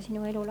õnnistuse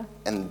sinu elule.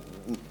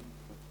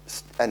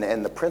 And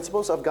the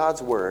principles of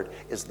God's word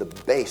is the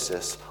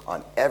basis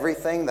on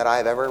everything that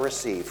I've ever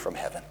received from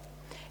heaven.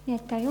 Nii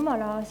et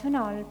Jumala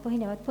sõnal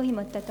põhinevad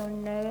põhimõtted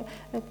on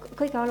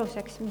kõige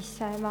aluseks, mis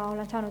ma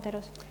olen saanud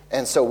elus.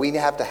 And so we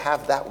have to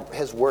have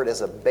his word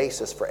as a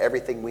basis for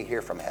everything we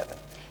hear from heaven.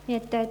 Nii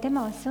et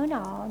tema sõna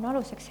on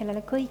aluseks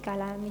sellele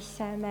kõigele, mis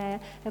me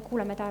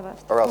kuuleme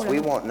taevast. Or else we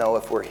won't know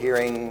if we're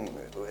hearing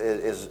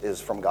is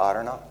from God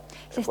or not.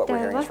 Sest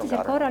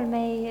vastasel korral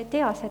me ei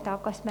tea seda,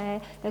 kas me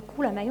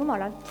kuuleme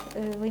Jumalalt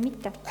või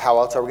mitte. How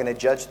else are we going to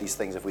judge these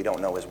things if we don't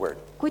know his word?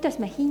 Kuidas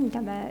me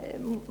hindame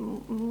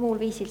muul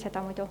viisil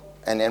seda muidu?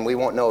 And we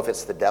won't know if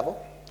it's the devil.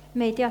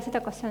 Me ei tea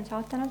seda, kas see on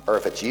saatanalt. Or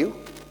if it's you.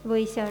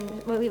 Või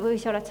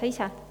see oled sa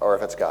ise. Or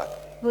if it's God.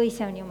 Või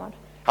see on Jumal.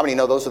 How many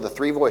know those are the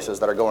three voices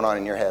that are going on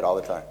in your head all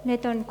the time?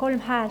 Need on 3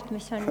 häält,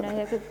 mis on,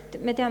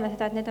 me teame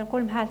seda, et need on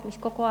 3 häält, mis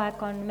kogu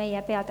aeg on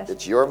meie peades.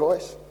 It's your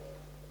voice,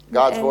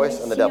 God's voice,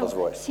 and the devil's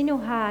voice.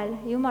 Sinu hääl,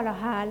 Jumala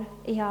hääl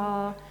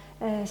ja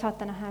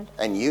saatana hääl.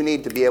 And you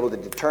need to be able to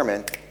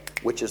determine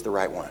which is the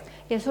right one.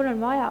 Ja sul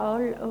on vaja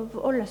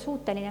olla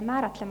suuteline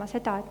määratlema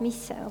seda, et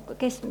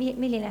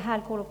milline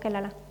hääl kuulub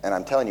kellele. And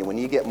I'm telling you, when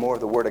you get more of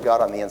the word of God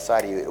on the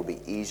inside of you, it will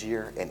be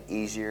easier and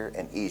easier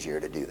and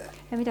easier to do that.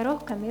 Ja mida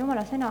rohkem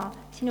Jumala sõna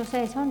sinu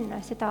sees on,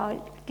 seda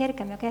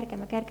kergem ja kergem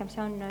ja kergem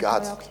see on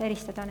jaoks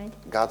eristada neid.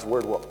 God's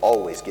word will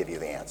always give you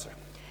the answer.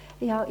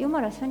 Ja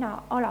Jumala sõna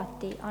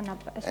alati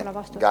annab sulle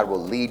vastuse. God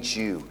will lead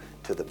you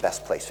to the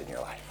best place in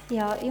your life.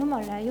 Ja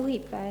Jumal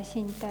juhib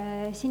sind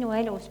sinu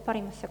elus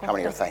parimasse kohta. How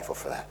many are thankful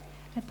for that?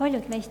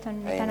 Paljud meist on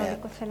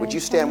tänulikud selle. Would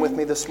you stand with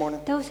me this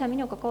morning? Tõuse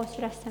minuga koos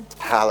ülesse.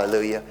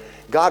 Hallelujah.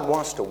 God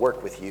wants to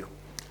work with you.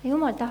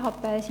 Jumal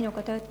tahab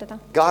sinuga töötada.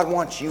 God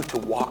wants you to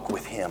walk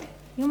with him.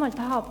 Jumal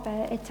tahab,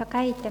 et sa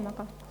käid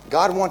temaga.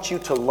 God wants you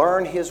to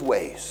learn his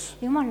ways.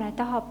 Jumal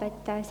tahab,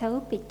 et sa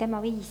õpid tema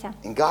viise.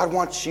 And God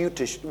wants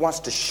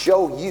to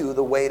show you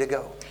the way to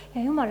go.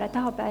 Ja Jumal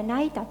tahab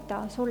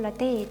näidata sulle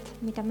teed,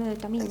 mida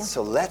mööda minna. And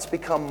so let's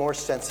become more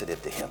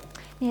sensitive to him.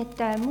 Nii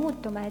et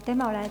muutume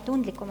temale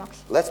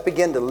tundlikumaks. Let's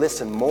begin to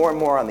listen more and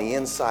more on the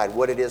inside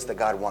what it is that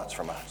God wants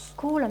from us.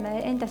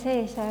 Kuulame enda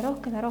sees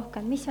rohkem ja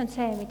rohkem, mis on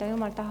see, mida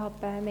Jumal tahab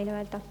meile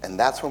öelda. And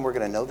that's when we're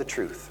going to know the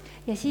truth.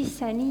 Ja siis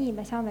nii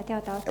me saame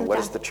teada And what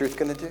is tõde. the truth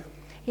going to do?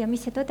 Ja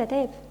mis see tõde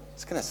teeb?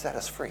 It's going to set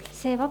us free.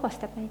 See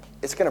vabastab meid.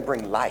 It's going to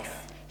bring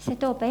life. See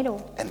toob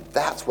elu. And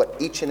that's what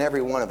each and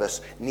every one of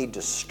us need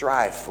to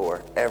strive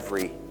for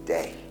every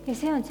day. Ja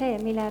see on see,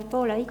 mille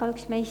poole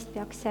igaüks meist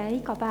peaks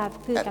iga päev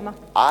püüdlema.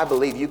 I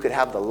believe you could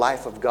have the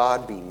life of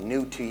God be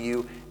new to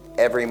you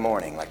every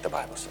morning, like the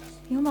Bible says.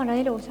 Jumala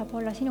elu saab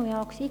olla sinu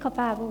jaoks iga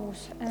päev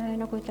uus,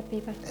 nagu ütleb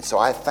Piibel. And so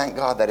I thank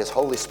God that his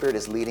Holy Spirit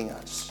is leading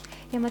us.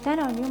 Ja ma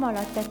tänan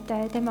Jumalat,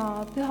 et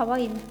tema püha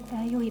vaim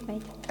juhib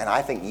meid. And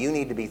I think you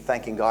need to be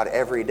thanking God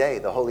every day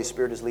the Holy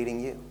Spirit is leading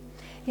you.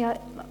 Ja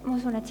ma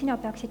usun, et sina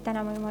peaksid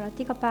tänama Jumalat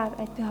iga päev,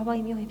 et püha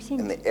vaim juhib In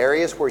sind. the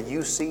areas where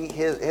you see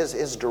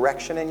his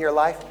direction in your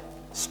life,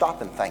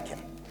 stop and thank him.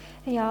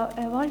 Ja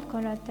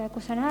valdkonnad,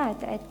 kus sa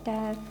näed, et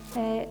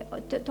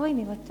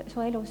toimivad su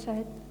elus,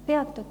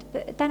 peatud,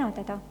 täna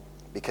teda.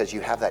 Because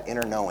you have that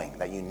inner knowing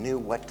that you knew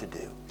what to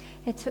do.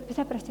 Et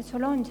seepärast, et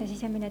sul on see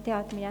sisemine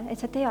teadmine, et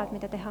sa tead,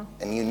 mida teha.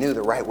 And you knew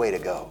the right way to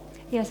go.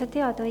 Ja sa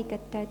tead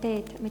õiget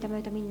teed, mida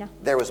mööda minna.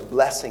 There was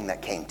blessing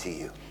that came to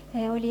you.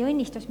 Oli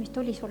õnnistus, mis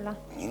tuli sulle.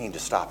 You need to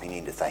stop, you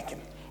need to thank him.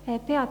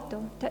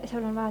 Peatu,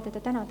 sul on vaja teda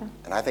tänada.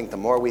 And I think the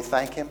more we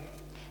thank him,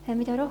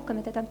 Mida rohkem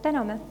me teda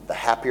täname, the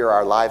happier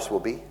our lives will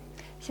be.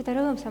 Seda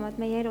rõõmsamad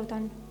meie elud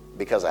on.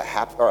 Because a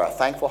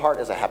thankful heart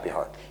is a happy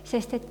heart.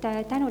 Sest et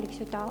tänulik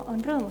süda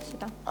on rõõmus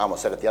süda. I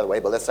almost said it the other way,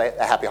 but let's say it,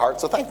 a happy heart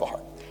is a thankful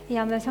heart.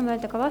 Ja me saame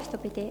öelda ka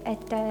vastupidi,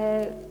 et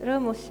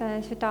rõõmus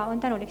süda on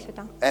tänulik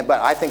süda.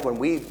 But I think when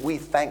we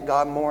thank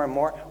God more and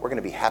more, we're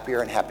going to be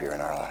happier and happier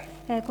in our life.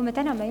 Kui me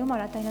täname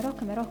Jumalat aina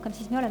rohkem ja rohkem,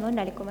 siis me oleme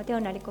õnnelikumad ja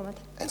õnnelikumad.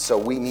 And so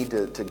we need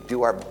to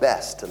do our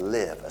best to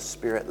live a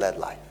spirit-led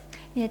life.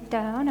 nii et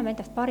anname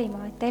endast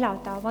parima, et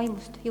elada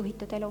vaimust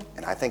juhitud elu.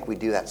 And I think we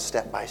do that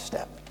step by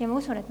step. Ja ma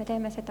usun, et me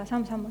teeme seda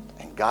samm-sammult.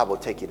 And God will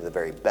take you to the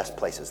very best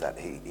places that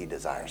He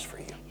desires for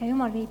you. Ja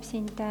Jumal viib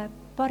sind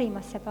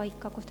parimasse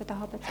paika, kus ta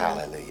tahab, et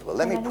Hallelujah. Well,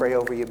 let me pray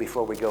over you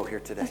before we go here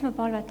today. Kas ma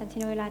palvetan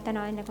sinu üle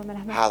täna, enne kui me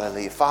lähme?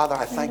 Hallelujah. Father,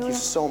 I thank you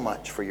so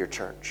much for your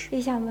church.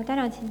 Isa, ma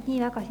tänan sind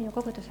nii väga sinu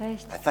koguduse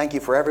eest. I thank you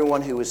for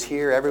everyone who is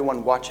here,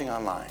 everyone watching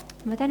online.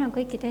 Ma tänan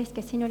kõikide eest,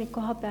 kes siin olid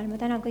koha peal. Ma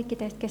tänan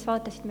kõikide eest, kes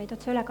vaatasid meid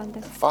otse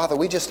ülekandes. Father,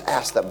 we just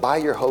ask that by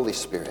your Holy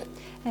Spirit,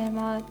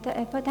 Ma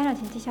tänan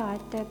sind, Isa,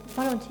 et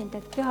palun sind,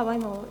 et püha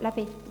vaimu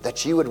läbi,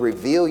 that you would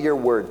reveal your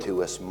word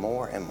to us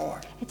more and more.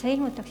 et sa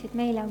ilmutaksid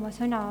meile oma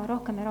sõna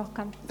rohkem ja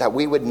rohkem. That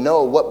we would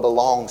know what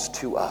belongs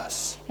to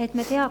us. Et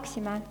me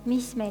teaksime,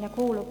 mis meile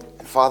kuulub.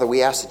 And Father,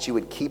 we ask that you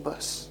would keep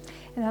us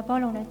Ja ma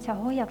palun, et sa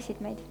hoiaksid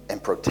meid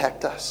and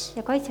protect us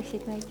ja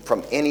kaitseksid meid,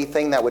 from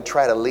anything that would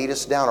try to lead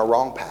us down a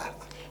wrong path.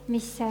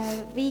 mis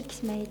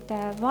viiks meid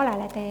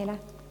valele teele.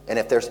 And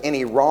if there's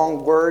any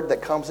wrong word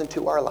that comes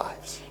into our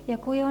lives, Ja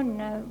kui on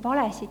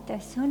valesid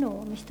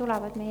sõnu, mis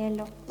tulevad meie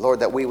ellu, Lord,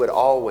 that we would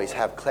always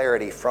have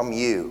clarity from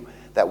you,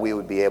 that we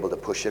would be able to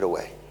push it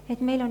away. et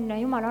meil on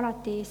Jumal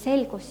alati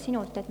selgus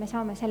sinult, et me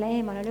saame selle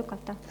eemale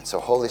lükata. And so,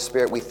 Holy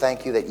Spirit, we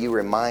thank you that you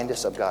remind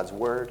us of God's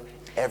word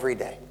every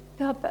day.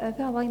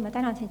 Püha vaim, ma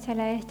tänan sind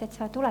selle eest, et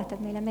sa tuletad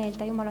meile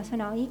meelde Jumala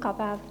sõna iga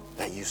päev.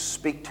 That you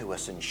speak to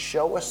us and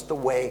show us the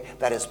way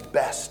that is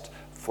best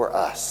for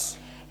us,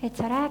 Et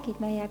sa räägid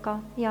meiega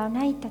ja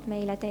näitad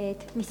meile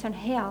teed, mis on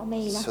hea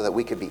meile. so that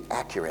we could be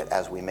accurate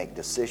as we make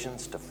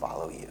decisions to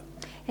follow you.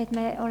 Et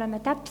me oleme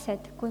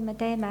täpsed, kui me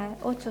teeme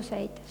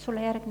otsuseid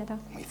sulle järgneda.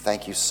 We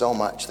thank you so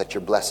much that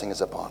your blessing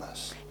is upon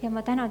us. Ja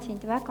ma tänan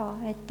sind väga,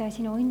 et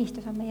sinu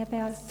õnnistus on meie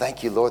peal.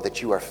 Thank you, Lord,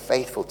 that you are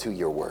faithful to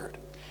your word.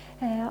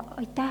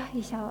 Aitäh,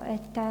 Isa,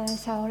 et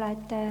sa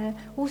oled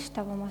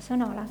ustav oma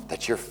sõnale.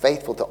 That you're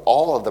faithful to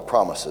all of the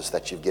promises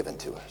that you've given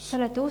to us. Sa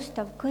oled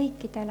ustav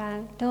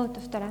kõikidele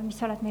tõotustele, mis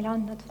sa oled meile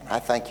andnud. And I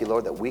thank you,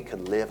 Lord, that we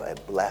could live a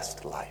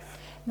blessed life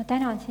Ma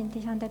tänan sind,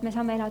 Isand, et me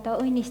saame elada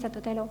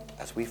õnnistatud elu,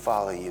 as we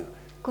follow you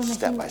Kui me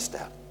step sind- by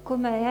step. kui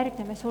me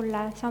järgneme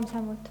sulle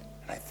samm-sammult.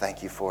 And I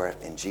thank you for it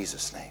in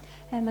Jesus' name.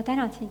 Ma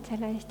tänan sind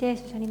selle eest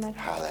Jeesuse nimel.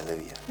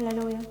 Hallelujah.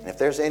 Halleluuja. And if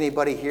there's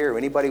anybody here,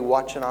 anybody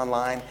watching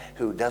online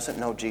who doesn't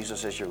know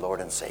Jesus as your Lord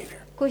and Savior,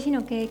 Kui siin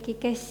on keegi,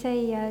 kes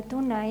ei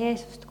tunne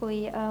Jeesust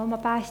kui oma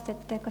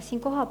päästet, kas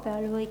siin koha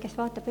peal või kes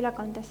vaatab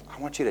ülekandes,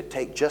 I want you to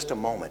take just a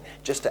moment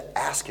just to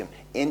ask him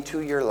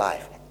into your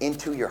life,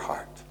 into your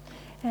heart.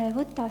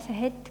 võta see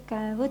hetk,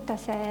 võta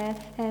see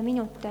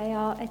minut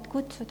ja et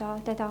kutsuda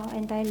teda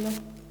enda ellu.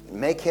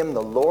 Make him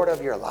the Lord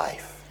of your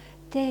life.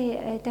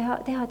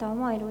 Teha ta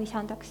oma elu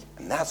isandaks.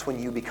 And that's when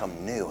you become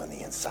new on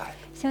the inside.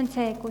 See on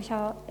see, kui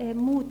sa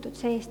muutud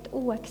seest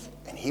uueks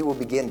And he will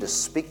begin to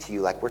speak to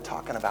you like we're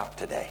talking about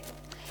today.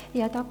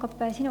 ja ta hakkab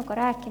sinuga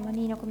rääkima,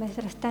 nii nagu me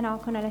sellest täna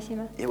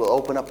kõnelesime. It will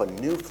open up a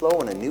new flow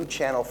and a new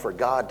channel for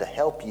God to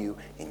help you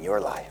in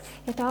your life.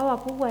 Ja ta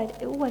avab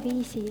uue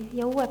viisi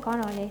ja uue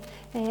kanali,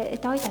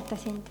 et aidata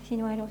sind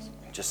sinu elus.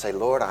 Just say,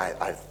 Lord,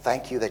 I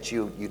thank you that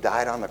you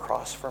died on the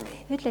cross for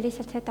me, Ütle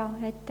lihtsalt seda,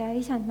 et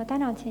isand, ma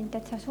tänan sind,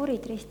 et sa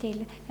surid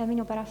ristil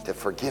minu pärast, to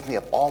forgive me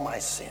of all my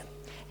sin,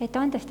 et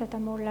andestada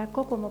mulle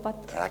kogu mu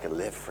patt, that I could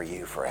live for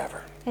you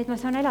forever. et ma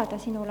saan elada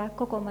sinule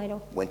kogu oma elu.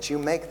 Once you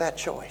make that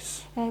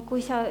choice,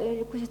 Kui sa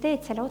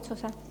teed selle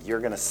otsuse, you're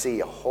going to see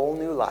a whole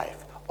new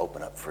life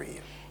open up for you.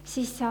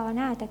 siis sa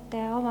näed, et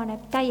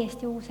avaneb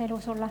täiesti uus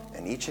elu sulle.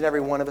 And each and every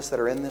one of us that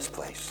are in this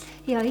place,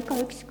 Ja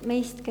igaüks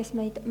meist, kes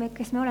me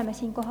oleme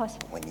siin kohas,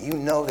 when you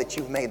know that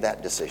you've made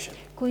that decision,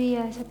 kui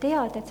sa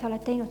tead, et sa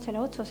oled teinud selle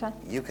otsuse,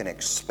 you can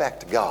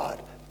expect God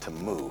to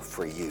move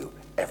for you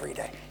every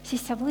day.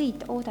 siis sa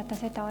võid oodata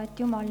seda, et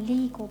Jumal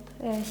liigub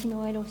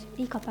sinu elus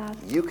iga päev.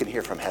 You can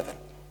hear from heaven,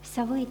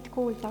 Sa võid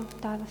kuulda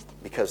taevast,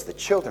 because the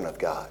children of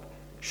God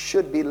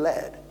should be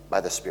led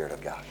by the Spirit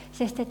of God.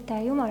 sest et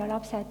Jumala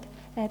lapsed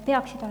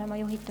peaksid olema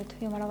juhitud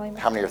Jumala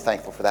vaimust. How many are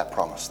thankful for that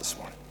promise this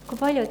morning? Kui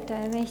paljud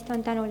meist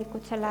on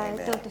tänulikud selle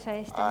Amen. tõotuse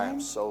eest? I am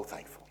so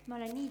thankful. Ma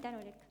olen nii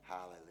tänulik.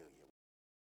 Hallelujah.